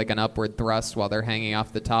and do like an upward thrust while they're hanging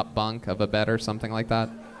off the top bunk of a bed or something like that?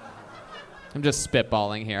 I'm just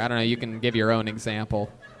spitballing here. I don't know. You can give your own example.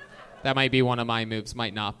 That might be one of my moves.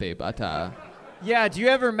 Might not be, but... Yeah, do you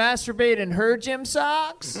ever masturbate in her gym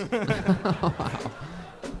socks?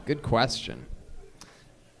 Good question.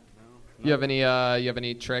 You have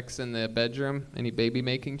any tricks in the bedroom? Any baby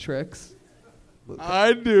making tricks?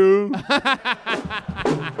 I do.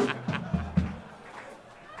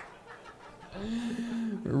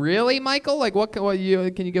 Really, Michael? Like what can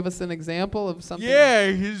you give us an example of something? Yeah,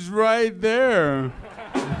 he's right there.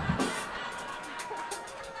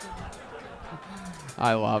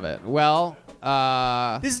 I love it. Well,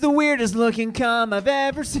 this is the weirdest looking cum I've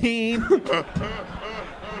ever seen.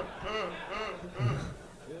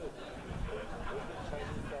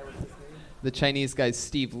 The Chinese guy's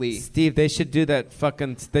Steve Lee. Steve, they should do that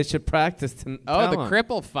fucking. They should practice. To Oh, the tell 'em.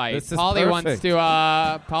 cripple fight. This is Polly wants perfect.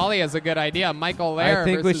 to. Polly has a good idea. Michael Lair. I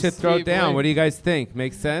think we versus should throw Steve down. Lee. What do you guys think?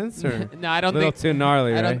 Makes sense? Or No, I don't a little think. too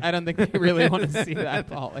gnarly, I right? don't think they really want to see that,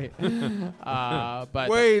 Polly. But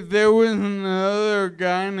Wait, there was another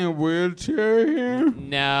guy in a wheelchair here?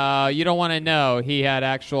 no, you don't want to know. He had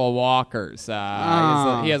actual walkers. He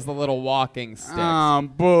has the little walking sticks.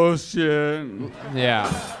 Bullshit.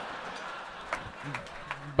 Yeah.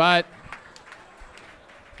 But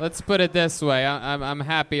let's put it this way. I'm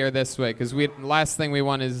happier this way because last thing we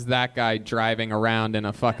want is that guy driving around in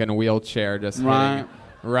a fucking wheelchair just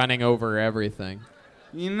running over everything.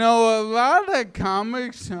 You know, a lot of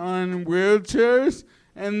comics are in wheelchairs,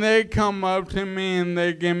 and they come up to me and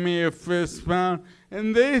they give me a fist pound,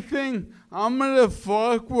 and they think I'm gonna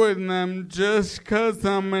fuck with them just because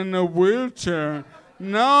I'm in a wheelchair.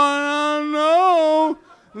 No.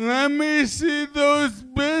 Let me see those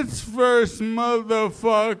bits first,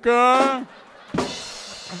 motherfucker.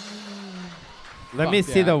 Let me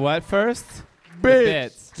see the what first?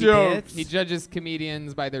 Bits. Jokes. He judges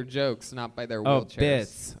comedians by their jokes, not by their Oh, wheelchairs.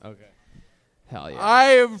 bits. Okay. Hell yeah. I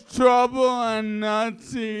have trouble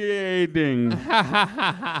enunciating. It's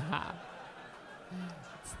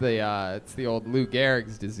the old Lou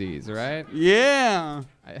Gehrig's disease, right? Yeah.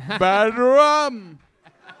 Batter up.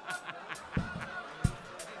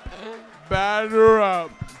 Batter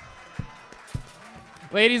up.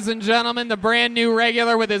 Ladies and gentlemen, the brand new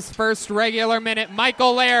regular with his first regular minute,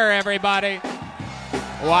 Michael Lair, everybody.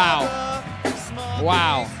 Wow.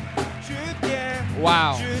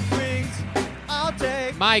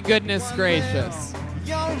 My goodness gracious.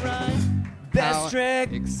 How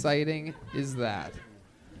exciting is that?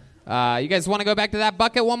 You guys want to go back to that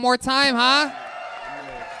bucket one more time, huh?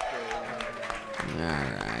 All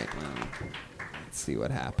right. Let's see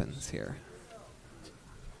what happens here.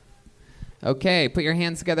 Okay, put your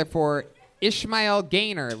hands together for Ishmael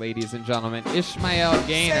Gaynor, ladies and gentlemen. Ishmael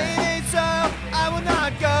Gaynor. I will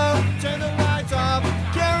not go. Turn the lights off.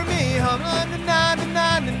 Carry me home.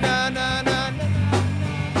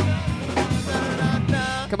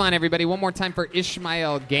 Come on, everybody. One more time for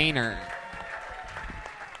Ishmael Gaynor.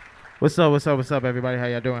 What's up, everybody? How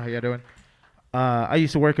y'all doing? I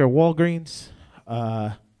used to work at Walgreens.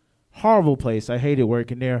 Horrible place. I hated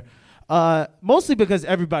working there. Mostly because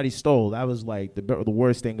everybody stole. That was like the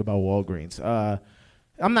worst thing about Walgreens.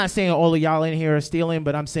 I'm not saying all of y'all in here are stealing,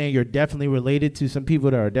 but I'm saying you're definitely related to some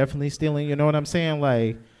people that are definitely stealing. You know what I'm saying?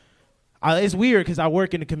 Like, it's weird because I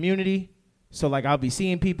work in the community. So, like, I'll be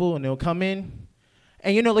seeing people and they'll come in.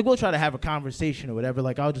 And, you know, like, we'll try to have a conversation or whatever.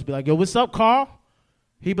 Like, I'll just be like, yo, what's up, Carl?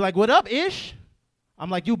 He'd be like, what up, Ish? I'm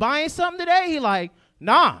like, you buying something today? He like,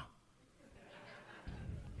 nah.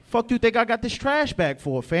 Fuck you think I got this trash bag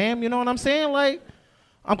for, fam? You know what I'm saying? Like,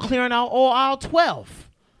 I'm clearing out all aisle 12.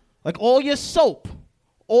 Like, all your soap,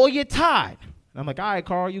 all your Tide. And I'm like, all right,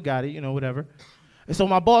 Carl, you got it, you know, whatever. And so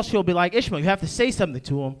my boss, he'll be like, Ishmael, you have to say something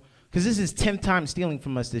to him because this is 10th time stealing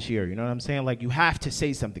from us this year. You know what I'm saying? Like, you have to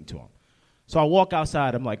say something to him. So I walk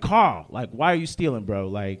outside. I'm like, Carl, like, why are you stealing, bro?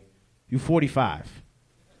 Like, you 45.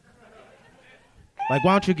 Like,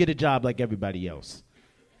 why don't you get a job like everybody else?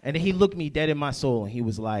 And then he looked me dead in my soul, and he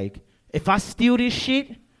was like, if I steal this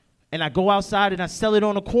shit and I go outside and I sell it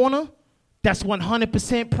on a corner, that's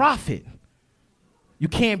 100% profit. You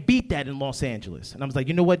can't beat that in Los Angeles. And I was like,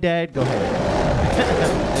 you know what, Dad? Go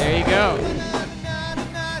ahead. There you go.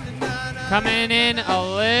 Coming in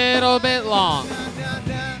a little bit long.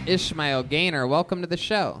 Ishmael Gaynor, welcome to the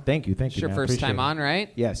show. Thank you. It's your man. first Appreciate time it. on, right?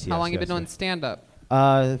 Yes. How long you been doing yes. stand-up?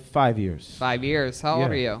 5 years. 5 years. How old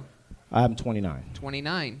are you? I'm 29.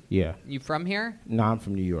 29. Yeah. You from here? No, I'm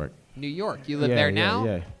from New York. New York. You live there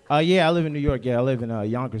now? Yeah, I live in New York. Yeah, I live in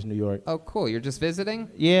Yonkers, New York. Oh, cool. You're just visiting?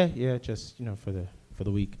 Yeah, just for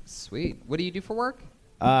the week. Sweet. What do you do for work?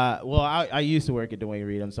 Well, I used to work at Dwayne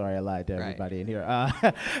Reed. I'm sorry, I lied to everybody in here.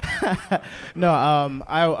 No,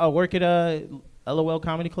 I work at LOL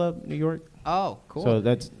Comedy Club, New York. Oh, cool. So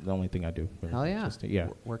that's the only thing I do. Hell yeah. Yeah.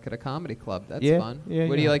 Work at a comedy club. That's Yeah, fun. yeah,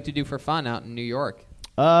 What do you yeah. like to do for fun out in New York?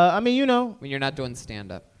 I mean, you know. When you're not doing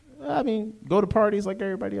stand-up. I mean, go to parties like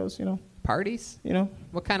everybody else, you know. Parties? You know.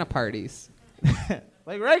 What kind of parties?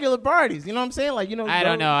 Like regular parties, you know what I'm saying? Like, you know. I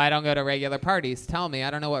don't know. I don't go to regular parties. Tell me.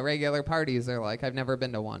 I don't know what regular parties are like. I've never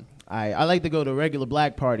been to one. I like to go to regular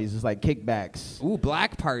black parties. It's like kickbacks. Ooh,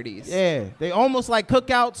 black parties. Yeah, they almost like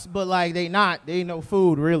cookouts, but like they not. They ain't no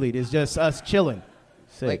food really. It's just us chilling.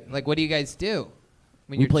 Sick. Like what do you guys do?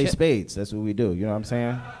 When We you're play spades. That's what we do. You know what I'm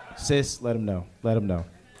saying? Sis, let them know. Let them know.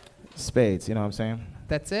 Spades. You know what I'm saying?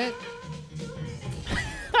 That's it?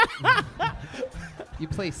 You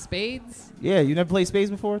play spades? Yeah, you never played spades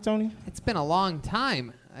before, Tony? It's been a long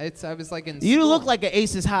time. I was like in You school. look like an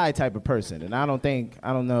Aces High type of person, and I don't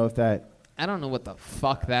know if that. I don't know what the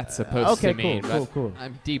fuck that's supposed to mean. Cool.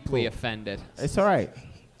 I'm deeply offended. It's all right.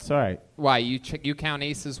 It's all right. Why, you count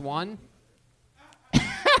aces one?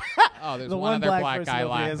 Oh, there's The one other black person guy over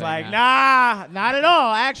there laughing. is like, huh? nah, not at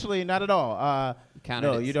all. Actually, not at all. Counted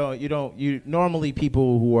No, it. you don't. You normally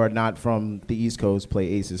people who are not from the East Coast play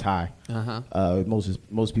Aces High. Uh-huh.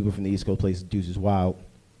 Most people from the East Coast play Deuces Wild.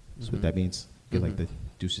 That's what that means. Get like the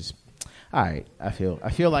deuces. All right, I feel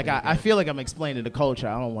like I feel like I'm explaining the culture.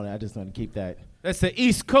 I just want to keep that. That's the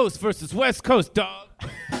East Coast versus West Coast, dog.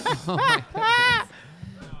 Oh my goodness.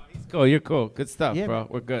 Cool, you're cool. Good stuff, Yeah, bro. man.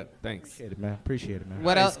 We're good. Thanks. Appreciate it, man.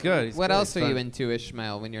 What He's else? good. He's What good. else He's are you fun. into,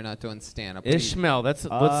 Ishmael, when you're not doing stand-up? Ishmael. That's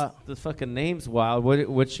what's the fucking name's wild.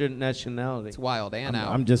 What's your nationality? It's wild and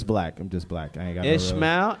out. I'm just black. I ain't got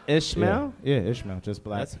Ishmael. Ishmael. Yeah, Ishmael, just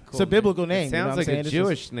black. That's a cool It's a biblical name. name. It sounds like a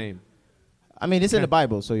Jewish name. I mean, it's in the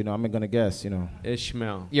Bible, so I'm gonna guess.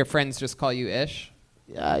 Ishmael. Your friends just call you Ish?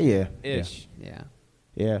 Yeah. Ish. Yeah.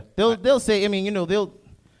 Yeah. They'll say. I mean, they'll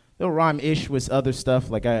rhyme ish with other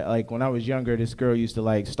stuff. Like when I was younger, this girl used to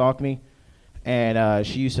like stalk me, and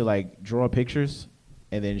she used to like draw pictures,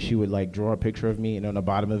 and then she would like draw a picture of me, and on the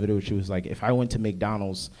bottom of it, she was like, if I went to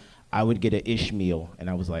McDonald's, I would get an ish meal, and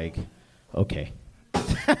I was like, okay.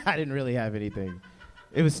 I didn't really have anything.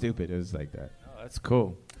 It was stupid. It was like that. Oh, that's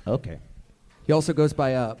cool. Okay. He also goes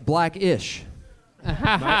by Black-ish. Hell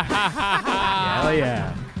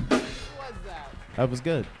yeah. That was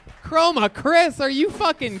good. Chroma, Chris, are you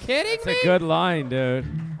fucking kidding me? That's a good line, dude.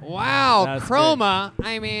 Wow, That's Chroma.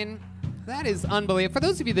 I mean, that is unbelievable. For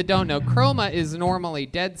those of you that don't know, Chroma is normally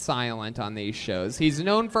dead silent on these shows. He's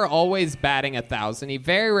known for always batting 1,000. He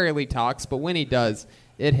very rarely talks, but when he does,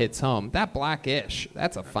 it hits home. That Black-ish,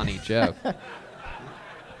 that's a funny joke.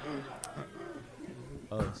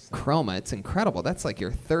 Chroma, it's incredible. That's like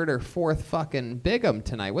your third or fourth fucking Bigum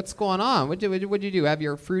tonight. What's going on? What'd you do? Have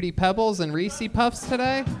your Fruity Pebbles and Reese Puffs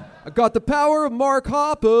today? I got the power of Mark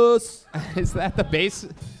Hoppus. Is that the bass?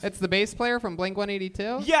 That's the bass player from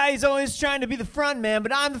Blink-182? Yeah, he's always trying to be the front man,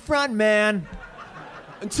 but I'm the front man.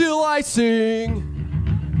 Until I sing.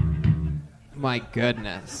 My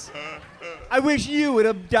goodness. I wish you would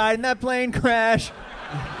have died in that plane crash.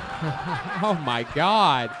 Oh my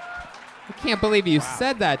God. I can't believe you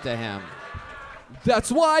said that to him.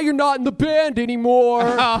 That's why you're not in the band anymore.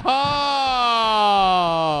 Oh!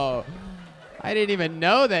 I didn't even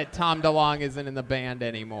know that Tom DeLonge isn't in the band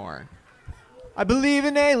anymore. I believe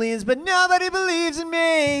in aliens, but nobody believes in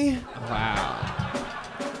me. Wow.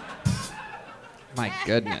 My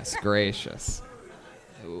goodness gracious.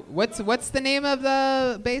 What's the name of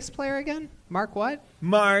the bass player again? Mark what?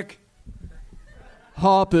 Mark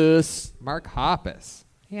Hoppus. Mark Hoppus.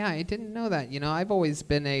 Yeah, I didn't know that. I've always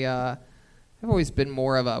been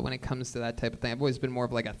more of a, when it comes to that type of thing, I've always been more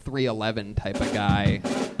of like a 311 type of guy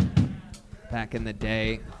back in the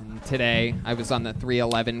day. And today, I was on the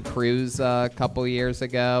 311 cruise a couple years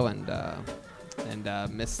ago and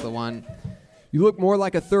missed the one. You look more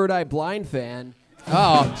like a Third Eye Blind fan.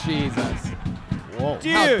 Oh, Jesus. Whoa.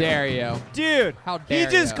 Dude. How dare you? Dude. How dare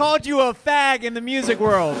He just you. called you a fag in the music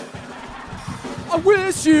world. I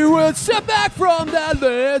wish you would step back from that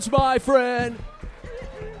ledge, my friend.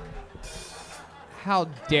 How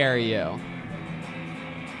dare you?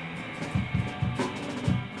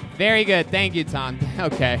 Very good. Thank you, Tom.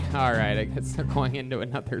 Okay. All right. I guess they're going into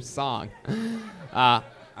another song. All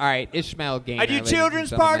right. Ishmael Gaynor. I do ladies and children's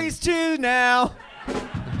gentlemen. parties too now.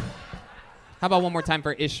 How about one more time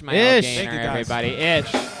for Ishmael Ish. Gaynor, Thank you, guys. everybody?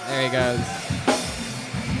 Ish. There he goes.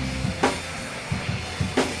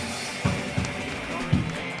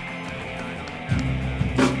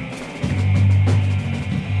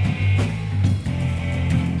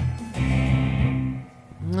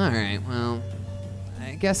 All right. Well,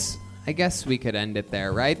 I guess we could end it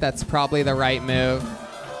there, right? That's probably the right move.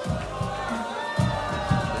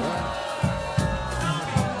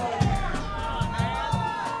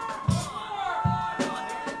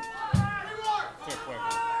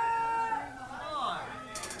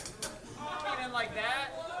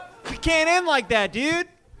 We can't end like that, dude.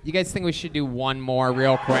 You guys think we should do one more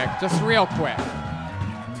real quick? Just real quick.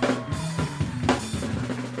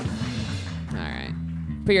 All right.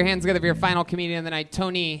 Put your hands together for your final comedian of the night,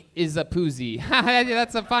 Tony Izapuzzi.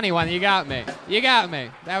 That's a funny one. You got me. You got me.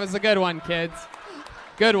 That was a good one, kids.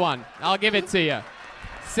 Good one. I'll give it to you.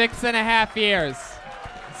 6.5 years.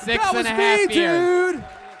 That was me, dude.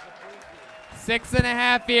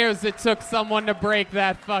 6.5 years it took someone to break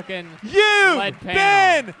that fucking You've lead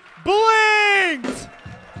panel. been blinked.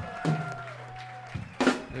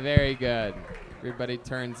 Very good. Everybody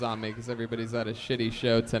turns on me because everybody's at a shitty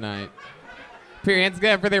show tonight. Put your hands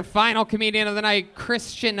together for their final comedian of the night,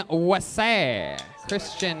 Christian Wessay.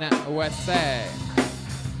 Christian Wessay.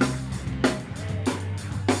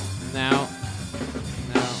 No.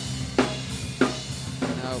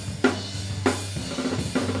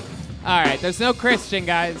 All right, there's no Christian,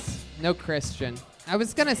 guys. No Christian. I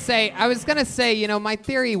was gonna say, you know, my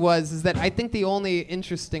theory is that I think the only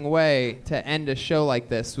interesting way to end a show like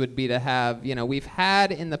this would be to have, you know, we've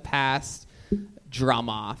had in the past drum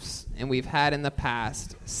offs and we've had in the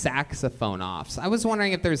past saxophone offs. I was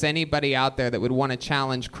wondering if there's anybody out there that would want to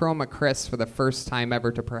challenge Chroma Chris for the first time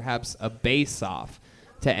ever to perhaps a bass off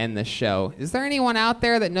to end the show. Is there anyone out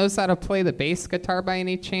there that knows how to play the bass guitar by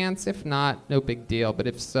any chance? If not, no big deal. But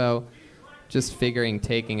if so, just figuring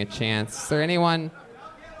taking a chance. Is there anyone?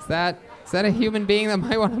 Is that a human being that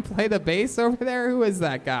might want to play the bass over there? Who is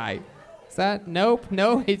that guy? Is that? Nope.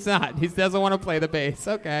 No, he's not. He doesn't want to play the bass.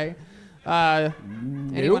 Okay.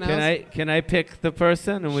 Anyone else? Can I pick the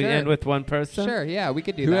person and we Sure. end with one person? Sure. Yeah, we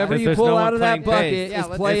could do Whoever that. you pull out of that bucket is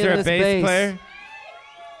playing there a this bass bass. player?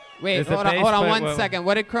 Wait, Is the hold on bass player- one second.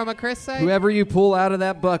 What did Chroma Chris say? Whoever you pull out of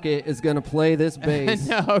that bucket is going to play this bass.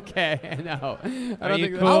 No, okay, no. I don't you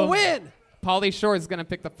think cool? I'll win. Pauly Shore is going to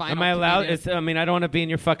pick the final. Am I allowed? comedian. I don't want to be in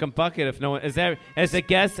your fucking bucket if no one is there. Has a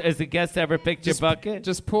guest ever picked your bucket?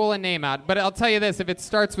 Just pull a name out. But I'll tell you this: if it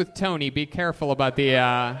starts with Tony, be careful about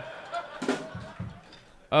the.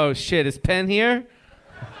 Oh shit! Is Penn here?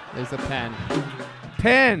 There's a pen.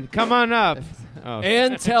 Penn, come on up. Oh.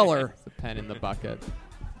 And Teller. There's a pen in the bucket.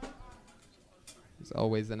 There's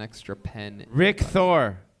always an extra pen. Rick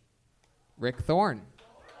Thor. Rick Thorne.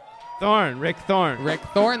 Rick Thorne. Rick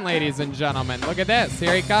Thorne, ladies and gentlemen. Look at this.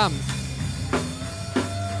 Here he comes.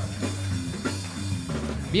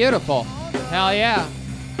 Beautiful. Hell yeah.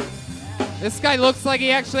 This guy looks like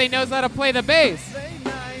he actually knows how to play the bass.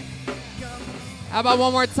 How about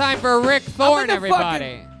one more time for Rick Thorne,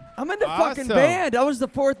 everybody? I'm in the fucking band. I was the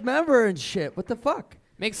fourth member and shit. What the fuck?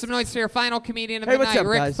 Make some noise for your final comedian of Hey, the what's night, up,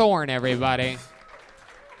 Rick guys? Thorne, everybody.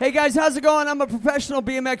 Hey guys, how's it going? I'm a professional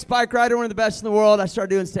BMX bike rider, one of the best in the world. I started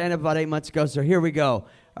doing stand-up about 8 months ago, so here we go.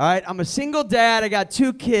 All right, I'm a single dad. I got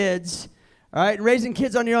 2 kids. All right, and raising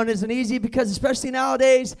kids on your own isn't easy because especially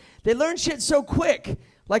nowadays, they learn shit so quick.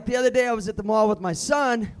 Like the other day, I was at the mall with my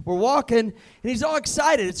son. We're walking, and he's all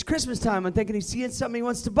excited. It's Christmas time. I'm thinking he's seeing something he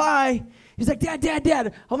wants to buy. He's like, Dad,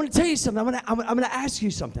 I'm going to tell you something. I'm going to ask you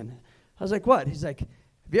something. I was like, what? He's like, have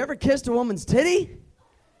you ever kissed a woman's titty?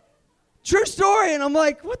 True story. And I'm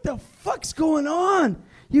like, what the fuck's going on?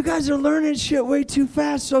 You guys are learning shit way too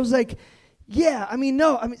fast. So I was like, yeah,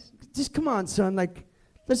 just come on, son. Like,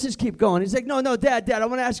 let's just keep going. He's like, no, Dad, I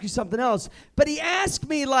want to ask you something else. But he asked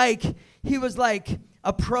me like he was like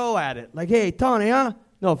a pro at it. Like, hey, Tony, huh?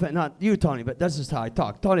 No, not you, Tony, but that's just how I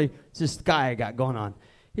talk. Tony, it's this guy I got going on.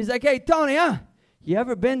 He's like, hey, Tony, huh? You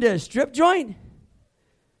ever been to a strip joint?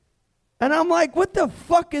 And I'm like, what the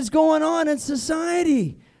fuck is going on in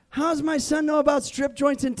society? How does my son know about strip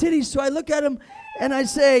joints and titties? So I look at him and I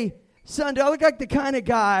say, son, do I look like the kind of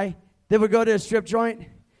guy that would go to a strip joint?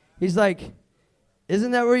 He's like,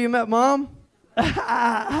 isn't that where you met Mom?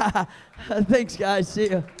 Thanks, guys. See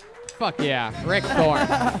ya. Fuck yeah. Rick Thorne.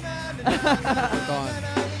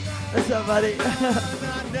 What's up, buddy?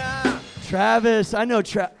 Travis. I know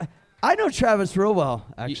Travis real well,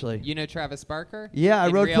 actually. You know Travis Barker? Yeah, I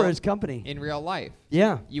In wrote real- for his company. In real life?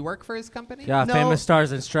 Yeah. You work for his company? Yeah, No. Famous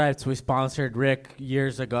Stars and Stripes. We sponsored Rick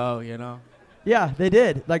years ago, you know. Yeah, they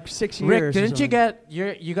did. Like 6 years. Rick, or didn't you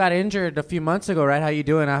something. you got injured a few months ago, right? How you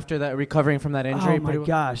doing after that, recovering from that injury? Oh my pretty well?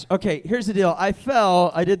 gosh. Okay, here's the deal. I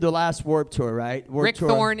fell. I did the last Warp Tour, right? Warp Rick Tour.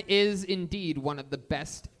 Thorne is indeed one of the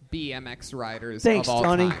best BMX riders Thanks, of all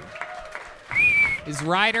Tony. time. Is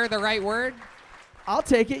rider the right word? I'll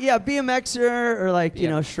take it. Yeah, BMXer or like, you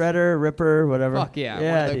know, shredder, ripper, whatever. Fuck yeah.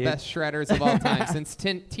 One of the dude. best shredders of all time since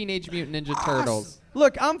Teenage Mutant Ninja Turtles.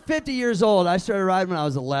 Look, I'm 50 years old. I started riding when I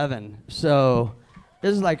was 11. So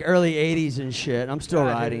this is like early 80s and shit. I'm still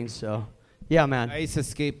Yeah, riding, dude. so. Yeah, man. I used to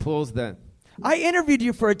skate pools then. I interviewed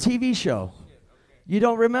you for a TV show. You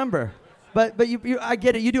don't remember. But you I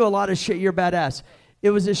get it. You do a lot of shit. You're badass.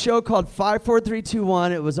 It was a show called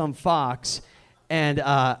 54321. It was on Fox. And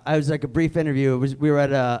I was like a brief interview. We were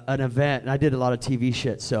at an event, and I did a lot of TV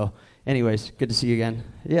shit. So anyways, good to see you again.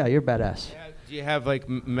 Yeah, you're badass. Yeah, do you have like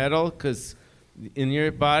metal in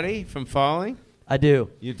your body from falling? I do.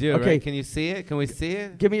 You do, Okay. right? Can you see it? Can we see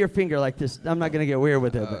it? Give me your finger like this. I'm not going to get weird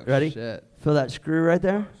with it. But ready? Shit. Feel that screw right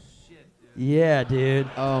there? Yeah, dude.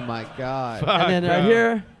 Oh my God. And then right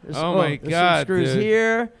here. Oh my there's God, some screws dude.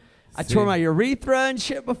 here. I tore my urethra and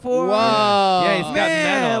shit before. Whoa. Yeah, he's got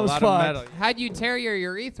Man, metal, it a was lot fun. of metal. How'd you tear your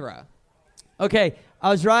urethra? Okay, I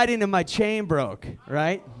was riding and my chain broke,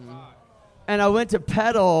 right? And I went to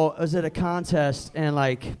pedal. I was at a contest and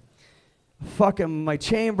like, fucking my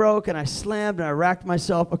chain broke and I slammed and I racked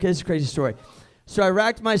myself. Okay, this is a crazy story. So I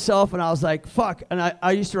racked myself and I was like, fuck. And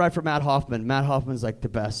I used to ride for Matt Hoffman. Matt Hoffman's like the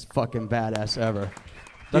best fucking badass ever.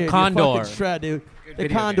 The Dude, Condor. you fucking shred, dude. The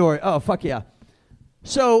video Condor. Oh, fuck yeah.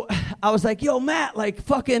 So I was like, yo, Matt, like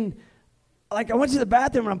fucking, like I went to the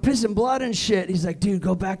bathroom and I'm pissing blood and shit. He's like, dude,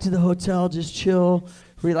 go back to the hotel, just chill,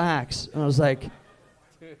 relax. And I was like,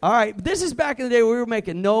 all right. But this is back in the day where we were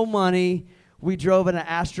making no money. We drove in an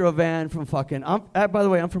Astro van from fucking, by the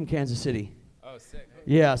way, I'm from Kansas City. Oh, sick.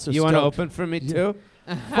 Yeah, so You want to stoked. open for me too?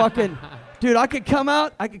 Fucking, dude, I could come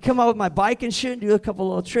out with my bike and shit and do a couple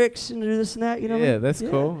little tricks and do this and that, you know what I Yeah, mean? that's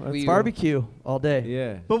cool. That's Barbecue all day.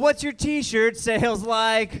 Yeah. But what's your t-shirt sales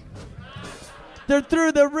like? They're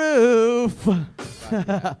through the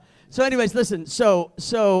roof. So anyways, listen, so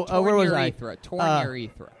where was urethra, I? torn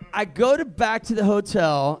urethra. I go back to the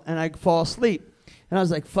hotel and I fall asleep. And I was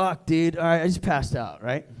like, fuck, dude. All right, I just passed out,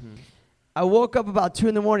 right? Mm-hmm. I woke up about 2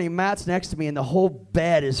 a.m. Matt's next to me and the whole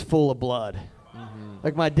bed is full of blood.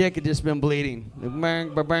 Like my dick had just been bleeding. Like,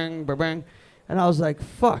 bang, ba bang, ba bang. And I was like,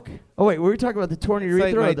 fuck. Oh, wait, were we talking about the torn urethra?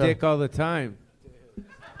 It's like my or the- dick all the time.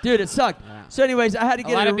 Dude, it sucked. So anyways, I had to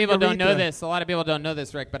get A lot of people urethra. don't know this. A lot of people don't know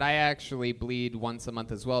this, Rick, but I actually bleed once a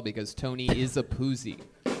month as well because Tony is a poozy.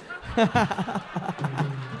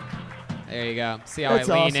 There you go. See how That's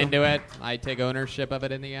I lean awesome. into it? I take ownership of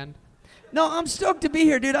it in the end. No, I'm stoked to be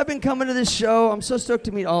here, dude. I've been coming to this show. I'm so stoked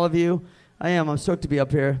to meet all of you. I am. I'm stoked to be up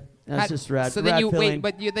here. That's just rad. So then rad you feeling.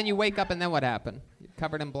 then you wake up and then what happened? You're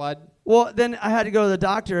covered in blood. Well, then I had to go to the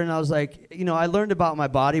doctor, and I was like, I learned about my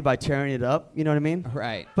body by tearing it up. You know what I mean?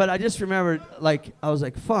 Right. But I just remembered, like, I was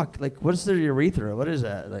like, fuck, like, what's the urethra? What is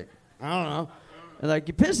that? Like, I don't know. And like,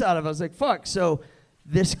 you piss out of it. I was like, fuck. So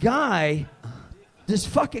this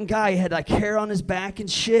fucking guy had like hair on his back and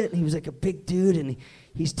shit, and he was like a big dude, and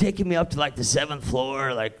he's taking me up to like the 7th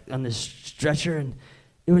floor, like on this stretcher, and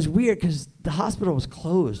it was weird because the hospital was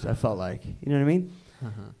closed. I felt like, you know what I mean?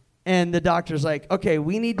 And the doctor's like, okay,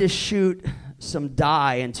 we need to shoot some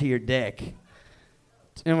dye into your dick,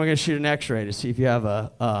 and we're gonna shoot an X-ray to see if you have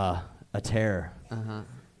a tear.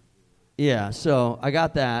 Yeah, so I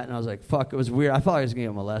got that, and I was like, fuck, it was weird. I thought I was gonna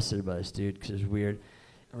get molested by this dude because it was weird.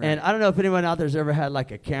 Right. And I don't know if anyone out there's ever had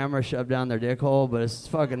like a camera shoved down their dick hole, but it's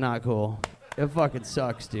fucking not cool. It fucking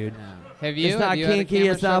sucks, dude. Have you? It's not Have you had a kinky.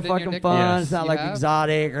 camera It's not shoved in your fucking dick? fun. Yes. It's not You like have?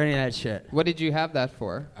 exotic or any of that shit. What did you have that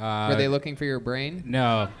for? Were they looking for your brain?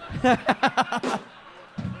 No.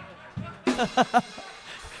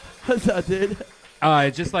 What's that, dude?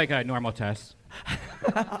 It's just like a normal test.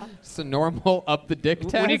 It's a normal up the dick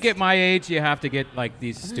test. When you get my age, you have to get like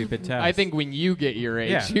these stupid tests. I think when you get your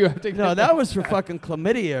age, Yeah. you have to. Get No, that was for fucking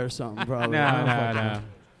chlamydia or something, probably. No.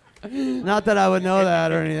 Not that I would know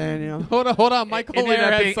that or anything, you know. Hold on. Michael ended Lair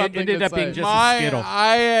up has being- it something ended to up being say. just a Skittle.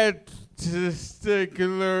 I had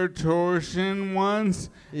testicular torsion once.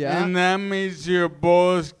 Yeah? And that means your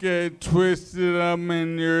balls get twisted up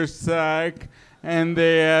in your sack and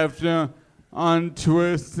they have to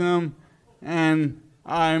untwist them. And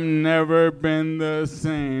I've never been the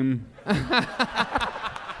same.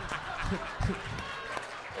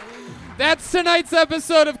 That's tonight's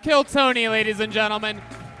episode of Kill Tony, ladies and gentlemen.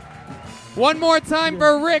 One more time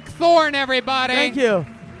for Rick Thorne, everybody. Thank you.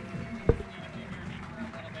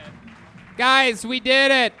 Guys, we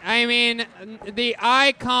did it. I mean, the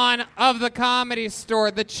icon of the Comedy Store,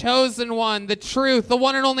 the chosen one, the truth, the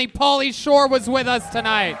one and only Pauly Shore was with us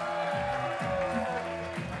tonight.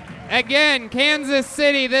 Again, Kansas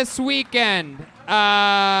City this weekend.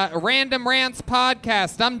 Random Rants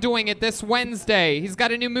podcast. I'm doing it this Wednesday. He's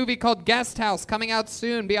got a new movie called Guest House coming out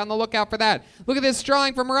soon. Be on the lookout for that. Look at this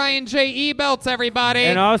drawing from Ryan J. Ebelts, everybody.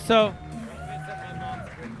 And also,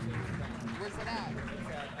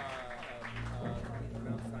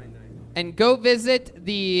 And go visit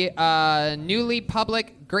the newly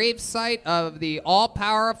public gravesite of the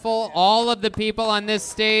all-powerful, all of the people on this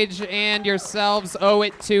stage and yourselves owe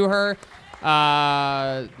it to her.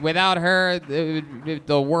 Without her,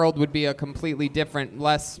 the world would be a completely different,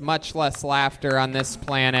 much less laughter on this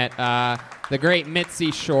planet. The great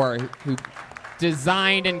Mitzi Shore, who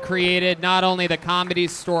designed and created not only the Comedy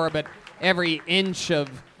Store, but every inch of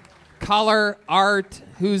color, art,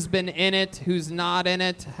 who's been in it, who's not in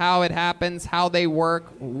it, how it happens, how they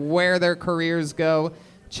work, where their careers go,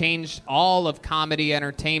 changed all of comedy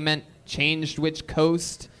entertainment, changed which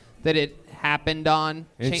coast that it happened on.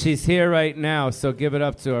 and she's here right now, so give it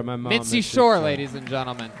up to her, my mom. Mitzi Shore, ladies and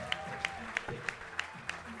gentlemen.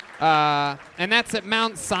 And that's at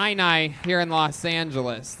Mount Sinai here in Los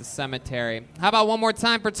Angeles, the cemetery. How about one more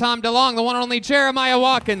time for Tom DeLonge, the one and only Jeremiah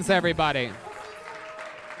Watkins, everybody.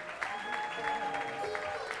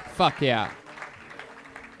 Fuck yeah.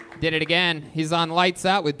 Did it again. He's on Lights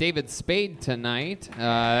Out with David Spade tonight.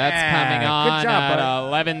 That's coming on at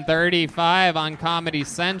 11:35 on Comedy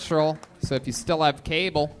Central. So if you still have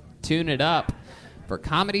cable, tune it up for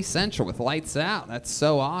Comedy Central with Lights Out. That's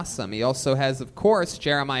so awesome. He also has, of course,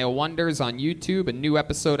 Jeremiah Wonders on YouTube, a new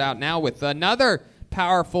episode out now with another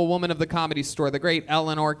powerful woman of the Comedy Store, the great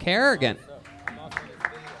Eleanor Kerrigan.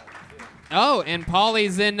 Oh, and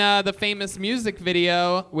Paulie's in the famous music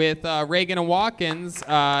video with Reagan and Watkins,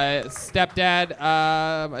 your stepdad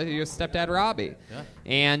Robbie. Yeah.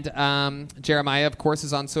 And Jeremiah, of course,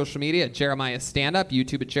 is on social media at Jeremiah Stand Up,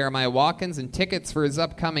 YouTube at Jeremiah Watkins, and tickets for his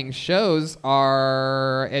upcoming shows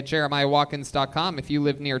are at jeremiahwatkins.com. If you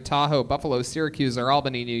live near Tahoe, Buffalo, Syracuse, or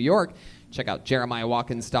Albany, New York, check out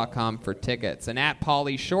jeremiahwatkins.com for tickets. And at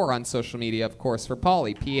Pauly Shore on social media, of course, for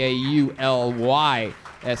Pauly, Paulysshore.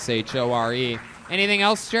 Anything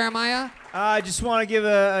else, Jeremiah? I just want to give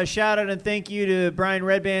a shout out and thank you to Brian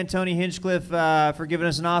Redband, Tony Hinchcliffe for giving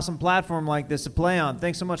us an awesome platform like this to play on.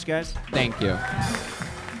 Thanks so much, guys. Thank you.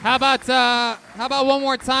 How about one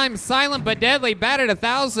more time? Silent but Deadly, batted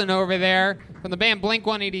 1,000 over there from the band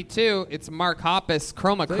Blink-182. It's Mark Hoppus,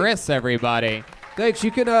 Chroma Chris, everybody. Thanks.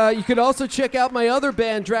 You could also check out my other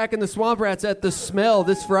band, Drac and the Swamp Rats, at The Smell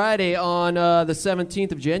this Friday on the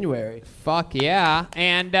 17th of January. Fuck yeah.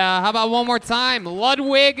 And how about one more time?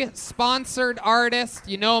 Ludwig, sponsored artist.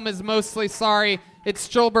 You know him as Mostly Sorry. It's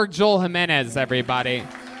Joelberg Joel Jimenez, everybody.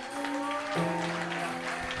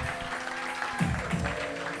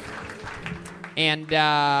 And,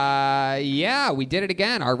 yeah, we did it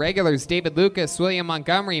again. Our regulars, David Lucas, William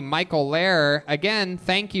Montgomery, Michael Lehrer. Again,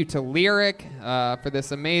 thank you to Lyric for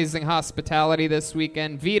this amazing hospitality this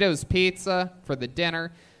weekend. Vito's Pizza for the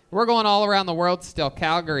dinner. We're going all around the world still.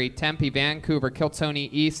 Calgary, Tempe, Vancouver, Kiltony,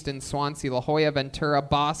 Easton, Swansea, La Jolla, Ventura,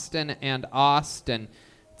 Boston, and Austin.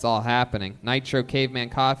 It's all happening. Nitro Caveman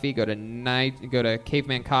Coffee. Go to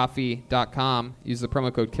cavemancoffee.com. Use the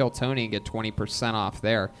promo code KillTony and get 20% off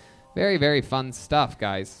there. Very, very fun stuff,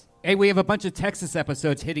 guys. Hey, we have a bunch of Texas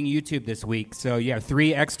episodes hitting YouTube this week. So, yeah,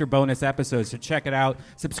 3 extra bonus episodes. So check it out.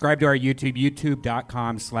 Subscribe to our YouTube,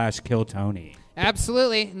 youtube.com/KillTony.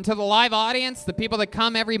 Absolutely. And to the live audience, the people that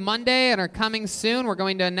come every Monday and are coming soon, we're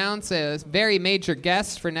going to announce a very major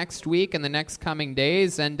guest for next week and the next coming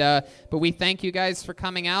days. And but we thank you guys for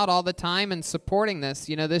coming out all the time and supporting this.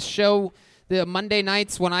 You know, this show... The Monday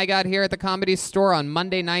nights when I got here at the Comedy Store, on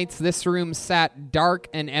Monday nights, this room sat dark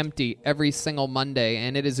and empty every single Monday,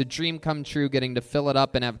 and it is a dream come true getting to fill it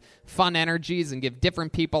up and have fun energies and give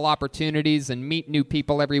different people opportunities and meet new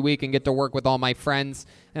people every week and get to work with all my friends,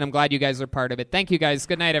 and I'm glad you guys are part of it. Thank you, guys.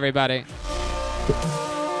 Good night, everybody.